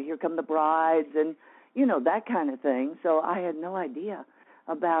and, Here Come the Brides and, that kind of thing. So I had no idea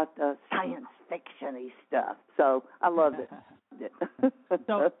about science fiction-y stuff. So I loved it.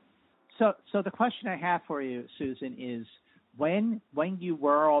 So the question I have for you, Susan, is when you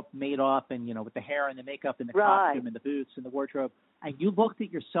were all made up and, with the hair and the makeup and the costume and the boots and the wardrobe, and you looked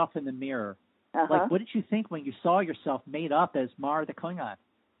at yourself in the mirror, like, what did you think when you saw yourself made up as Mara the Klingon?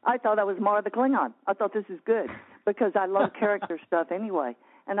 I thought I was Mara the Klingon. I thought, this is good. because I love character stuff anyway.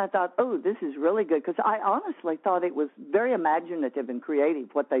 And I thought, oh, this is really good, because I honestly thought it was very imaginative and creative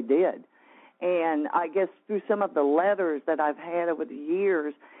what they did. And I guess through some of the letters that I've had over the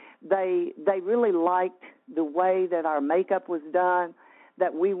years, they really liked the way that our makeup was done,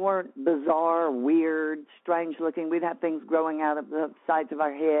 that we weren't bizarre, weird, strange looking. We'd have things growing out of the sides of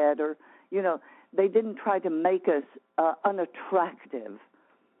our head, or, you know, they didn't try to make us unattractive.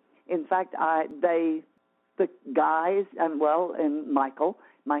 In fact, the guys, and Michael,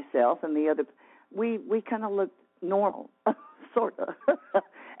 myself, and the other, we kind of looked normal, sort of,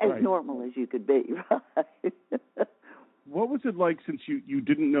 as right. normal as you could be, right? What was it like, since you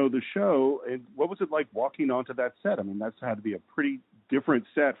didn't know the show, and what was it like walking onto that set? I mean, that's had to be a pretty different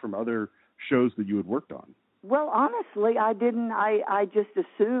set from other shows that you had worked on. Well, honestly, I didn't. I just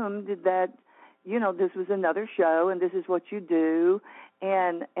assumed that, you know, this was another show and this is what you do.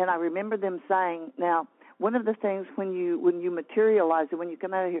 And I remember them saying, now, one of the things when you materialize it, when you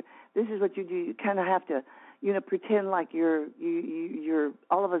come out of here, this is what you do. You kind of have to, you know, pretend like you're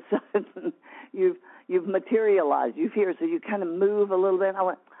all of a sudden you've materialized. You've here, so you kind of move a little bit. I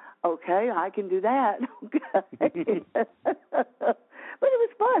went, okay, I can do that. Okay. But it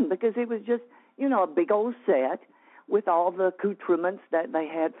was fun because it was just, you know, a big old set with all the accoutrements that they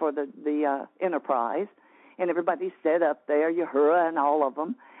had for the Enterprise, and everybody set up there, Uhura and all of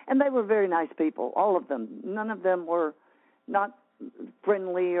them, and they were very nice people, all of them. None of them were not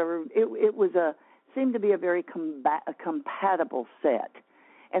friendly, or it was seemed to be a very compatible set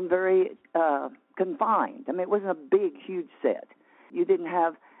and very confined. I mean, it wasn't a big, huge set. You didn't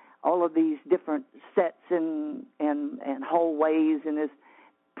have all of these different sets and hallways, and this.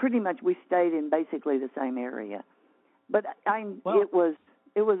 Pretty much, we stayed in basically the same area. But it was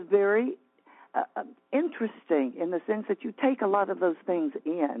very interesting in the sense that you take a lot of those things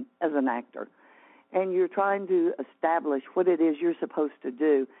in as an actor, and you're trying to establish what it is you're supposed to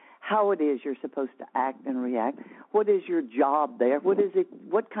do, how it is you're supposed to act and react, what is your job there,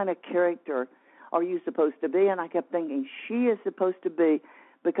 what kind of character are you supposed to be? And I kept thinking, she is supposed to be,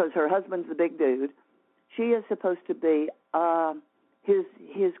 because her husband's the big dude, she is supposed to be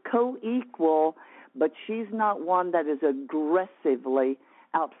his co-equal, but she's not one that is aggressively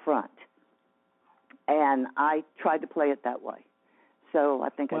out front. And I tried to play it that way. So I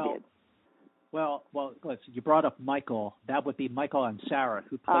think I did. Well, listen, you brought up Michael. That would be Michael Ansara,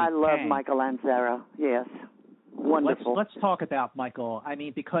 who played I love Kang. Michael Ansara, yes. Wonderful. Let's talk about Michael. I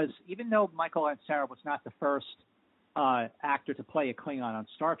mean, because even though Michael Ansara was not the first actor to play a Klingon on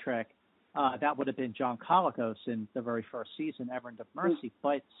Star Trek, that would have been John Colicos in the very first season, Errand of Mercy.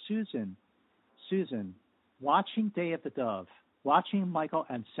 But Susan, watching Day of the Dove, watching Michael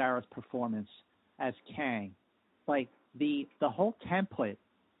Ansara's performance as Kang, like the whole template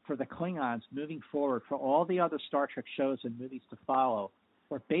for the Klingons moving forward, for all the other Star Trek shows and movies to follow,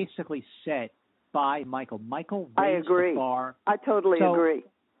 were basically set by Michael. Michael raised the bar. I totally agree.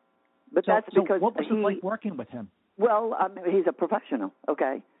 But that's because what was it like working with him? Well, I mean, he's a professional,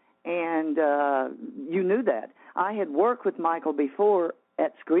 okay? And you knew that. I had worked with Michael before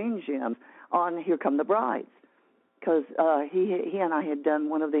at Screen Gems on Here Come the Brides, because he and I had done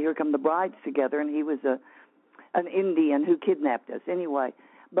one of the Here Come the Brides together, and he was an Indian who kidnapped us. Anyway,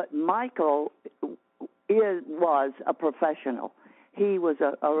 but Michael was a professional. He was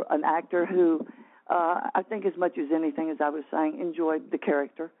an actor who, I think as much as anything, as I was saying, enjoyed the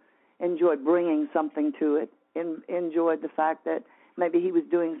character, enjoyed bringing something to it, enjoyed the fact that maybe he was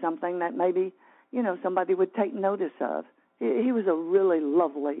doing something that maybe, you know, somebody would take notice of. He was a really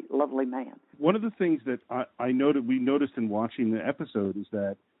lovely, lovely man. One of the things that we noticed in watching the episode is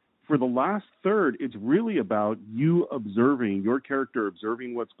that for the last third, it's really about you observing, your character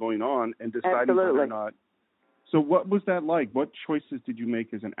observing what's going on and deciding whether or not. So what was that like? What choices did you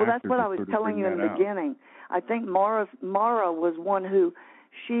make as an actor? Well, that's what I was telling you in the beginning. I think Mara was one who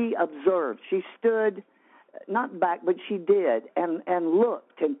she observed. She stood, not back, but she did, and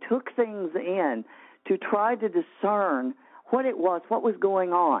looked and took things in to try to discern what it was, what was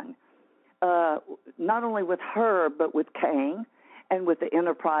going on, not only with her, but with Kang and with the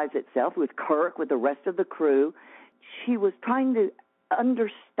Enterprise itself, with Kirk, with the rest of the crew. She was trying to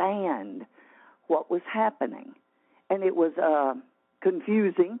understand what was happening. And it was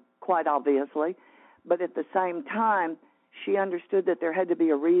confusing, quite obviously, but at the same time, she understood that there had to be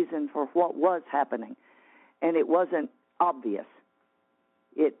a reason for what was happening, and it wasn't obvious.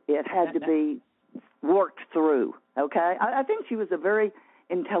 It had to be worked through, okay? I think she was a very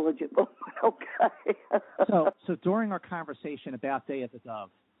intelligent woman, okay? So during our conversation about Day of the Dove,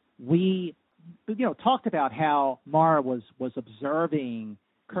 we talked about how Mara was observing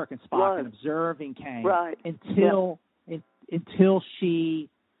Kirk and Spock and observing Kang until she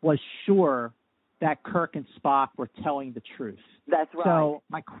was sure that Kirk and Spock were telling the truth. That's right. So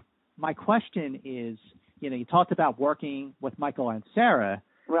my question is, you talked about working with Michael and Sarah.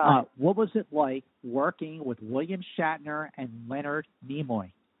 Right. What was it like working with William Shatner and Leonard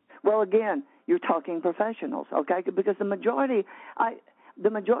Nimoy? Well, again, you're talking professionals, okay? Because the majority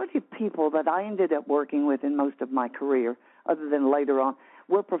of people that I ended up working with in most of my career, other than later on,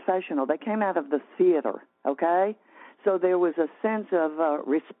 were professional. They came out of the theater, okay? So there was a sense of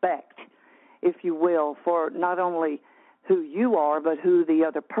respect, if you will, for not only who you are, but who the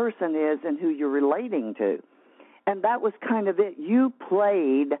other person is and who you're relating to. And that was kind of it. You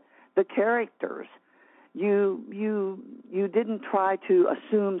played the characters. You didn't try to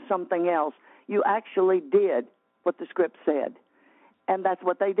assume something else. You actually did what the script said. And that's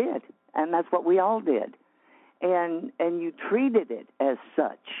what they did. And that's what we all did. And you treated it as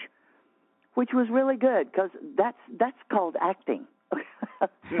such, which was really good, because that's called acting.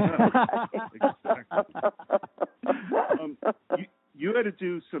 You had to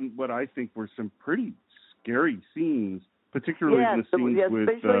do what I think were some pretty scary scenes, particularly in the scenes with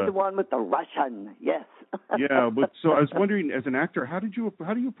especially the one with the Russian. Yes. Yeah, but so I was wondering, as an actor, how do you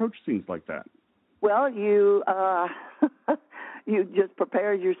approach scenes like that? Well, you you just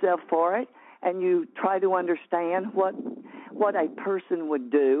prepare yourself for it, and you try to understand what a person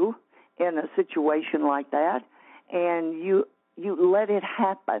would do in a situation like that, and you let it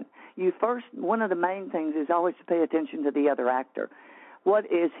happen. One of the main things is always to pay attention to the other actor. What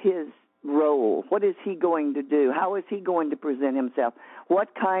is his role? What is he going to do? How is he going to present himself?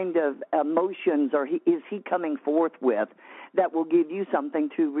 What kind of emotions is he coming forth with that will give you something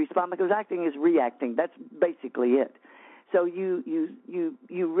to respond? Because acting is reacting. That's basically it. So you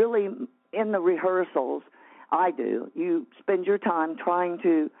really, in the rehearsals, I do, you spend your time trying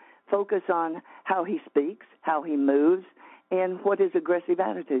to focus on how he speaks, how he moves, and what his aggressive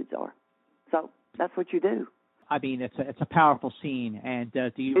attitudes are. So that's what you do. I mean, it's a powerful scene. And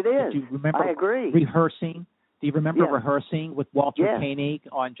do you remember I agree. rehearsing? Do you remember rehearsing with Walter Koenig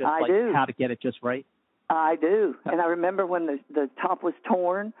on just how to get it just right? I do. And I remember when the top was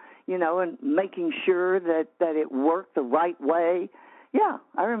torn, and making sure that it worked the right way. Yeah,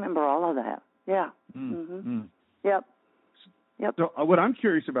 I remember all of that. Yeah. Yep. So what I'm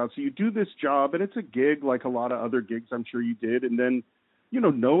curious about, so you do this job, and it's a gig like a lot of other gigs I'm sure you did, and then,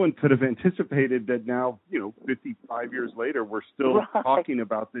 no one could have anticipated that now, 55 years later, we're still talking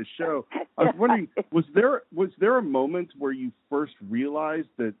about this show. I was wondering, was there a moment where you first realized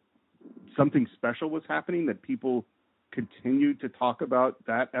that something special was happening, that people continued to talk about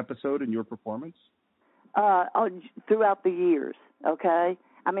that episode and your performance? Throughout the years, okay?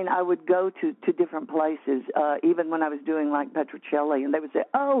 I mean, I would go to different places, even when I was doing like Petrocelli, and they would say,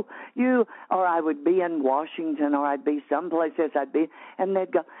 "Oh, you," or I would be in Washington, or I'd be someplace else, and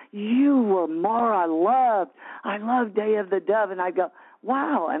they'd go, "You were Mara I loved Day of the Dove," and I'd go,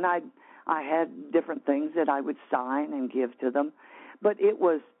 "Wow," and I had different things that I would sign and give to them, but it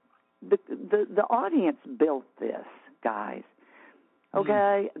was the audience built this, guys.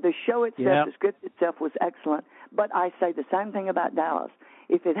 Okay, the show itself, the script itself was excellent, but I say the same thing about Dallas.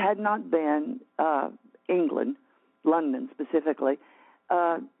 If it had not been England, London specifically,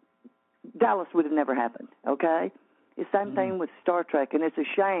 Dallas would have never happened, okay? The same thing with Star Trek, and it's a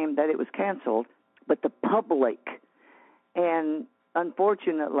shame that it was canceled, but the public, and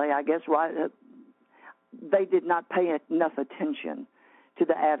unfortunately, I guess, they did not pay enough attention to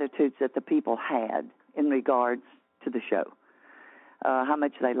the attitudes that the people had in regards to the show, how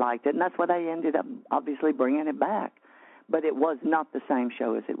much they liked it, and that's why they ended up obviously bringing it back. But it was not the same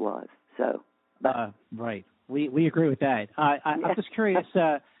show as it was. So, right, we agree with that. I'm just curious.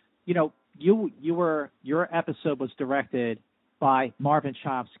 Your episode was directed by Marvin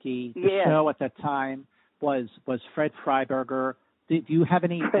Chomsky. The show at that time was Fred Freiberger. Do you have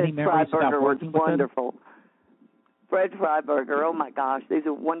any memories about working with him? Wonderful. Fred Freiberger. Oh my gosh, these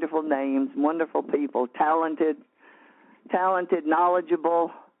are wonderful names, wonderful people, talented,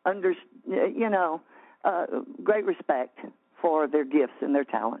 knowledgeable, great respect for their gifts and their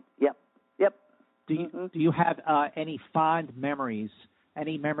talent. Yep. Do you have any fond memories,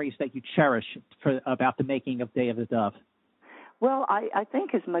 any memories that you cherish about the making of Day of the Dove? Well, I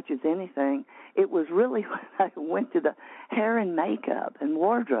think as much as anything, it was really when I went to the hair and makeup and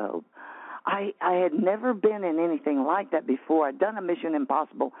wardrobe. I had never been in anything like that before. I'd done a Mission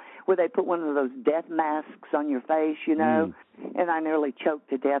Impossible where they put one of those death masks on your face, and I nearly choked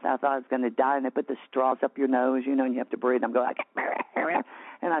to death. I thought I was going to die, and they put the straws up your nose, and you have to breathe. I'm going like,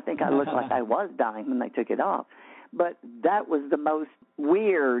 and I think I looked like I was dying when they took it off. But that was the most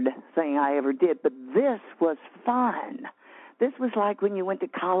weird thing I ever did. But this was fun. This was like when you went to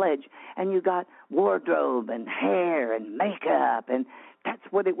college and you got wardrobe and hair and makeup, and that's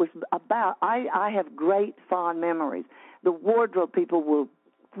what it was about. I have great fond memories. The wardrobe people were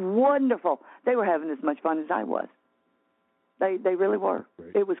wonderful. They were having as much fun as I was. They really were.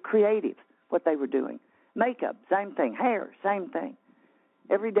 Right. It was creative, what they were doing. Makeup, same thing. Hair, same thing.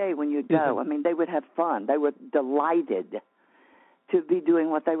 Every day when you'd go, I mean, they would have fun. They were delighted to be doing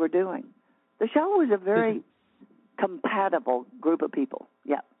what they were doing. The show was a very compatible group of people.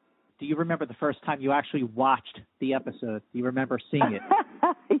 Yeah. Do you remember the first time you actually watched the episode? Do you remember seeing it?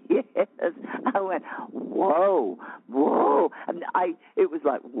 Yes. I went, whoa, whoa. It was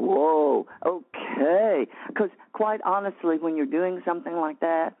like, whoa, okay. Because quite honestly, when you're doing something like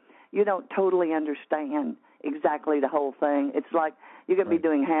that, you don't totally understand exactly the whole thing. It's like you're going to be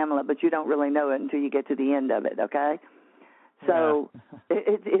doing Hamlet, but you don't really know it until you get to the end of it, okay? So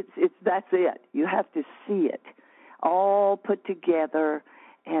it's that's it. You have to see it all put together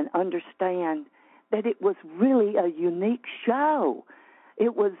and understand that it was really a unique show.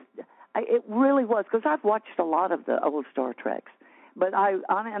 It really was, because I've watched a lot of the old Star Treks, but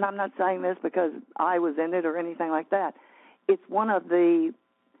and I'm not saying this because I was in it or anything like that. It's one of the,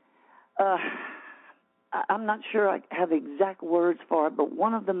 I'm not sure I have exact words for it, but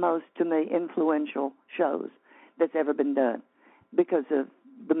one of the most, to me, influential shows that's ever been done because of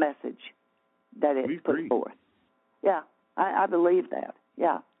the message that it put forth. Yeah, I believe that.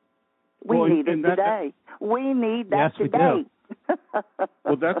 Yeah. We need it today. We need that today.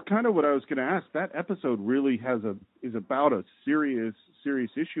 Well, that's kind of what I was going to ask. That episode really is about a serious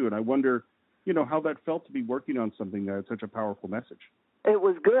issue, and I wonder, how that felt to be working on something that had such a powerful message. It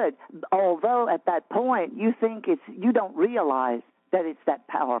was good, although at that point you think you don't realize that it's that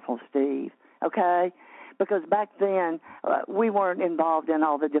powerful, Steve. Okay, because back then we weren't involved in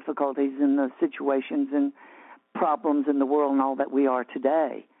all the difficulties and the situations and problems in the world and all that we are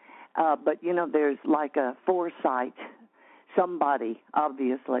today. But there's like a foresight. Somebody,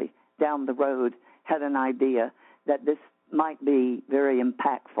 obviously, down the road had an idea that this might be very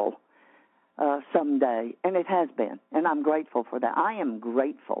impactful someday, and it has been, and I'm grateful for that. I am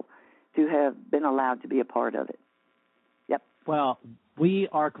grateful to have been allowed to be a part of it. Yep. Well, we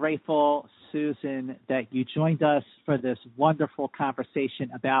are grateful, Susan, that you joined us for this wonderful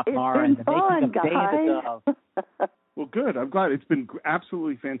conversation about Mara and the making of Day and the Dove. Well, good. I'm glad. It's been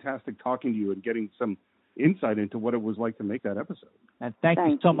absolutely fantastic talking to you and getting some insight into what it was like to make that episode. And thank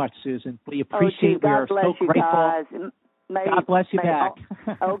you so much, Susan. We appreciate it. We are so grateful. Guys. God bless you back.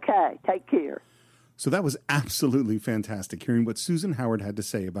 Okay. Take care. So that was absolutely fantastic, hearing what Susan Howard had to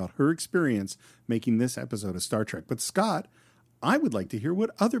say about her experience making this episode of Star Trek. But Scott, I would like to hear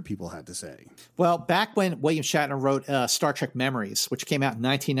what other people had to say. Well, back when William Shatner wrote Star Trek Memories, which came out in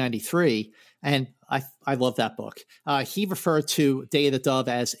 1993, and I love that book, he referred to Day of the Dove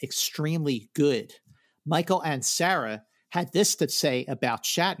as extremely good. Michael Ansara had this to say about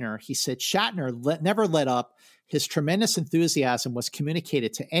Shatner. He said, Shatner never let up. His tremendous enthusiasm was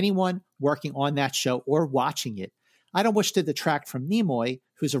communicated to anyone working on that show or watching it. I don't wish to detract from Nimoy,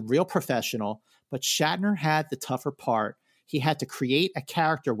 who's a real professional, but Shatner had the tougher part. He had to create a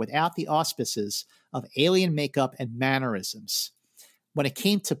character without the auspices of alien makeup and mannerisms. When it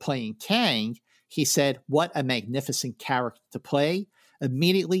came to playing Kang, he said, what a magnificent character to play.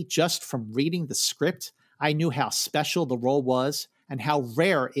 Immediately, just from reading the script, I knew how special the role was and how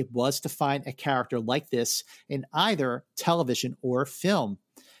rare it was to find a character like this in either television or film.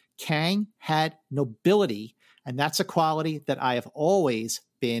 Kang had nobility, and that's a quality that I have always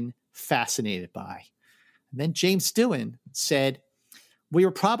been fascinated by. And then James Doohan said, we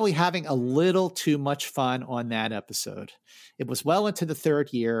were probably having a little too much fun on that episode. It was well into the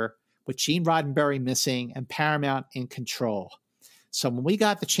third year, with Gene Roddenberry missing and Paramount in control. So when we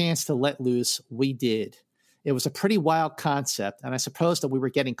got the chance to let loose, we did. It was a pretty wild concept, and I suppose that we were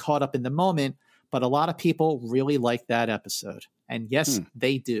getting caught up in the moment, but a lot of people really liked that episode. And yes,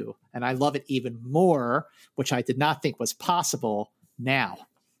 they do. And I love it even more, which I did not think was possible now.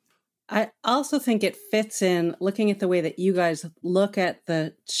 I also think it fits in, looking at the way that you guys look at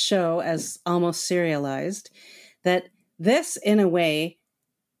the show as almost serialized, that this, in a way,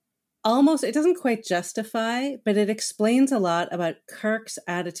 almost, it doesn't quite justify, but it explains a lot about Kirk's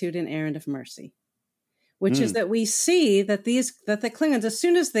attitude in Errand of Mercy, which is that we see that the Klingons, as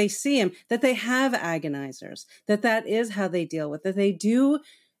soon as they see him, that they have agonizers, that is how they deal with it. They do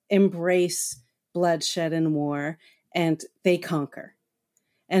embrace bloodshed and war, and they conquer.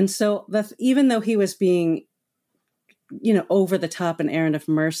 And so even though he was being, over the top in Errand of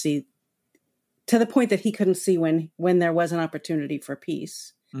Mercy, to the point that he couldn't see when there was an opportunity for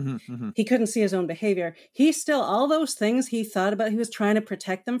peace. He couldn't see his own behavior. He still, all those things he thought about, he was trying to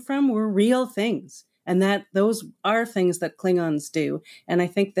protect them from, were real things. And that those are things that Klingons do. And I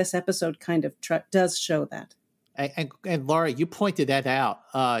think this episode kind of does show that. And Laura, you pointed that out.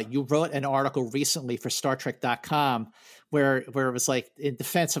 You wrote an article recently for StarTrek.com where it was like in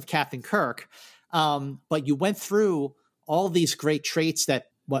defense of Captain Kirk. But you went through all these great traits that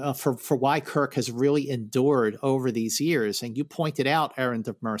for why Kirk has really endured over these years. And you pointed out Errand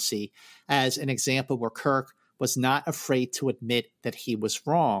of Mercy as an example where Kirk was not afraid to admit that he was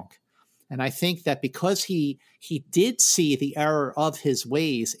wrong. And I think that because he did see the error of his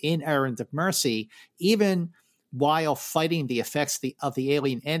ways in Errand of Mercy, even while fighting the effects of the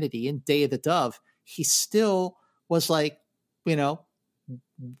alien entity in Day of the Dove, he still was like,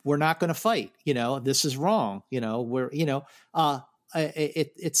 we're not going to fight. This is wrong.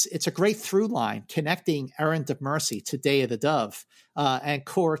 It's a great through line connecting Errand of Mercy to Day of the Dove and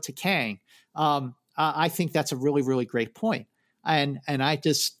Kor to Kang. I think that's a really, really great point. And I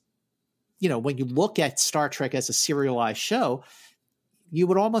just, when you look at Star Trek as a serialized show, you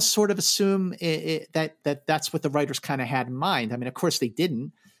would almost sort of assume that that's what the writers kind of had in mind. I mean, of course they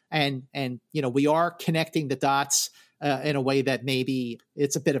didn't. And we are connecting the dots in a way that maybe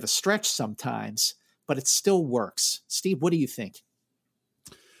it's a bit of a stretch sometimes, but it still works. Steve, what do you think?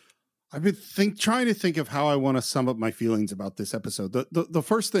 I've been trying to think of how I want to sum up my feelings about this episode. The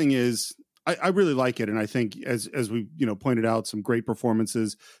first thing is I really like it, and I think as we pointed out, some great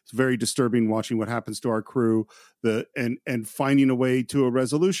performances. It's very disturbing watching what happens to our crew. And finding a way to a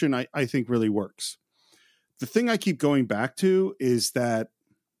resolution, I think really works. The thing I keep going back to is that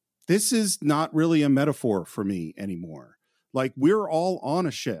this is not really a metaphor for me anymore. Like, we're all on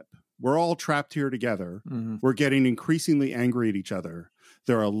a ship. We're all trapped here together. Mm-hmm. We're getting increasingly angry at each other.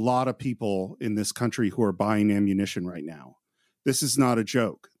 There are a lot of people in this country who are buying ammunition right now. This is not a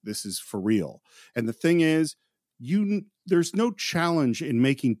joke. This is for real. And the thing is, there's no challenge in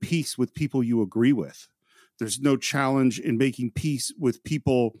making peace with people you agree with. There's no challenge in making peace with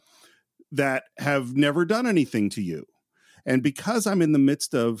people that have never done anything to you. And because I'm in the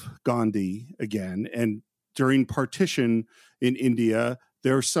midst of Gandhi again, and during partition in India,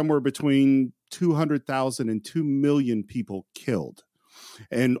 there are somewhere between 200,000 and 2 million people killed.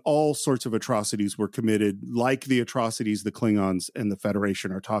 And all sorts of atrocities were committed, like the atrocities the Klingons and the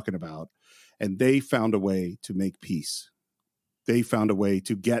Federation are talking about. And they found a way to make peace. They found a way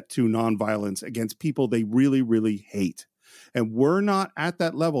to get to nonviolence against people they really, really hate. And we're not at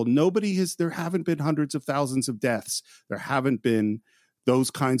that level. There haven't been hundreds of thousands of deaths. There haven't been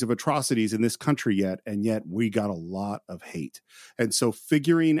those kinds of atrocities in this country yet. And yet we got a lot of hate. And so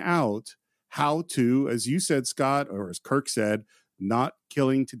figuring out how to, as you said, Scott, or as Kirk said, not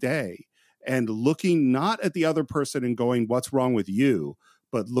killing today, and looking not at the other person and going, what's wrong with you,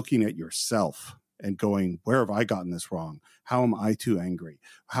 but looking at yourself and going, where have I gotten this wrong? How am I too angry?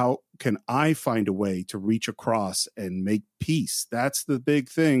 How can I find a way to reach across and make peace? That's the big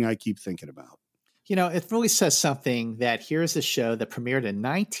thing I keep thinking about. It really says something that here's a show that premiered in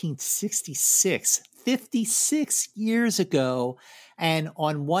 1966, 56 years ago. And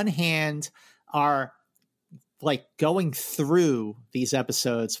on one hand, are like going through these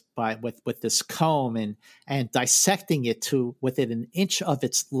episodes with this comb and dissecting it to within an inch of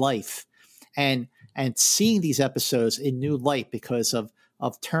its life, and seeing these episodes in new light because of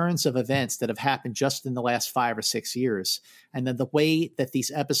turns of events that have happened just in the last 5 or 6 years. And then the way that these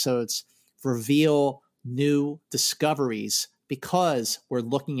episodes reveal new discoveries because we're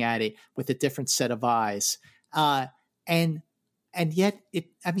looking at it with a different set of eyes. And yet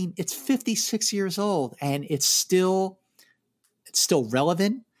it's 56 years old and it's still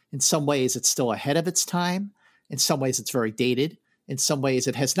relevant. In some ways, it's still ahead of its time. In some ways, it's very dated. In some ways,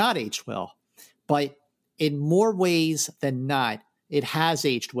 it has not aged well. But in more ways than not, it has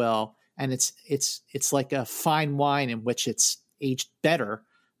aged well. And it's like a fine wine in which it's aged better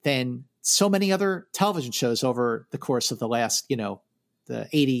than so many other television shows over the course of the last, the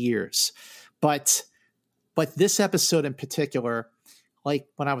 80 years. But this episode in particular, like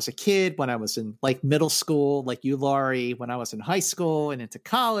when I was a kid, when I was in like middle school, like you, Laurie, when I was in high school and into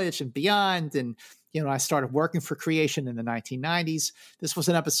college and beyond, and, I started working for Creation in the 1990s. This was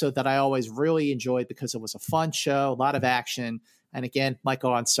an episode that I always really enjoyed because it was a fun show, a lot of action. And again,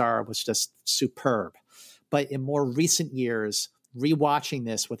 Michael Ansara was just superb. But in more recent years, rewatching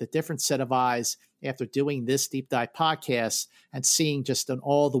this with a different set of eyes after doing this deep dive podcast and seeing just in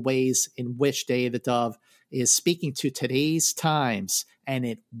all the ways in which Day of the Dove is speaking to today's times and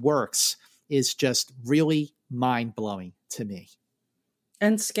it works is just really mind-blowing to me.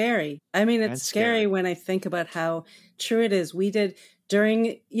 And scary. I mean, it's scary when I think about how true it is. We did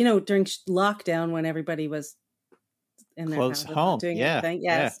during lockdown when everybody was in their close home doing everything.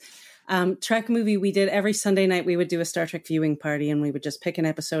 Yes. Trek movie, we did every Sunday night. We would do a Star Trek viewing party, and we would just pick an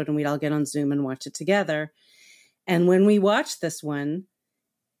episode and we'd all get on Zoom and watch it together. And when we watched this one,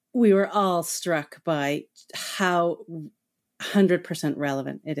 we were all struck by how 100%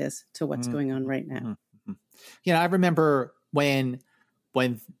 relevant it is to what's going on right now. You know, I remember when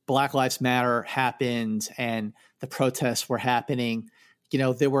Black Lives Matter happened and the protests were happening, you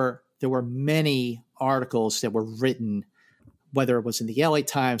know, there were many articles that were written, whether it was in the LA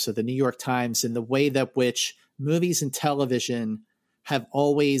Times or the New York Times, in the way that which movies and television have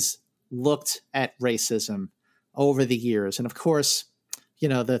always looked at racism over the years. And of course, you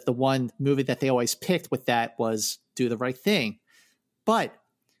know, the one movie that they always picked with that was Do the Right Thing. But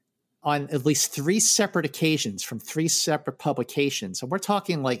on at least 3 separate occasions from 3 separate publications, and we're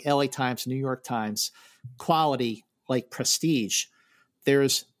talking like LA Times, New York Times, quality, like prestige,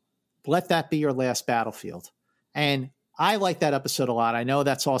 there's Let That Be Your Last Battlefield. And I like that episode a lot. I know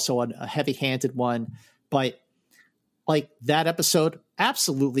that's also a heavy-handed one, but like that episode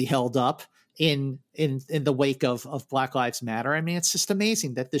absolutely held up in the wake of Black Lives Matter. I mean, it's just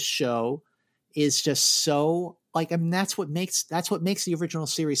amazing that this show is just so like, I mean, that's what makes the original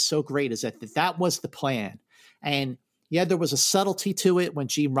series so great, is that was the plan. And yeah, there was a subtlety to it when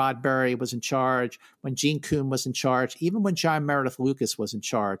Gene Roddenberry was in charge, when Gene Kuhn was in charge, even when John Meredith Lucas was in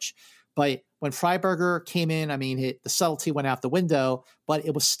charge. But when Freiberger came in, I mean, the subtlety went out the window, but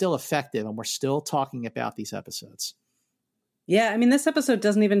it was still effective. And we're still talking about these episodes. Yeah, I mean, this episode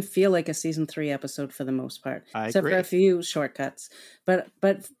doesn't even feel like a season 3 episode for the most part, except for a few shortcuts. But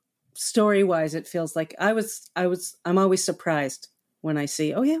story-wise, it feels like I'm always surprised when I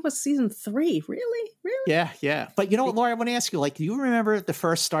see, oh yeah, it was season 3. Really? Yeah. But you know what, Laura, I want to ask you, like, do you remember the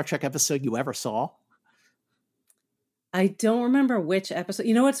first Star Trek episode you ever saw? I don't remember which episode.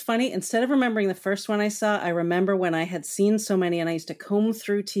 You know what's funny? Instead of remembering the first one I saw, I remember when I had seen so many and I used to comb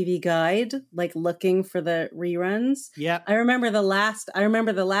through TV Guide, like looking for the reruns. Yeah. I remember the last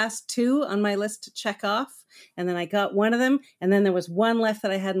 2 on my list to check off. And then I got one of them. And then there was one left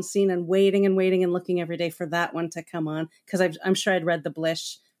that I hadn't seen, and waiting and looking every day for that one to come on. Because I'm sure I'd read the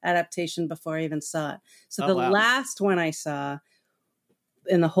Blish adaptation before I even saw it. So last one I saw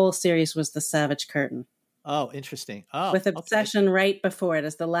in the whole series was The Savage Curtain. Oh, interesting. Oh, with Obsession right before it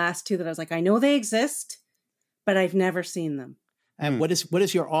as the last 2 that I was like, I know they exist, but I've never seen them. And what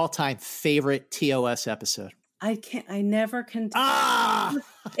is your all-time favorite TOS episode? I never can.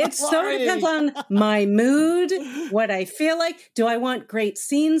 It so depends on my mood, what I feel like. Do I want great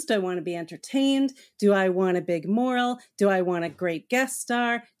scenes? Do I want to be entertained? Do I want a big moral? Do I want a great guest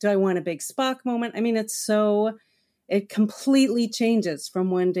star? Do I want a big Spock moment? I mean, it completely changes from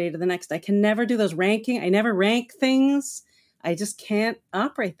one day to the next. I can never do those ranking. I never rank things. I just can't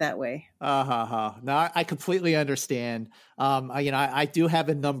operate that way. No, I completely understand. I do have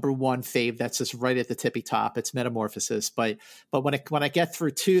a number 1 fave that's just right at the tippy top. It's Metamorphosis, but when I get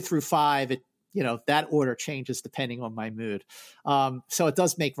through 2 through 5, that order changes depending on my mood. So it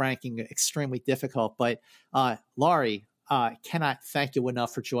does make ranking extremely difficult. But Laurie, cannot thank you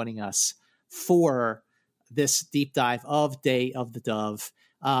enough for joining us for this deep dive of Day of the Dove.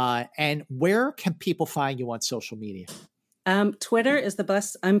 And where can people find you on social media? Twitter is the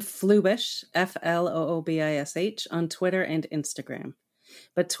best. I'm Floobish, FLOOBISH, on Twitter and Instagram.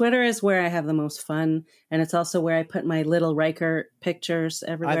 But Twitter is where I have the most fun, and it's also where I put my little Riker pictures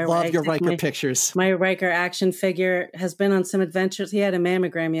everywhere. I love your Riker pictures. My Riker action figure has been on some adventures. He had a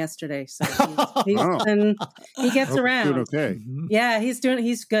mammogram yesterday, so he gets around. Okay. Yeah, he's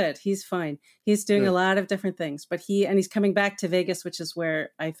good. He's fine. He's doing a lot of different things, but he's coming back to Vegas, which is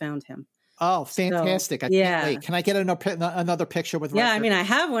where I found him. Oh, fantastic. I can't wait. Can I get another picture with Riker? Yeah, I mean, I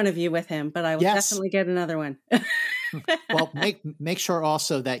have one of you with him, but I will definitely get another one. Well, make sure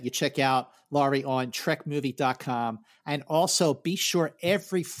also that you check out Laurie on trekmovie.com, and also be sure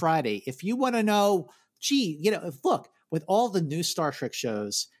every Friday, if you want to know, look, with all the new Star Trek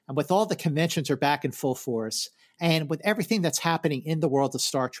shows and with all the conventions are back in full force, and with everything that's happening in the world of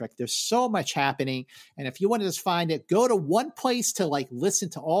Star Trek, there's so much happening. And if you want to just find it, go to one place to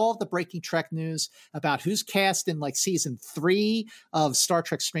listen to all the breaking Trek news about who's cast in season 3 of Star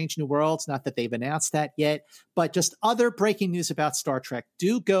Trek Strange New Worlds. Not that they've announced that yet, but just other breaking news about Star Trek.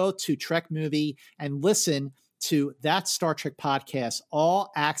 Do go to Trek Movie and listen to that Star Trek podcast,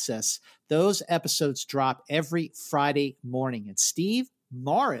 All Access. Those episodes drop every Friday morning. And Steve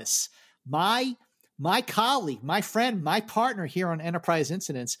Morris, my colleague, my friend, my partner here on Enterprise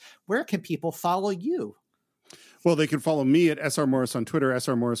Incidents, where can people follow you? Well, they can follow me at SR Morris on Twitter,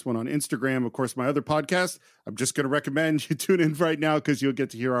 SR Morris1 on Instagram. Of course, my other podcast, I'm just going to recommend you tune in right now because you'll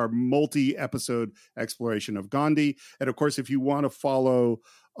get to hear our multi-episode exploration of Gandhi. And of course, if you want to follow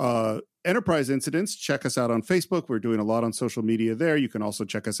Enterprise Incidents, check us out on Facebook. We're doing a lot on social media there. You can also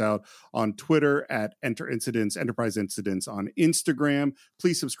check us out on Twitter at Enterprise Incidents on Instagram.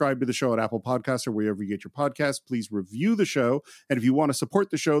 Please subscribe to the show at Apple Podcasts or wherever you get your podcasts. Please review the show. And if you want to support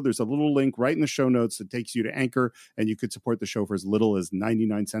the show, there's a little link right in the show notes that takes you to Anchor, and you could support the show for as little as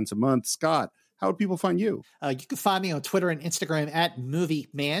 99 cents a month. Scott, how would people find you? You can find me on Twitter and Instagram at Movie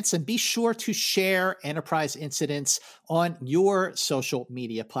Mance, and be sure to share Enterprise Incidents on your social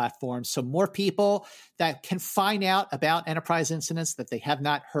media platforms so more people that can find out about Enterprise Incidents that they have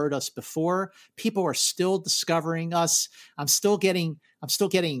not heard us before. People are still discovering us. I'm still getting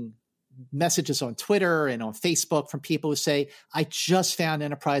messages on Twitter and on Facebook from people who say, I just found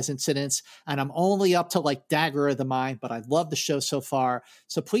Enterprise Incidents and I'm only up to like Dagger of the Mind, but I love the show so far.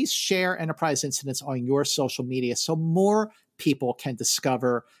 So please share Enterprise Incidents on your social media so more people can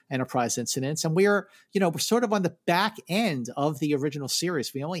discover Enterprise Incidents. And we're sort of on the back end of the original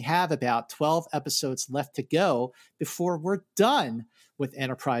series. We only have about 12 episodes left to go before we're done with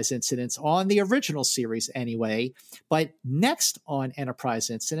Enterprise Incidents on the original series anyway. But next on Enterprise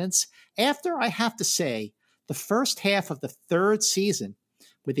Incidents, after I have to say the first half of the third season,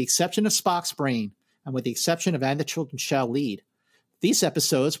 with the exception of Spock's Brain and with the exception of And the Children Shall Lead, these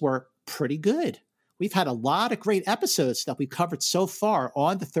episodes were pretty good. We've had a lot of great episodes that we've covered so far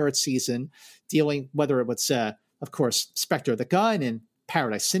on the third season, dealing whether it was, of course, Spectre of the Gun and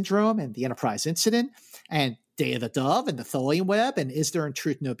Paradise Syndrome and the Enterprise Incident and Day of the Dove and the Tholian Web and Is There in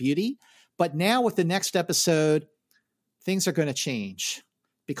Truth No Beauty? But now with the next episode, things are going to change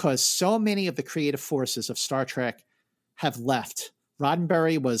because so many of the creative forces of Star Trek have left.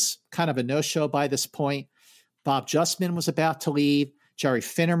 Roddenberry was kind of a no-show by this point. Bob Justman was about to leave. Jerry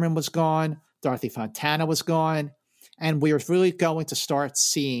Finnerman was gone. Dorothy Fontana was gone. And we are really going to start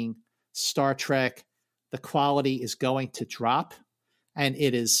seeing Star Trek. The quality is going to drop. And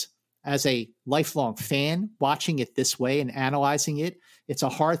it is, as a lifelong fan, watching it this way and analyzing it, it's a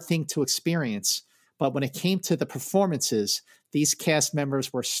hard thing to experience. But when it came to the performances, these cast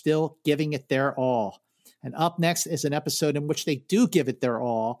members were still giving it their all. And up next is an episode in which they do give it their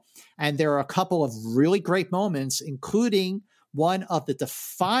all. And there are a couple of really great moments, including one of the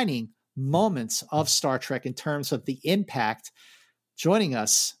defining moments of Star Trek in terms of the impact. Joining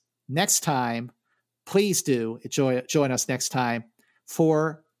us next time, please do join us next time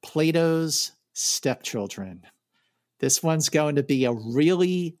for Plato's Stepchildren. This one's going to be a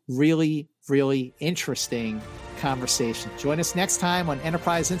really, really, really interesting conversation. Join us next time on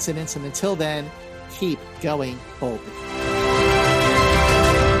Enterprise Incidents, and until then, keep going boldly.